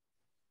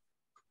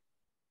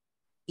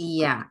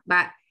 Yeah,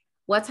 but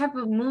what type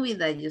of movie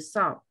that you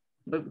saw?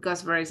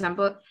 Because, for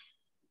example,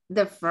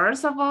 the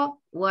first of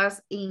all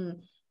was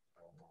in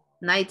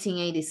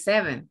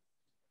 1987.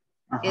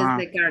 It's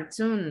the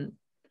cartoon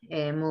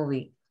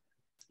movie.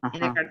 in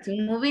the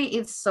cartoon movie,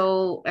 it's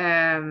so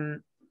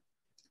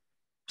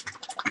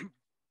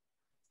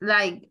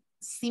like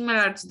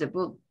similar to the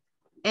book.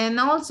 And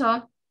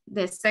also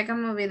the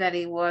second movie that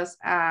it was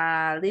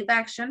live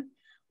action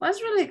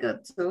was really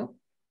good too.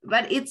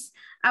 But it's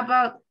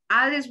about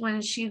Alice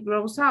when she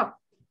grows up.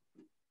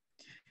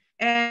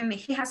 And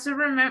she has to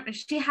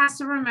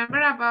remember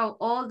about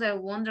all the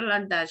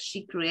wonderland that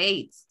she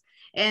creates.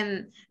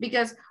 And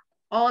because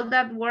all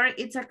that work,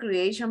 it's a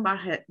creation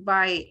by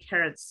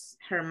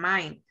her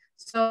mind.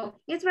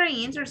 So it's very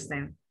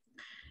interesting.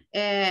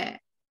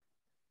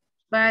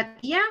 But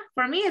yeah,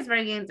 for me, it's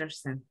very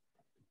interesting.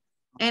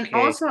 And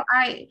also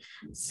I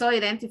so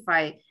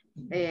identify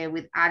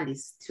with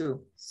Alice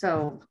too.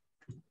 So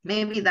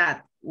maybe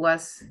that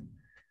was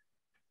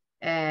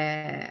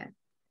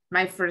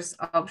my first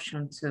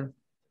option too.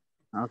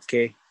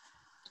 Okay.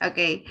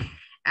 Okay.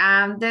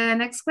 The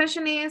next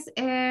question is,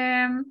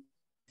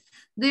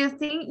 do you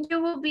think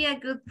you will be a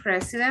good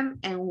president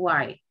and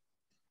why?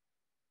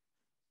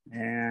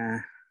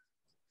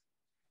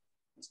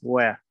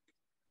 Well,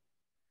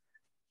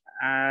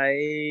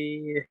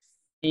 I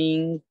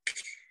think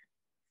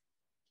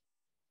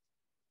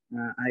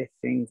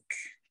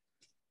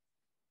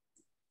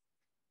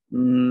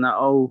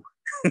no.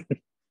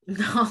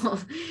 No,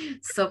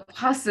 so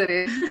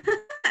positive.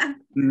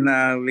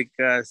 No,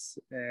 because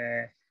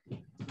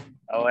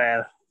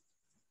well,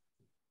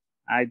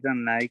 I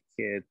don't like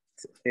it.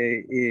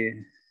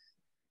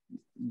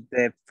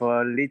 The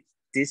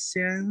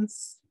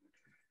politicians,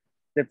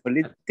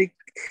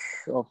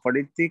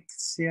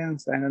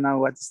 politicians, I don't know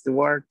what's the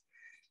word.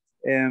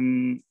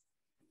 And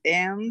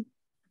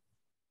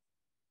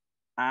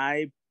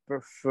I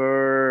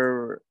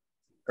prefer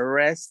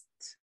rest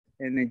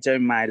and enjoy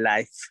my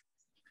life.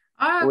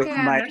 Oh, okay,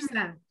 I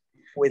understand.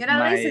 With You're a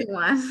lazy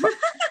one.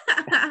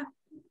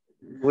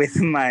 with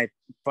my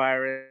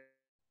parents.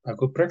 A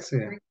good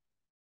president.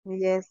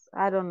 Yes,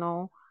 I don't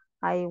know.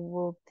 I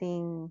will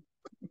think.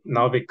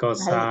 No,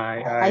 because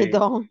I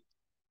don't.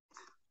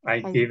 I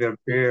give a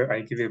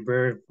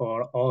birth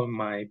for all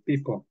my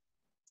people.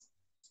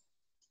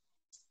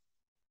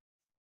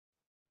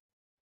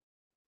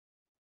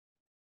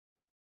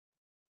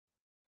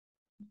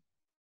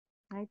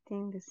 I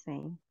think the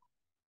same.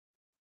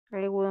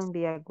 I wouldn't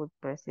be a good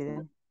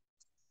president.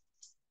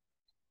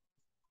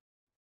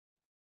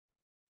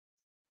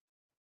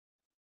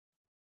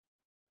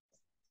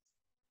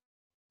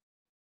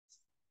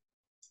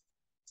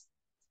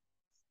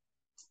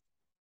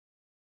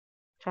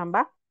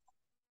 Chamba?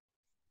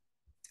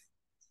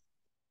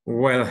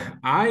 Well,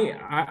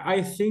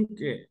 I think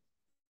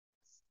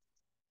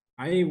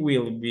I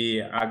will be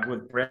a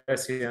good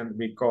president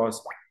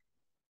because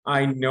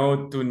I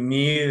know to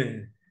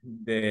need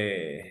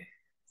the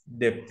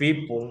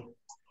people,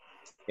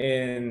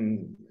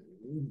 and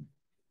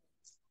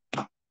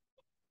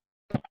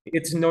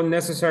it's not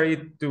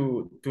necessary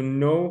to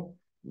know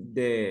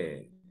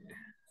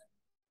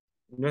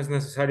no es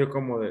necesario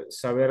como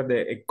saber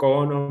de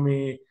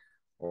economy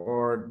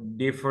or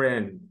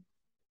different,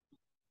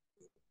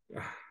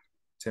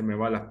 se me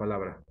va las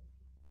palabras.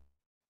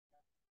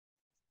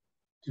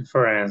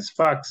 Different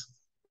facts.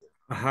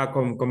 Ajá,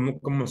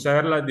 como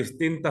saber las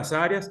distintas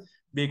áreas,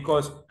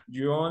 because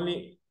you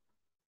only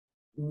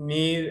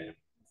need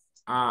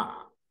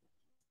a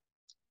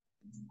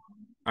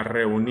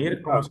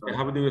reunir,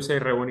 how do you say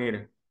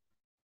reunir?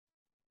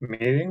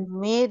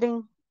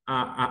 Meeting.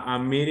 A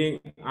meeting,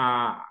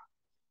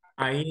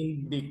 I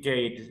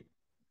indicate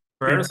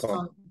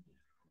person.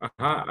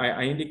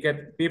 I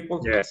indicate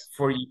people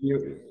for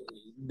you,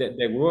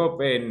 the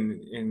group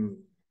in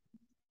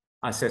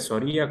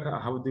asesoría.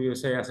 How do you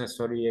say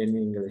asesoría in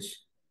English?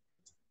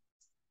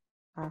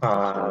 I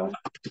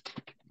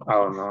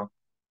don't know.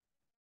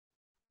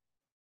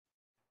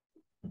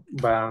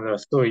 But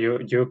understood,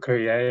 you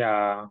create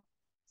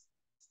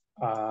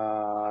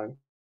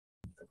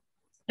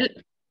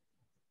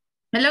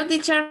Hello,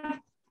 teacher.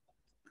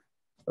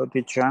 Hello,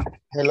 teacher.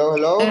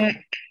 Hello.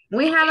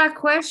 We have a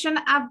question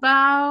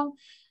about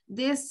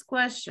this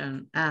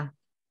question. Valga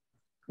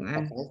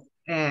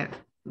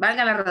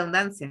la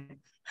redundancia.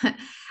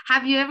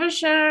 Have you ever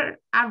shared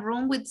a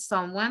room with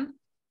someone,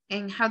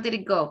 and how did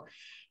it go?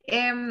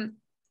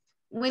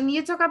 When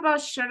you talk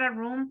about share a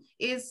room,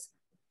 is,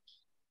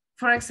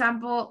 for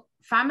example,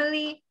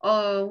 family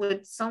or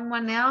with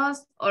someone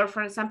else, or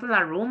for example,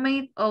 a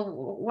roommate, or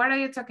what are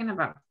you talking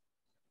about?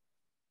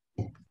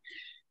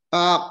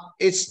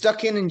 It's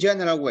talking in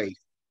general way.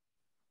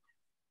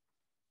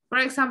 For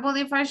example,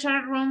 if I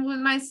share a room with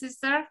my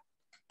sister,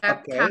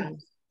 that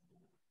counts.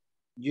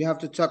 You have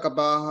to talk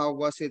about how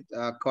was it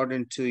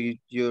according to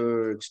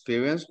your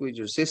experience with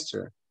your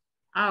sister.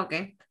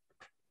 Okay.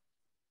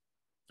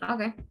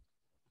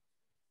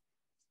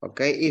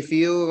 Okay, if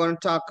you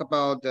want to talk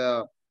about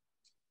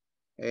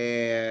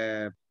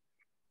a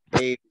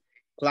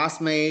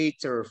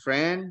classmate or a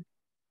friend,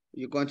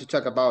 you're going to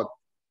talk about.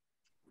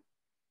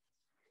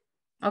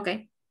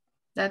 Okay,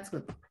 that's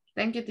good.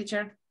 Thank you,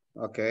 teacher.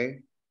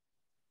 Okay.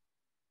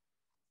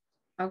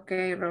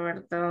 Okay,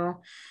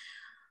 Roberto.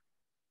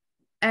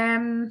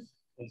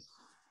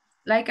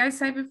 Like I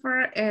said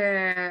before,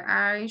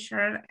 I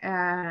shared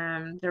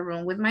the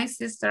room with my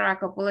sister a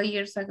couple of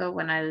years ago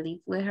when I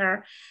lived with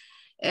her,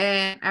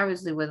 and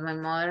obviously with my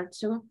mother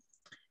too.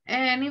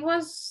 And it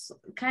was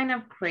kind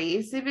of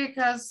crazy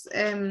because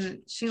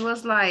she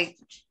was like,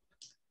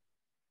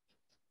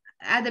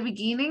 at the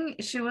beginning,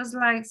 she was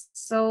like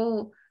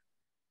so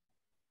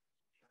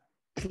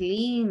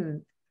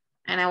clean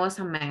and I was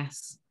a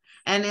mess.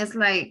 And it's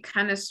like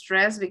kind of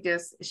stressed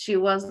because she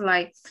was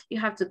like, you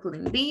have to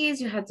clean this,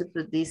 you have to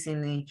put this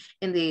in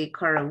the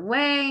correct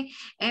way.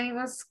 And it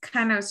was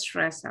kind of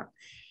stressful.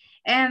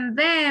 And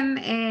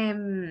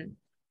then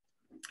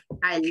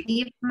I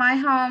leave my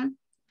home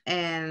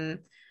and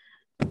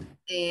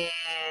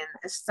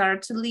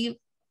start to live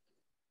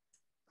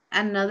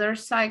another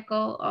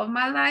cycle of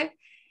my life.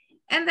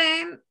 And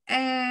then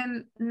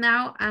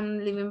now I'm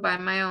living by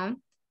my own,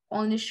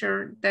 only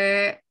share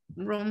the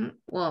room,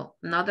 well,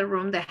 not the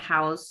room, the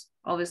house,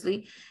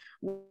 obviously,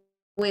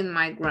 with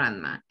my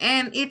grandma.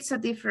 And it's a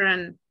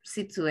different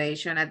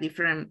situation, a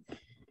different,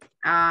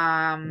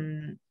 I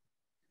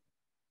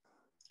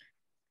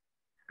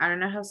don't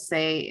know how to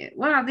say,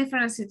 well, a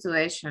different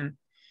situation,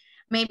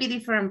 maybe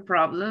different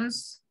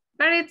problems,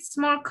 but it's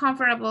more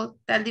comfortable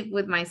to live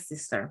with my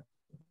sister.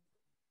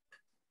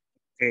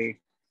 Okay.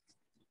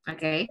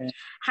 Okay.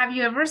 Have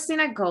you ever seen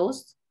a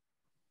ghost?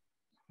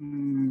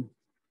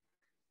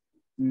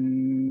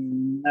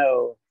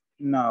 No,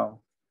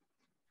 no.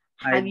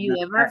 Have you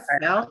ever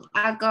felt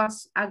a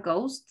ghost?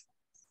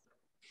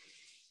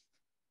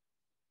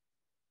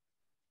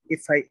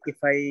 If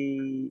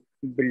I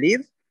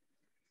believe?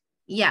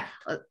 Yeah,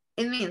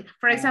 I mean,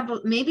 for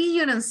example, maybe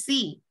you don't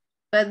see,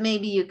 but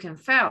maybe you can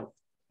feel.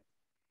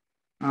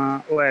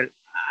 Well,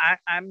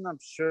 I'm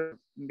not sure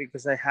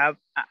because I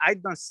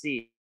don't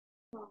see.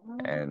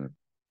 And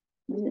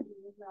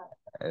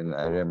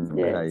I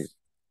remember Yes.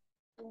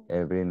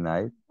 every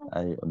night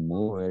I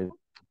move it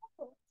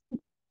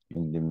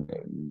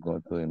go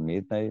to the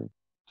midnight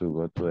to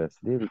go to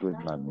sleep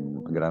with my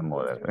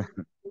grandmother.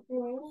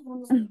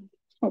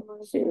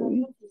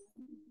 Okay.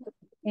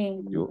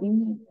 You,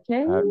 In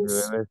have you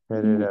case, ever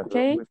said in it at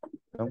case, with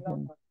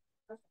someone?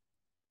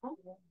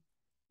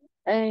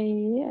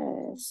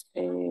 yes,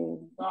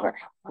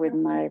 with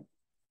my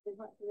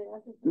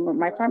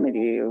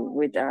family,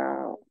 with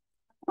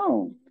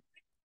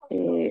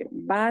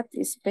but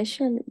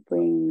especially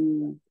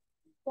when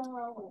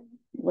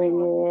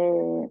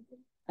when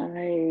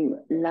I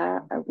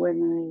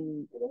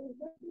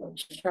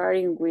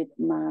sharing with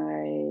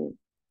my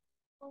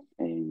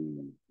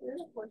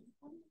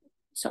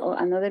so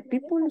another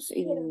people's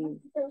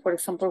for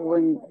example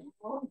when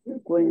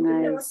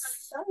I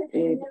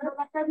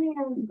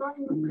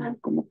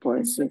 ¿cómo puedo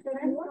decir?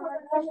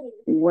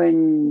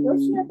 When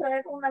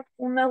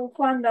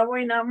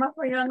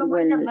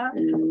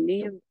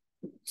leave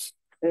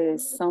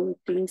some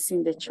things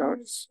in the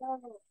church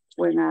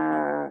when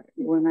I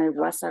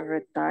was a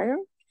retired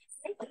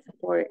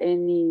or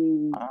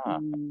any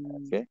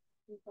Okay.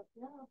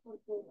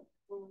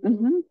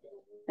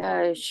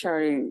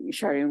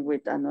 Sharing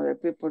with another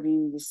people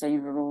in the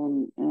same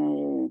room,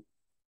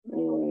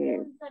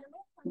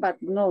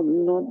 but not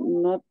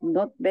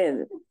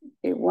bed.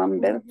 One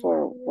bed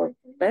for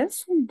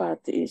person, but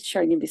it's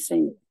sharing in the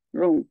same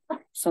room.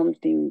 Some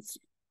things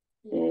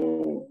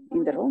in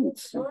the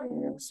rooms,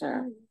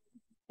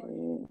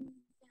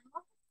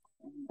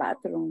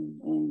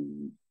 bathroom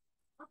and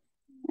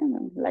you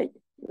know, like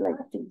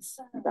things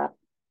that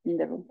in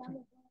the room.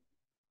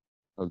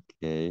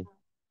 Okay.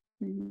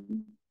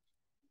 And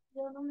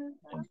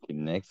the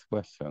next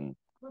question.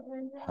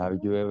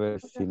 Have you ever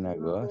seen a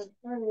ghost?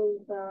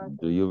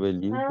 Do you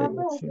believe they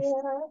exist?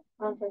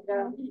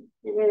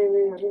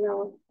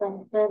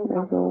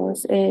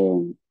 Because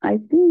I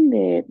think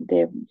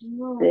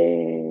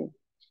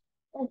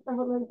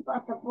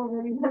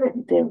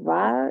the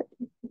bad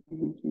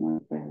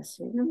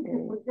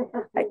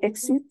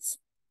exists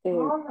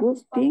good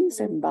things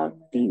and bad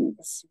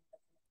things.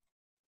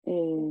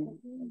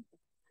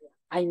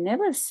 I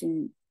never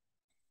seen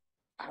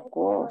a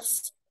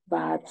ghost,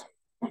 but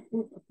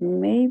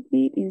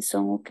maybe in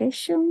some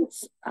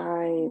occasions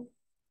I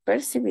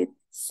perceive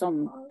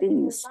some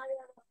things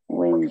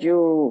when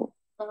you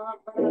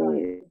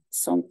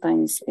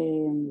sometimes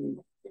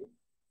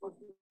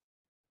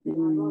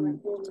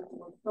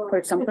for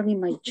example in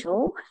my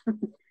job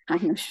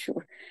I'm not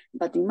sure,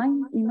 but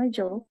in my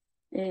job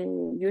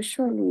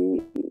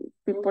usually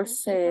people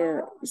say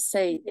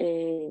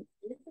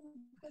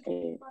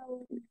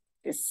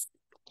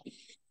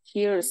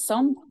hear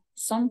some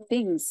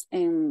things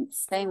and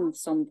send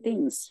some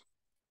things.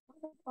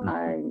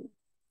 One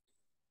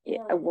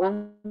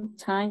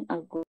time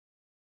ago.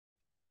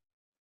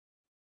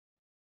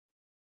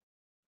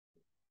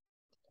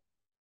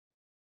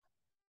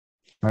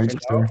 Hi,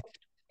 teacher.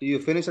 Do you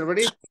finish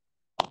already?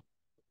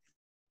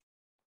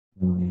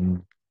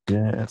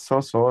 Yeah,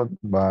 so,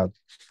 but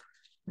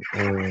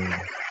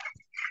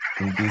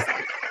in this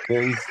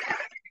case,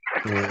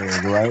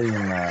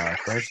 writing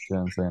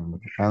questions and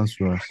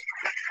answers.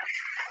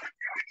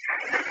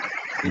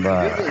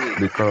 but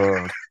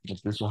because the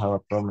person have a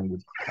problem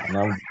with an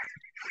audio.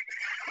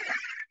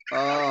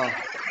 Oh,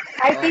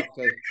 Hi,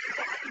 okay.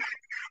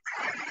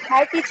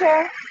 Hi,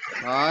 teacher.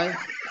 Hi.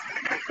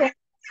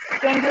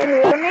 Can you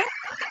hear me?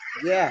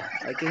 Yeah,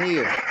 I can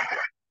hear you.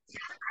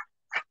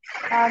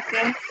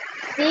 Okay.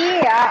 See,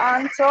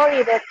 I'm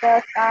sorry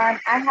because I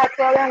have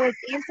problem with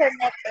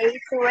internet.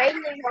 It's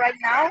raining right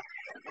now,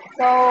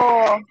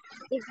 so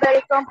it's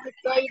very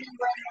complicated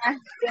when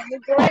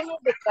it's raining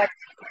because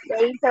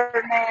the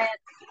internet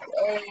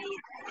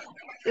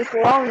is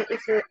long.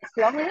 It's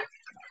lonely.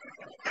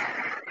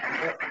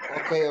 Oh,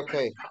 okay,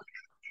 okay.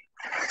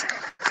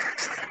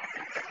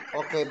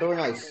 Okay, very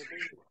nice.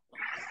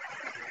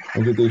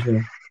 Thank you,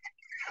 teacher.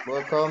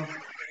 Welcome.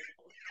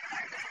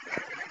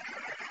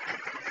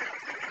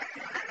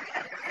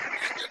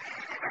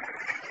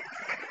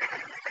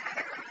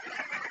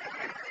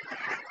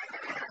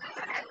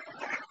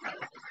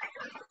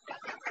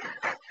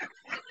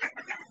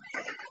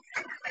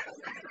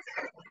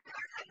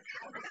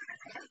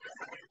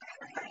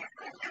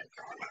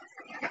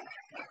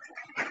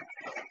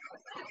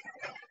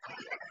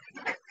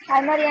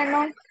 Hi,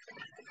 Mariano.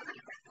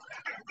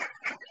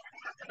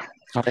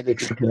 Hi,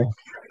 teacher.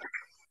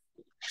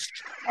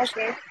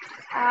 Okay.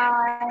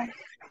 I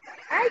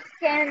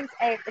can't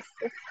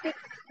speak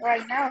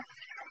right now.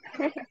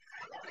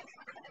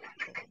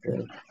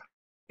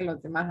 Los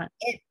demás.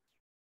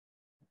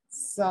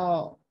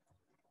 So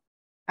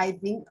I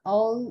think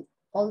all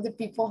the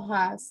people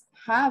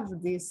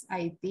have this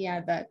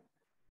idea that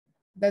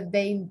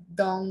they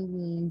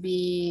don't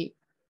be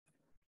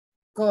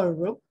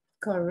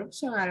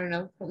corruption. I don't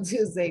know how to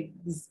say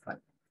this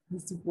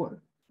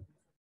word.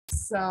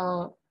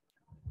 So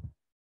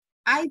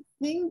I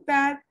think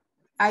that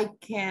I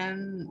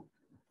can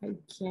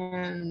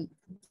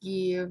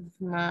give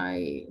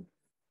my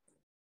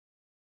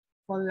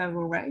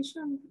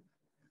collaboration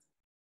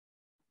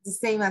the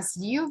same as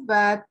you,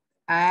 but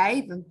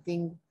I don't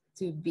think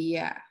to be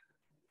a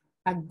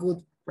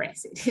good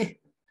president.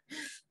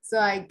 So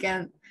I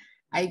can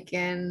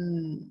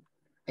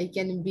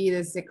be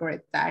the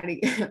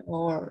secretary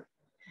or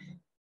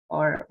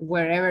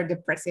wherever the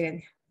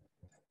president,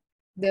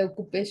 the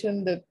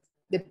occupation, the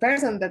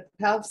person that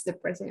helps the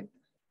president.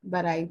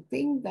 But I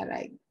think that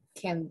I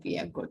can be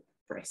a good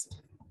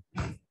president.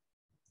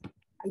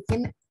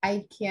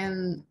 I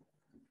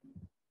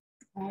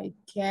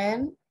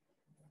can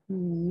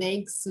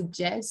make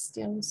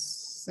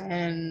suggestions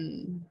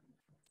and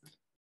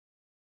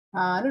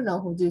I don't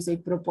know how to say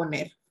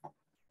proponer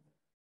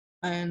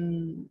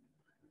and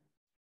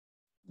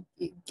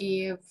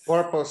give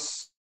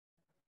Purpose.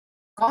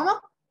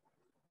 ¿Cómo?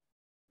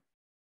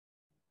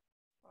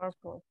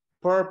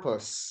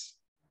 Purpose.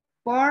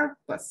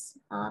 Purpose.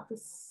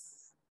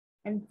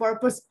 And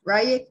purpose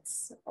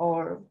projects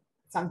or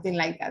something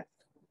like that.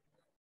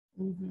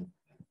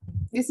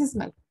 This is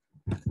my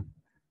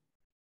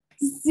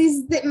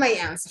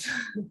answer.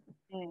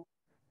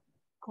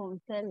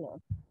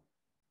 Counselor.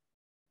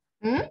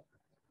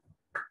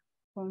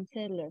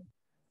 Counselor.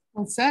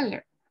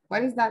 Counselor.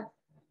 What is that?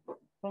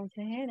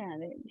 Consejera.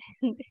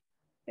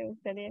 ¿Te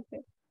gustaría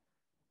ser?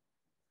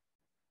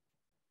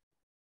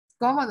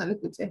 ¿Cómo? No lo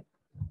escuché.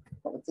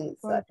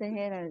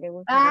 Consejera, ¿le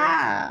gustaría?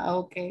 Ah,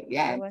 okay.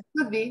 Yeah,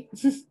 could be.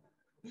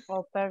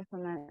 Or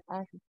personal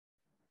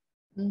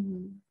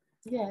assistant.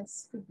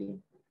 Yes, could be.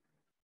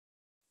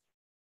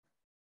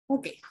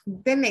 Okay,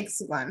 the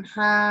next one.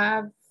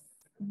 Have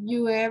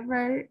you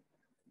ever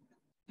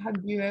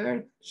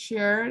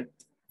shared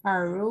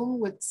a room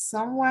with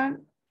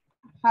someone?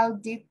 How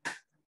did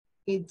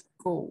it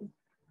go?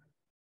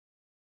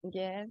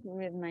 Yes,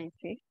 with my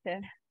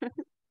sister.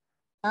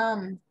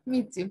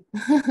 Me too.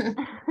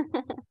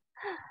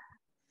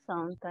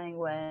 Sometimes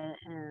well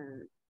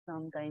and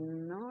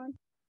sometimes not.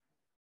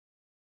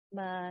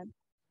 But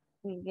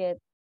we get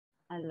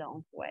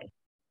along well.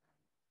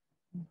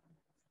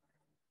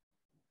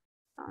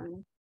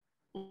 And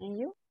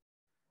you?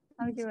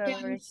 Have you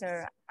ever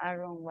shared a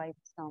room with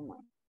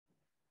someone?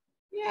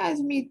 Yes,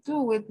 me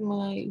too. With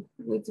my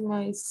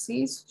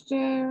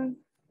sister,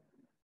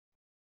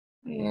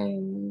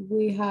 and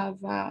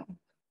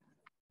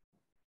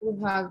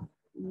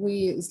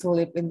we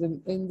sleep in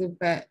the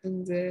bed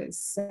in the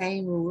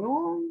same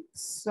room,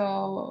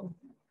 so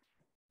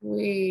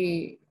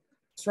we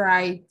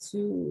try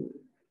to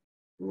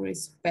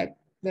respect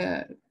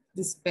the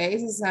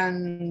spaces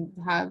and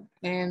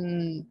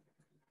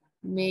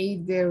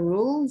made the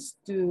rules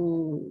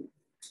in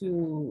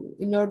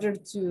order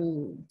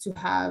to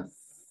have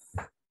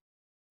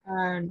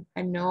an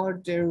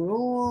order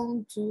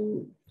room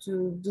to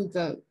do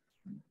the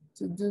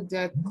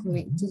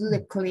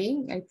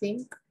clean, I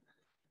think,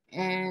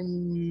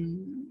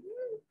 and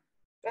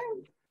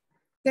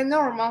the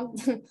normal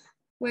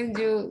when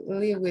you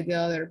live with the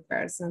other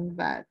person,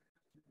 but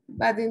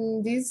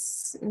in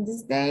these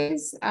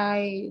days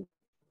I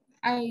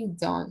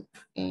don't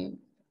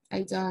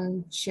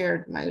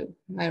share my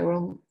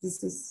room.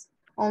 This is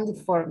only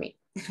for me.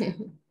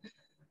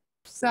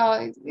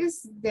 So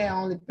it's the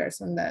only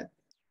person that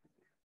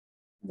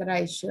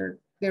I share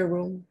the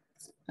room,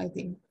 I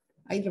think.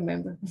 I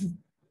remember.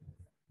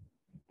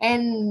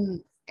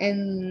 and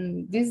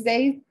this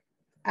day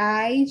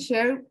I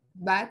share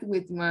that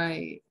with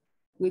my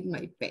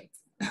pet.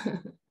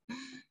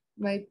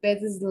 My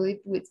pet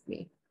sleep with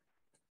me.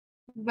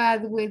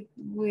 But with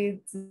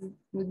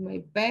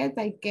my pet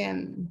I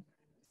can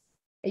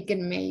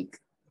make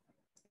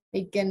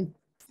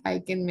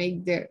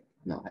the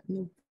no.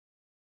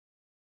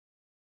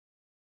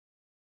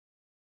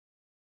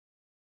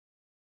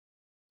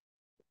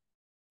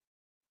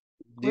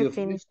 We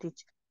finished,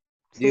 teacher.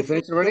 Do you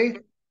finish already?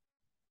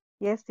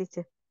 Yes,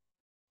 teacher.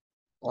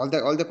 All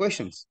the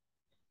questions?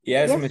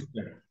 Yes, Yes.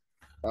 Mr.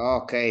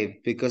 Okay,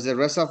 because the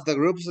rest of the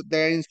groups,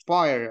 they're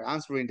inspired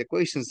answering the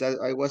questions that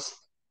I was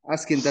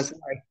asking, that's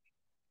why.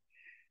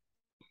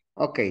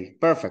 Okay,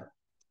 perfect.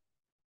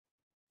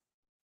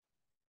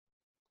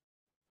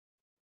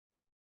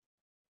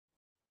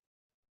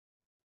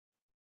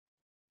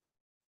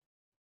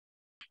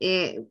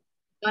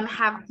 Don't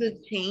have to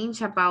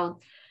change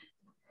about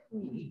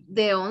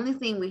the only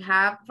thing we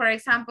have. For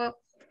example,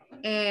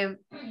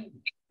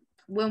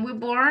 when we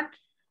born,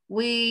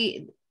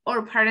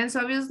 our parents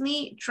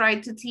obviously try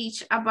to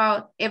teach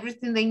about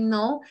everything they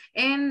know,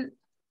 and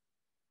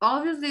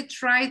obviously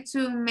try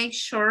to make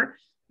sure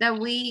that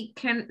we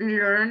can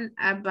learn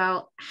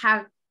about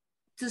how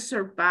to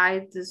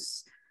survive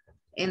this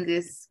in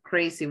this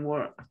crazy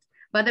world.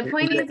 But the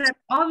point is that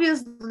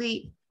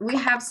obviously we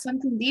have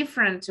something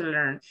different to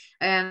learn,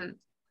 and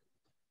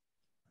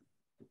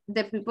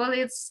the people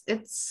it's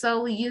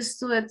so used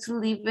to it to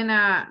live in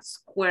a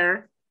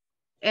square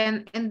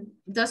and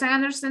doesn't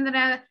understand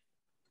that it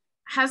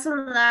has a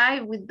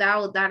life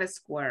without that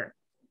square,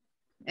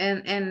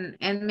 and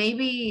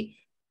maybe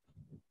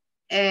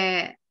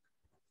the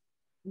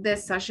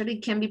society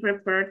can be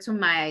prepared to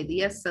my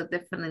ideas. So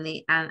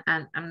definitely I'm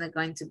not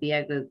going to be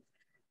a good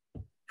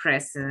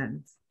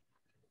president.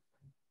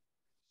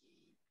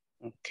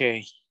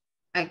 Okay.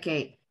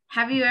 Okay.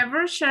 Have you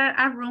ever shared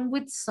a room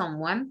with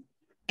someone,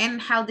 and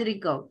how did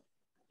it go?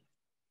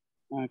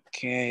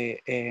 Okay.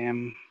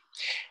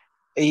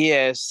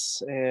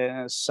 Yes.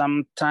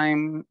 Some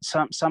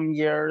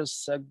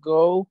years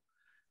ago,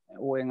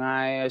 when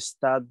I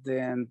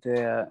studied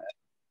the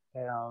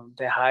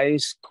high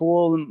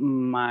school,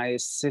 my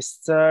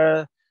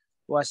sister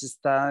was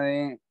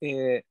studying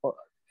the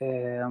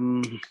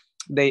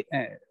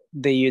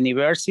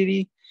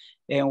university,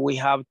 and we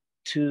have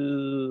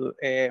to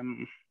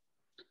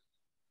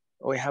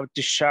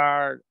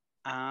share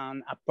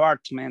an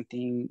apartment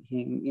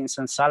in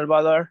San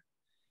Salvador,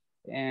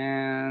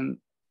 and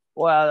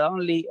well,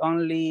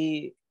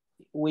 only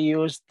we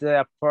used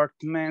the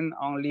apartment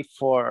only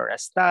for a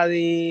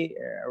study,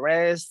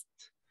 rest,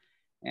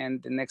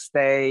 and the next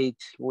day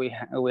we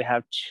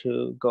have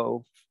to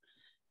go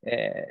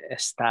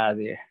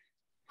study.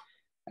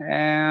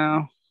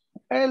 Well,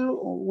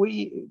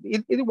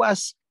 it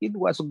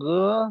was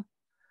good.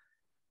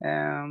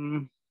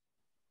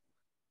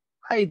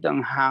 I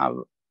don't have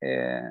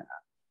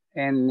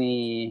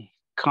any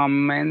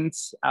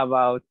comments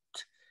about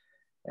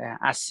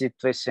a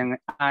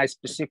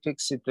specific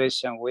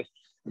situation with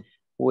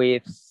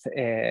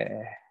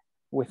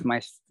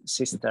my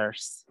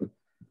sisters.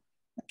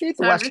 It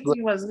So was everything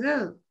good. was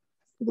good.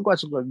 It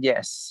was good,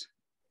 yes.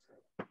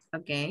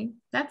 Okay,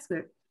 that's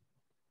good.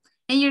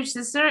 And your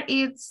sister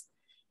is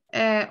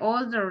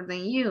older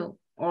than you,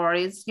 or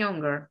is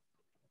younger?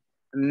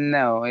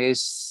 No,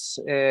 it's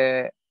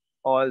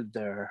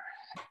older.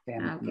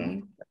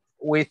 Okay.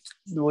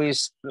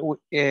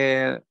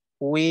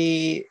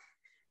 We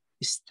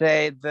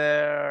stayed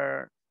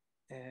there.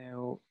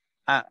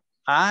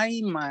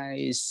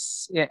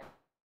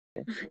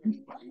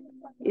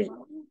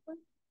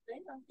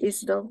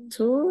 Is those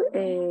two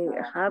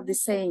have the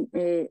same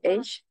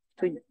age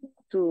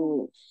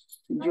to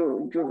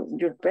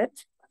your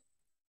pet?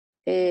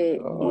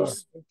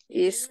 Is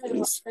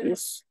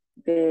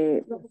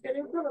the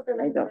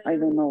I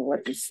don't know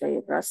what to say,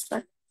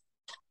 Rasta,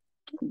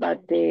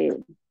 but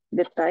the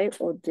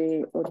type of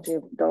the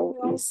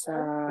dog is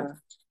the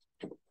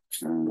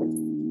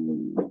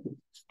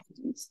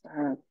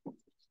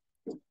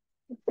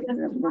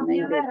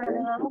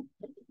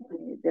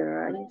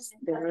rice.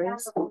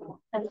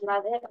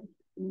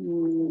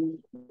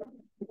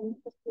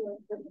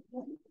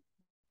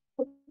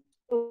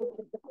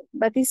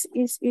 But it's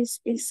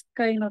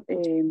kind of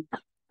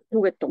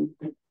juguetón.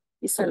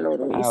 It's a lot.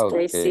 It's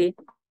crazy.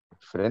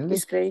 Friendly?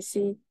 It's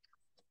crazy.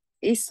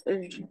 It's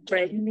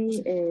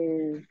friendly.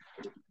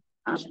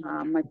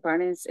 My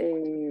parents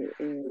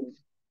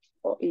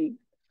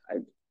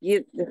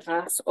it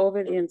has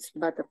obedience,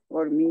 but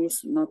for me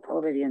it's not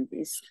obedient.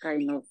 It's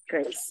kind of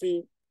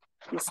crazy.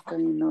 It's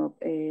kind of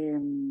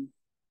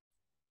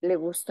le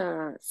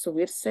gusta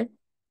subirse,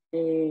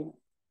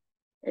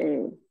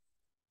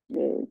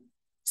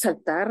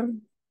 saltar,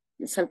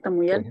 salta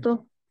muy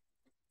alto.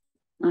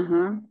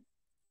 Ajá.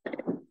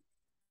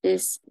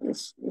 It's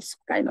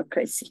kind of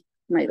crazy,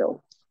 my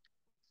dog.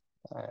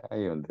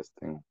 I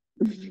understand.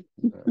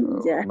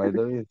 Yeah. My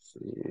dog is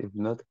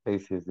not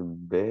crazy, it's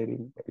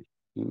very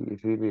he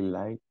really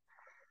like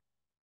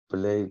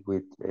play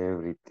with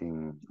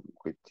everything,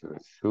 with your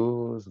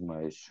shoes,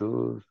 my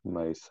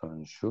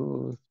son's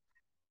shoes,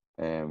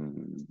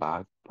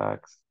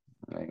 backpacks.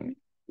 And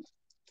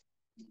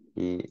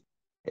he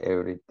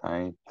every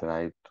time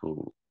try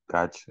to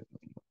catch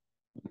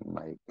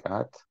my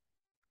cat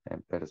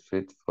and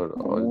pursue for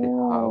all the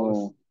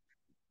house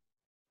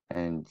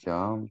and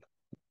jump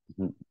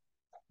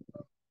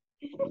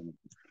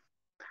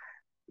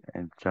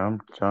and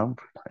jump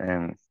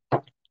and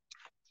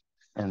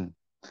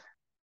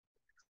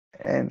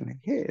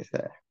he's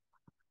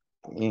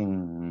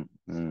in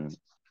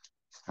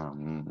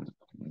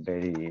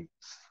very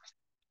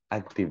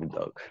active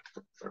dog,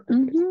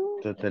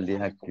 totally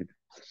active.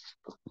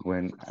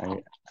 When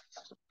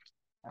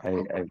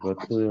I go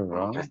to the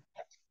run,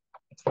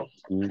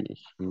 he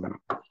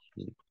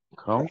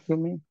come to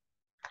me.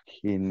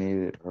 He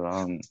need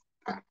run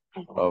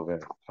over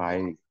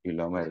 5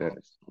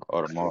 kilometers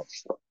or more.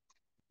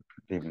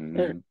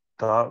 The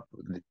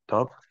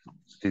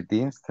the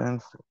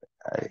distance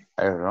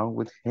I run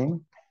with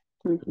him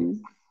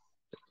is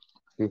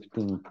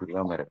 15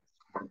 kilometers.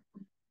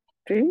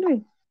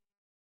 Really?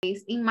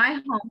 In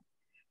my home,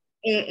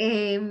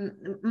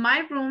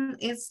 my room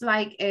is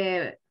like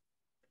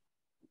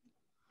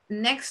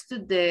next to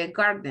the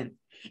garden,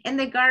 and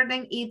the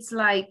garden is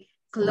like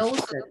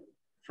closer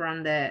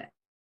from the.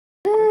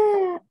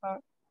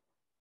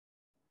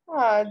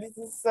 Oh, this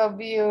is so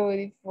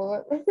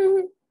beautiful.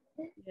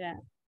 Yeah.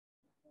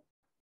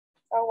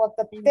 I want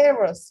the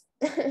terrace.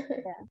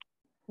 Yeah.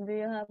 Do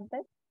you have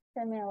that?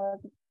 Tell me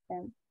about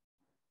them.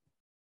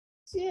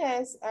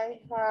 Yes, I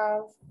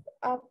have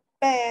a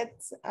pet.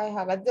 I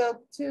have a dog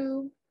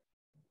too.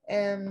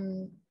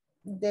 The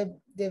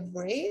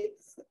breed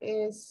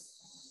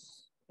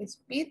is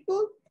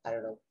pitbull. I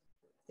don't know.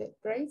 The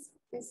breed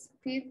is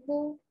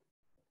pitbull,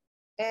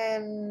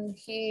 and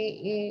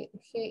he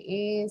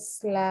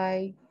is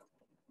like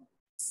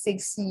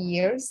 6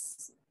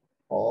 years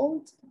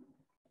old,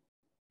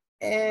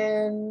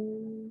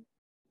 and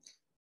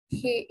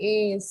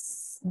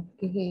he's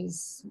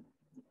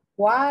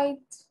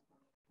white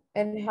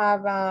and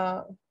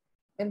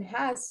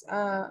has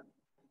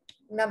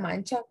una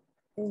mancha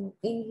in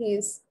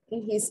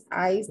his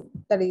eyes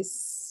that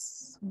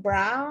is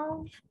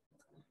brown,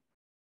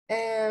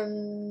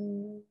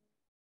 and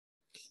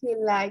he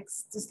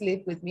likes to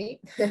sleep with me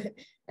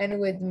and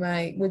with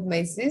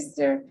my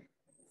sister.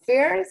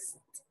 First,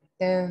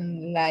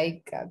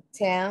 like at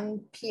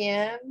 10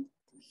 p.m.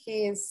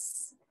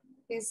 he's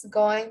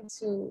going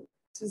to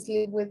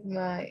sleep with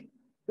my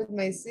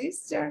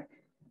sister,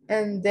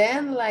 and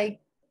then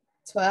like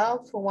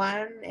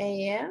 1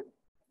 a.m.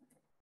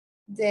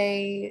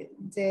 they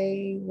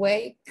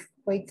wake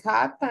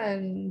up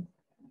and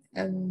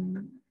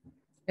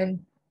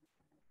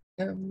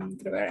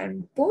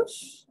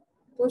push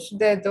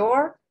the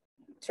door,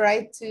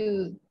 try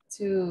to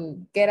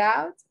get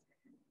out,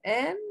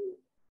 and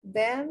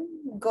then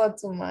go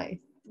to my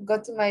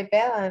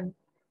bed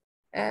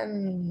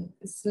and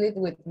sleep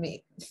with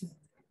me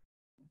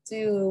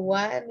to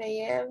 1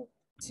 a.m.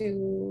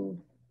 to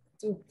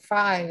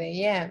 5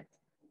 a.m.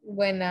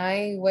 When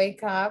I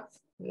wake up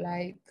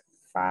like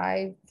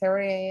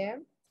 5:30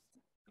 a.m.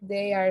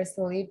 they are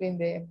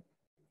sleeping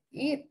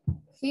he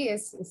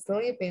is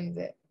sleeping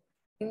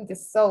in the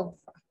sofa.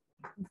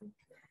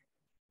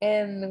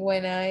 And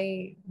when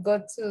I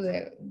go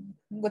to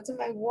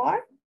my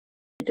work,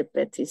 the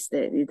pet is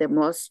the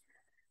most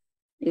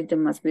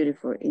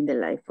beautiful in the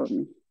life for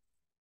me.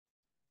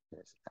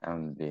 Yes,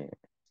 and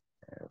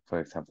for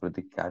example,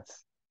 the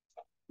cats.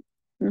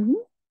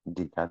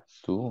 The cat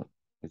too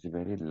is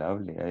very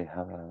lovely. I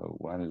have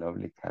one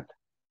lovely cat,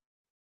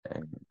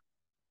 and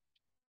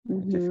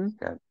this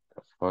cat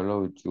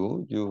follow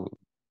you. You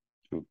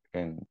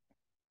can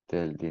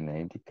tell the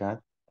name of the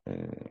cat.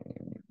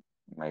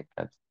 My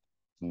cat's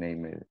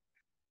name is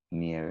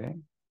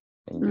Nieve,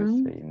 and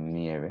you say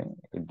Nieve.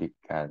 The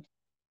cat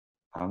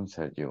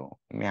answers you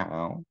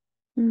meow,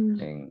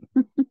 and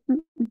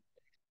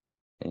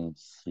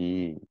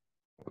she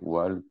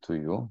walk to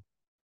you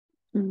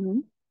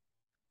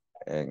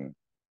and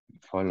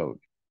follow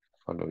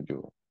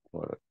you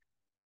for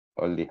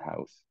all the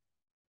house.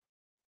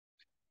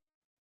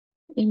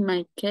 In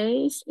my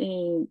case,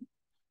 the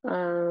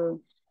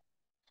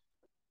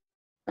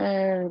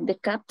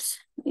cats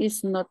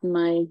is not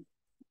my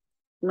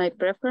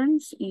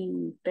preference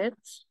in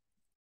pets.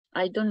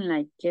 I don't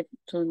like it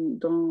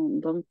don't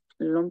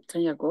long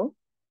time ago,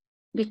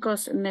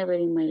 because never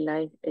in my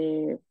life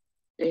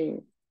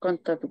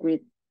contact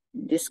with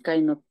this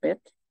kind of pet.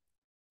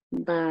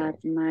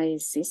 But my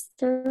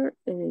sister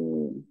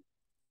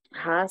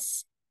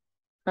has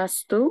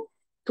two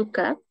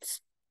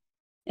cats,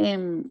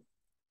 and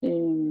I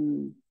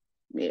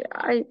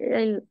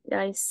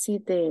see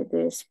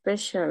the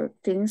special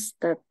things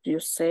that you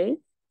say.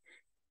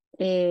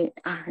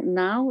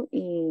 Now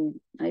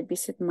I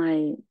visit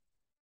my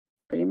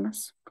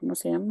primas, ¿cómo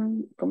se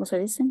llaman? ¿Cómo se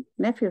dicen?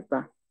 Nephews,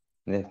 va.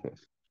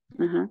 Nephews.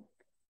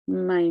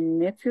 My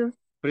nephew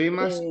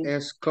Primas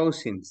es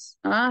cousins.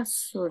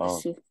 Sorry,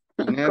 sí.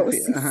 Nephew.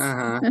 Cousins.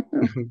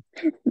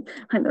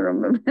 I don't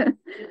remember.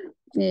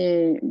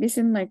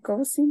 Visit my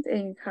cousin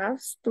and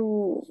has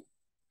two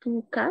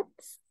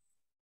cats.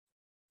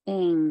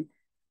 And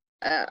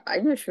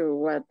I'm not sure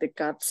what the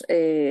cats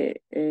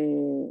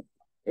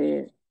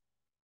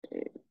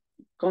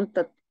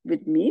contact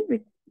with me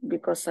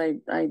because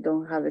I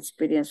don't have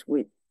experience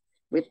with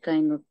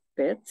kind of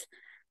pets,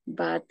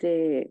 but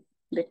the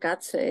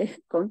cats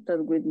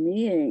contact with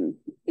me and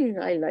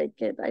I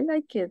like it. I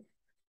like it.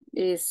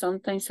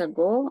 Sometimes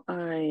ago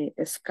I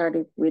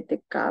started with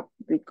the cat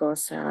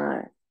because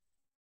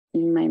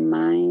in my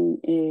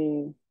mind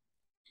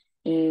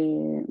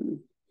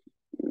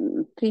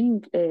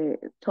think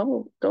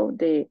told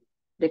the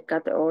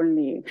cat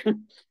only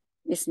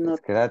is not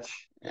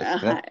scratch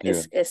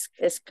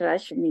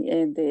me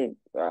and the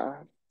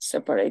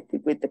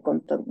separated with the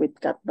contact with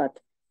cat, but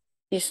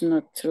it's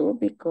not true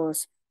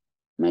because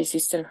my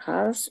sister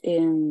has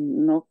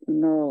and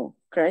no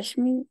crash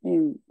me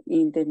in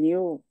the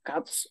new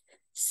caps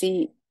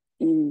see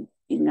in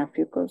a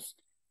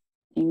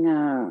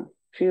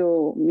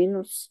few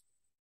minutes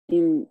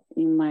in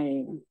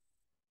my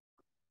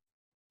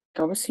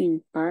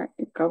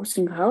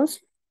cousin house.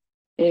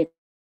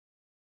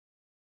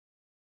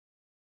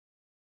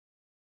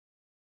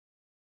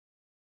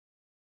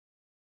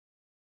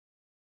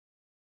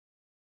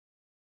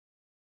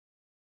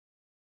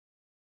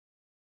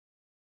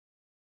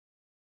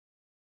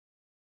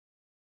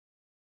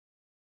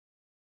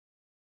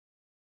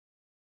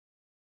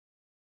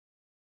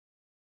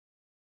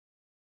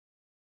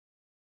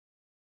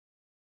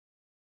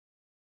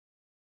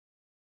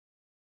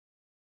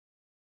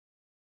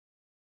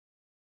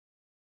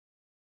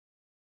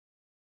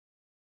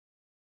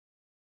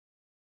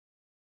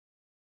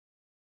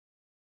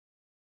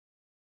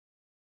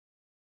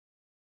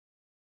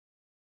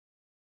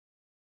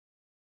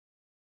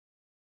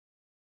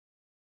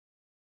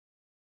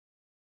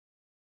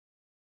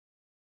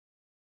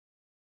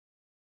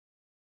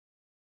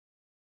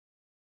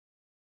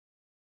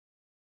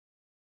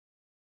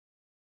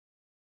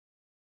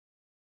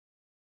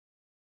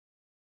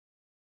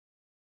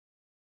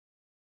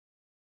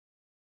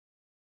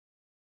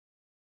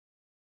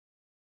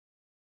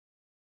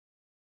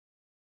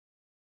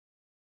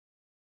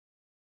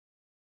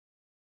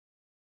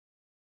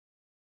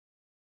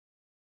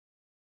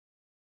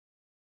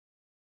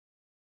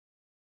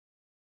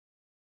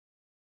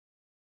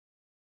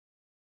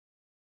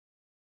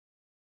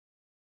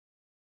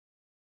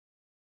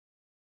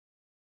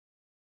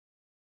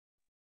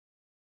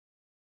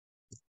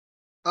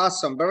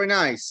 Awesome, very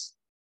nice.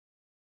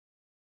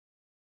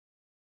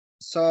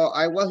 So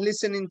I was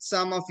listening to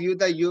some of you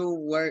that you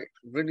were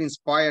really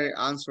inspired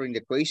answering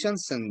the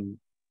questions, and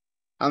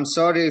I'm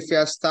sorry if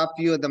I stopped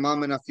you at the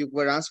moment of you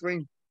were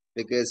answering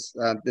because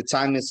the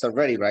time is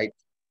already right.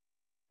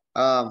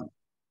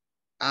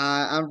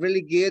 I'm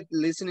really good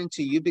listening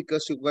to you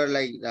because you were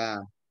like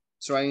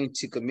trying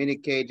to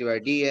communicate your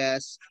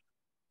ideas.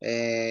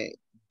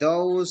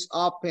 Those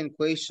open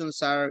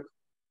questions are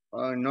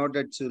in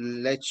order to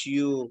let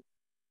you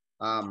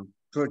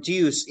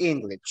produce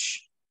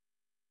English,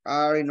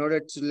 are in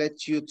order to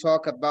let you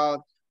talk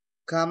about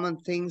common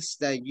things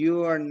that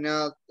you are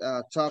not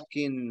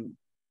talking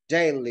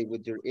daily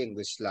with your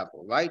English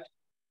level, right?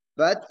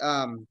 But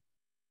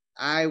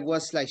I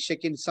was like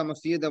checking some of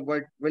you that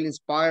were really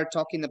inspired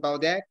talking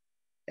about that,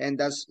 and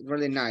that's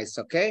really nice,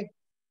 okay?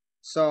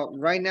 So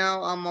right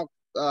now I'm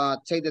gonna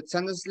take the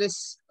attendance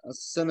list. As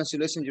soon as you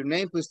listen to your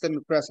name, please tell me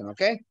present,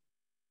 okay?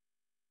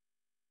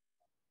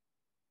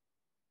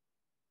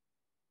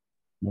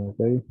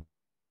 Okay.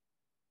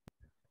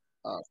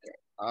 Okay,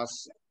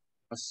 awesome.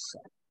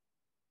 Awesome.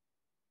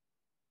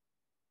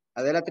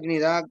 Adela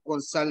Trinidad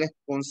González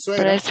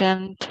Consuera.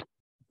 Present.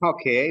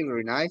 Okay,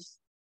 very nice.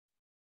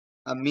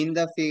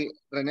 Aminda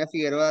René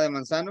Figueroa de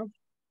Manzano.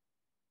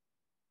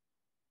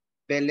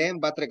 Belén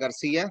Batre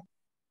García.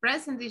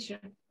 Present, teacher.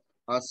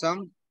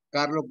 Awesome.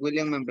 Carlos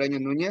William Membreño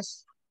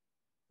Núñez.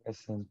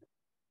 Present.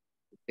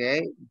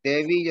 Okay.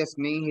 Debbie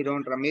Yasmín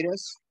Girón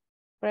Ramírez.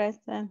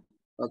 Present.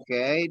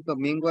 Okay.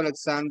 Domingo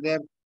Alexander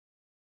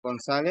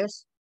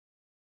González.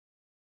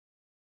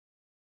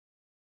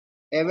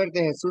 Ever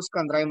de Jesús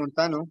Candray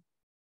Montano.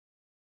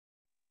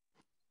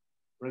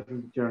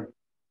 Present, teacher.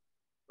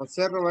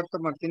 José Roberto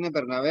Martínez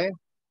Bernabé.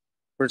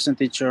 Present,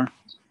 teacher.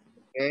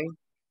 Okay.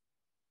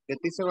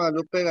 Leticia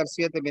Guadalupe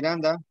García de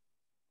Miranda.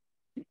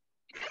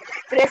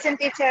 Present,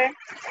 teacher.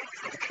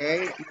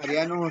 Okay.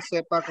 Mariano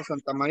José Paco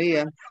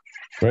Santamaría.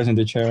 Present,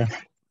 teacher.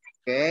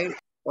 Okay.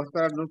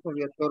 Oscar Arnulfo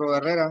Villatoro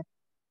Herrera.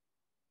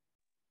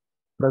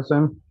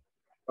 Present.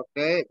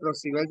 Okay.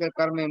 Rosibel del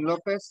Carmen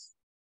López.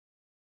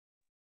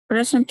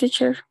 Present,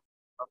 teacher.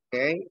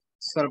 Okay.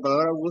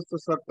 Salvador Augusto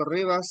Soto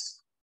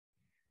Rivas.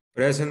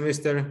 Present,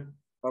 mister.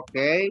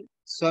 Okay.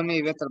 Sonia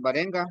Iveta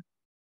Alvarenga.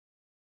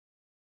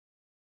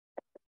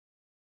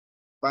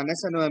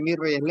 Vanessa Noemí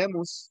Reyes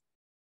Lemus.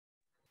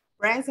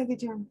 Present,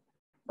 teacher.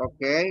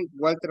 Okay.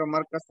 Walter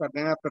Omar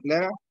Casarnera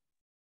Perlera.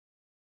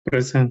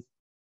 Present.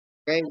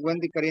 Okay,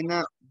 Wendy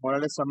Karina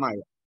Morales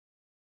Amaya.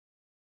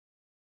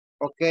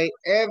 Okay,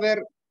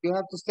 Ever, you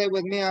have to stay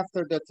with me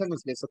after the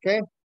attendance list,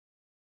 okay?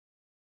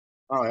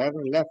 Oh,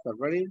 Ever left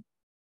already?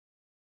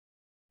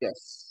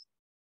 Yes.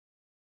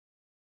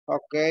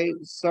 Okay,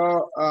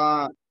 so,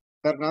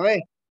 Bernabé.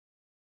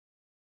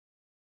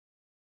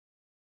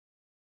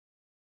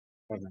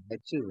 Bernabé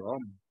too, oh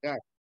my God.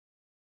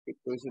 It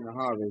was in a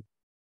hurry.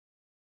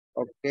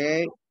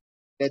 Okay,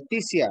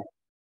 Leticia.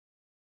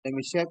 Let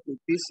me check,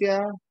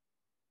 Leticia.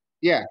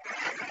 Yeah.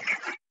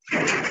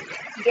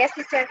 Yes,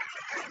 teacher.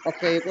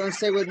 Okay, you're going to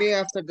stay with me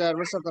after the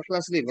rest of the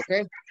class leave,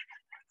 okay?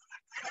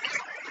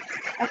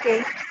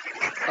 Okay.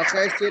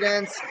 Okay,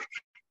 students.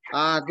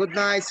 Good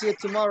night. See you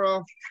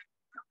tomorrow.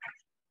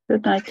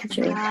 Good night,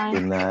 teacher.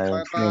 Good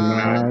night.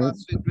 Bye-bye. Have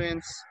sweet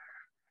dreams.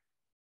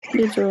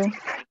 You too.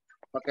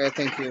 Okay,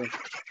 thank you.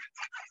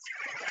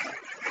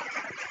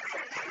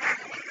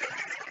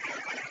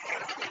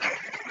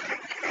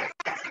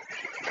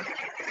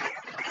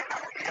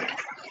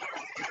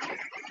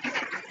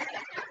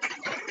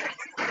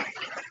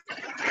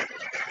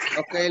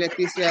 Okay,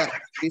 Leticia,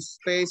 this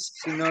space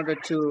is in order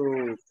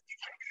to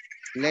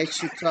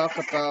let you talk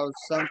about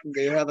something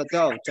that you have a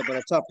doubt about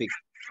a topic.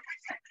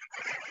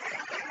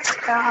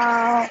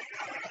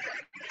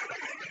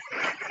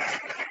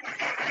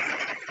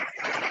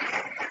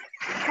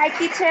 Hi,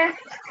 teacher.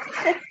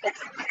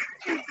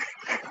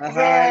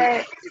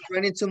 Hi, it's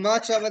raining too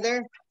much over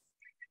there?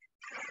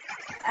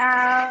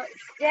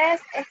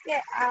 Yes, es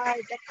que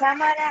the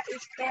camera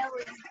is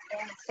failing,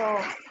 and so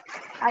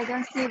I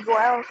don't see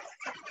well.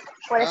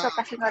 Por eso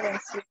casi no le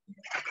enseño.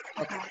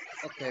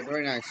 Okay,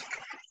 very nice.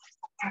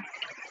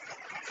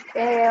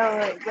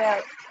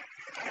 Well,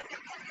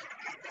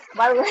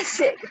 what was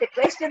the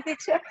question,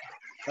 teacher?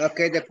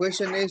 Okay, the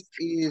question is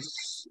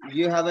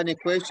you have any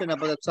question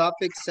about the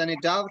topics, any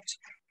doubt?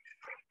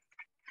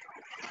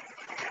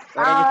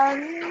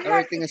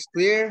 Everything is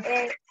clear?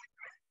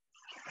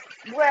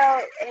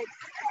 Well,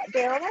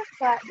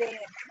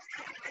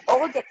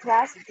 all the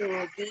class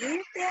do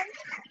this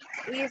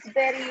is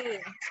very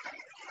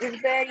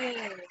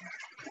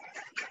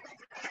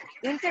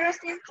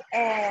interesting,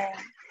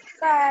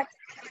 but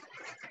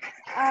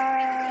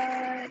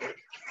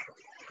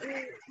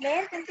le he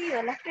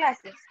entendido las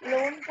clases. Lo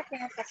único que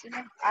en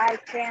ocasiones I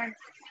can't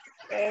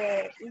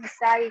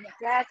inside in the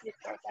class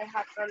because I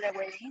have problem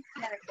with the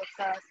internet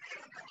because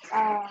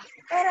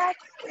pero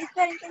it's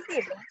very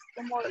entendible.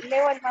 Como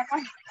leo el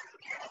manual.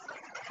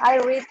 I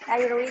read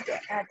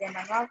the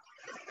manual.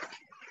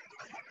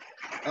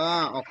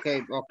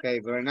 Okay,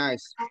 very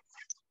nice.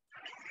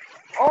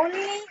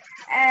 Only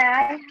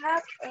I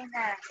have a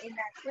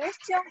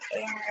question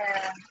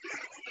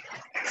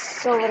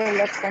sobre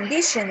los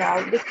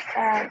conditional, but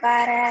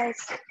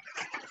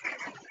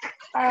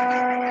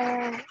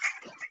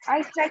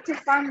I try to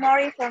find more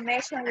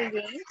information with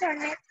the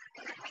internet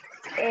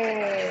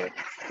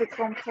to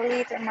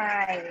complete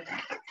my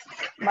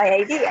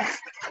ideas.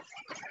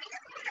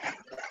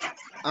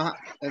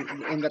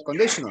 In the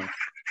conditional?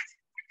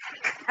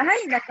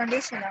 In the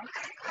conditional.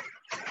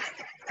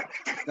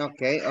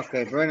 Okay,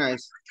 very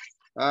nice.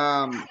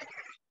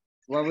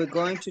 What we're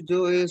going to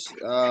do is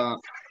I'm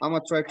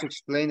gonna try to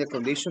explain the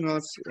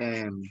conditionals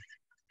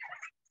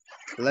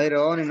later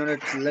on in order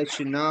to let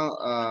you know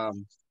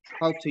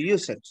how to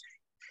use it.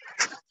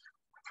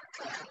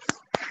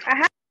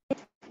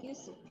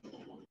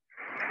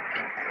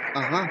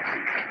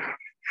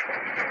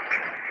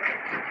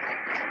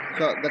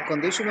 So the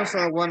conditionals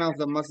are one of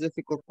the most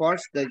difficult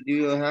parts that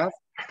you have.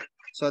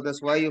 So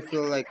that's why you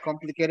feel like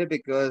complicated,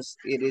 because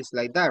it is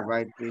like that,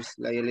 right? It's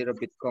like a little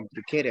bit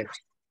complicated.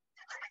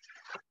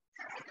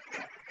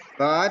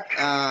 But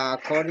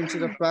according to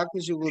the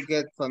practice, you will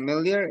get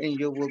familiar and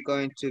you will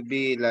going to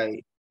be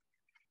like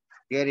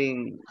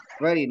getting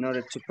ready in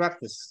order to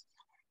practice.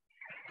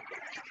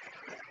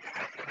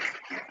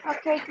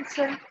 Okay,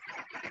 teacher.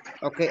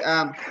 Okay,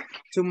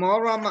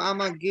 tomorrow I'm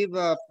gonna give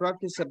a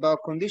practice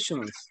about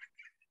conditionals.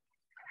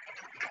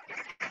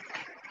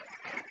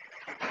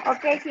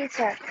 Okay,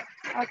 teacher.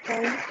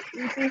 Okay,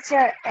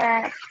 teacher.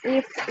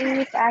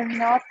 If I'm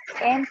not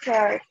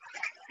enter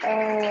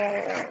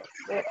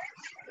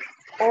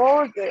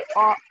all the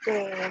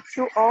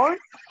too old,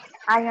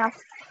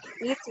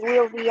 it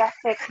will be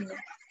affect me.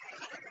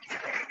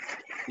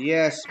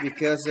 Yes,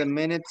 because the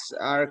minutes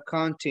are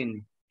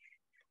counting.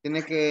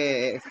 Tiene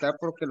que estar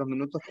porque los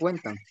minutos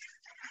cuentan.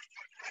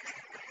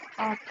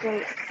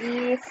 Okay,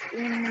 if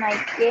in my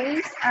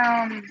case,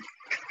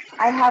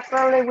 I have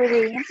problem with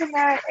the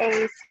internet,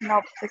 it's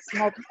not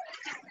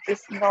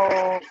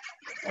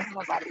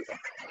válido.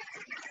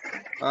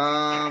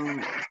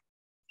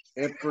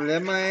 El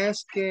problema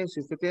es que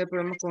si usted tiene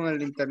problemas con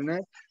el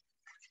internet,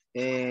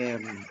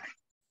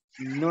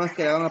 no es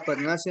que la van a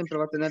perder, siempre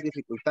va a tener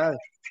dificultades.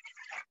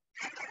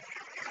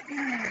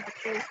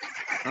 Okay.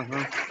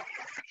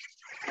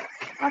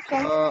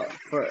 Okay.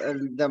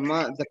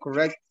 The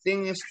correct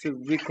thing is to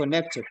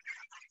reconnect it.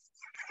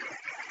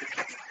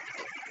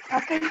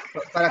 Okay.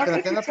 Para que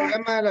no tenga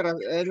problemas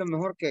es lo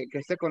mejor que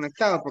esté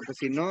conectado, porque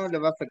si no le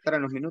va a afectar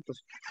en los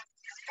minutos.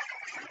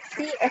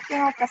 Sí, es que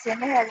en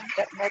ocasiones el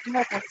internet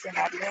no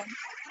funciona bien,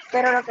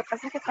 pero lo que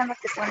pasa es que cuando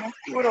te pone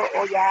oscuro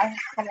o ya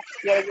como que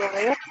quiere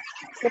llover,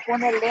 se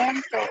pone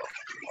lento.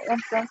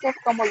 Entonces,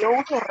 como yo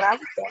uso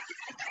router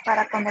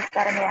para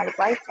conectarme al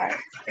Wi-Fi,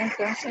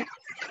 entonces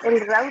el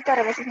router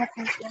a veces no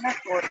funciona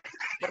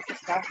porque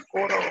está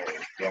oscuro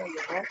o quiere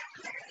llover,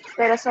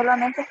 pero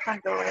solamente es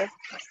cuando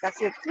está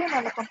así el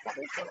clima, lo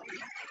contrario.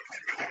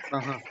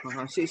 Ajá,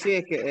 ajá. Sí, sí,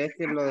 es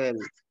que lo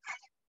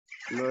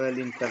del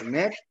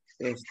internet,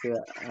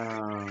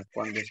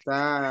 cuando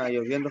está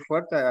lloviendo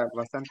fuerte,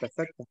 bastante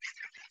afecta.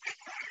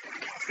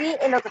 Sí,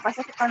 lo que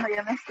pasa es que cuando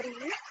yo me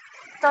inscribí,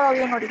 todo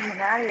bien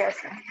original, o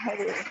sea,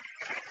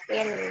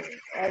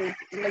 el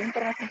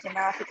internet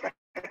funcionaba súper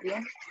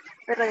bien,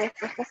 pero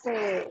después que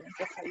se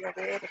empezó a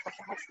llover y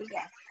cosas así,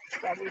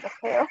 ya vi lo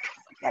feo,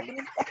 ya vi.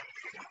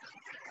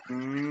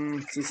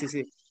 Sí, sí,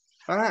 sí.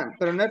 Ajá,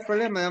 pero no hay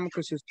problema, digamos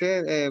que si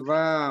usted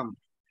va a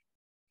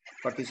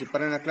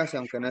participar en la clase,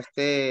 aunque no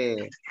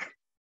esté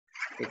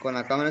con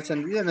la cámara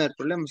encendida, no hay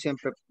problema,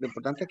 siempre. Lo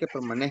importante es que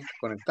permanezca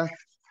conectado.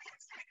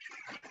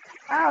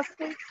 Ah,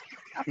 ok,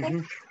 ok.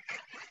 Ujú.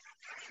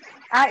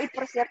 Ah, y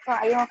por cierto,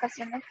 hay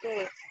ocasiones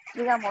que,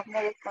 digamos,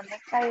 me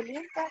desconecta el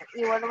internet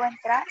y vuelvo a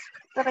entrar,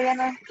 pero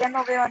ya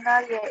no veo a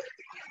nadie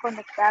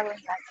conectado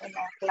en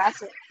la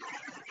clase.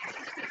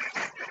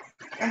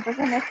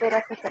 Entonces me espero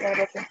a que se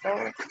regresen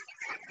todos.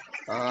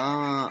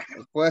 Ah,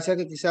 puede ser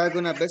que quizás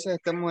algunas veces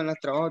estemos en los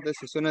trabajos de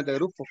sesiones de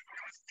grupo.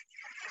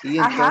 Y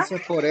Ajá.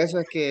 entonces por eso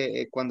es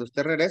que cuando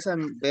usted regresa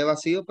ve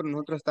vacío, pero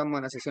nosotros estamos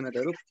en las sesiones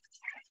de grupo.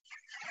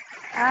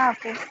 Ah,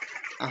 ok.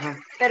 Ajá.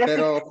 Pero sí,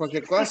 Pero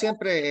cualquier cosa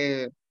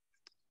siempre,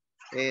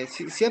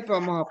 siempre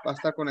vamos a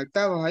estar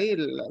conectados ahí.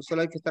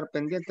 Solo hay que estar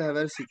pendientes a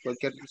ver si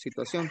cualquier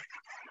situación.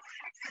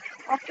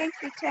 ok,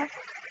 teacher.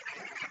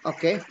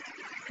 Okay.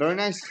 Very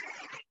nice.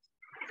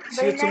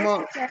 See you Very nice,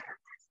 tomorrow. teacher.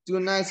 Too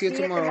nice. See you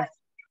See you tomorrow. tonight.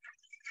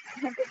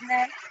 Good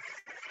night.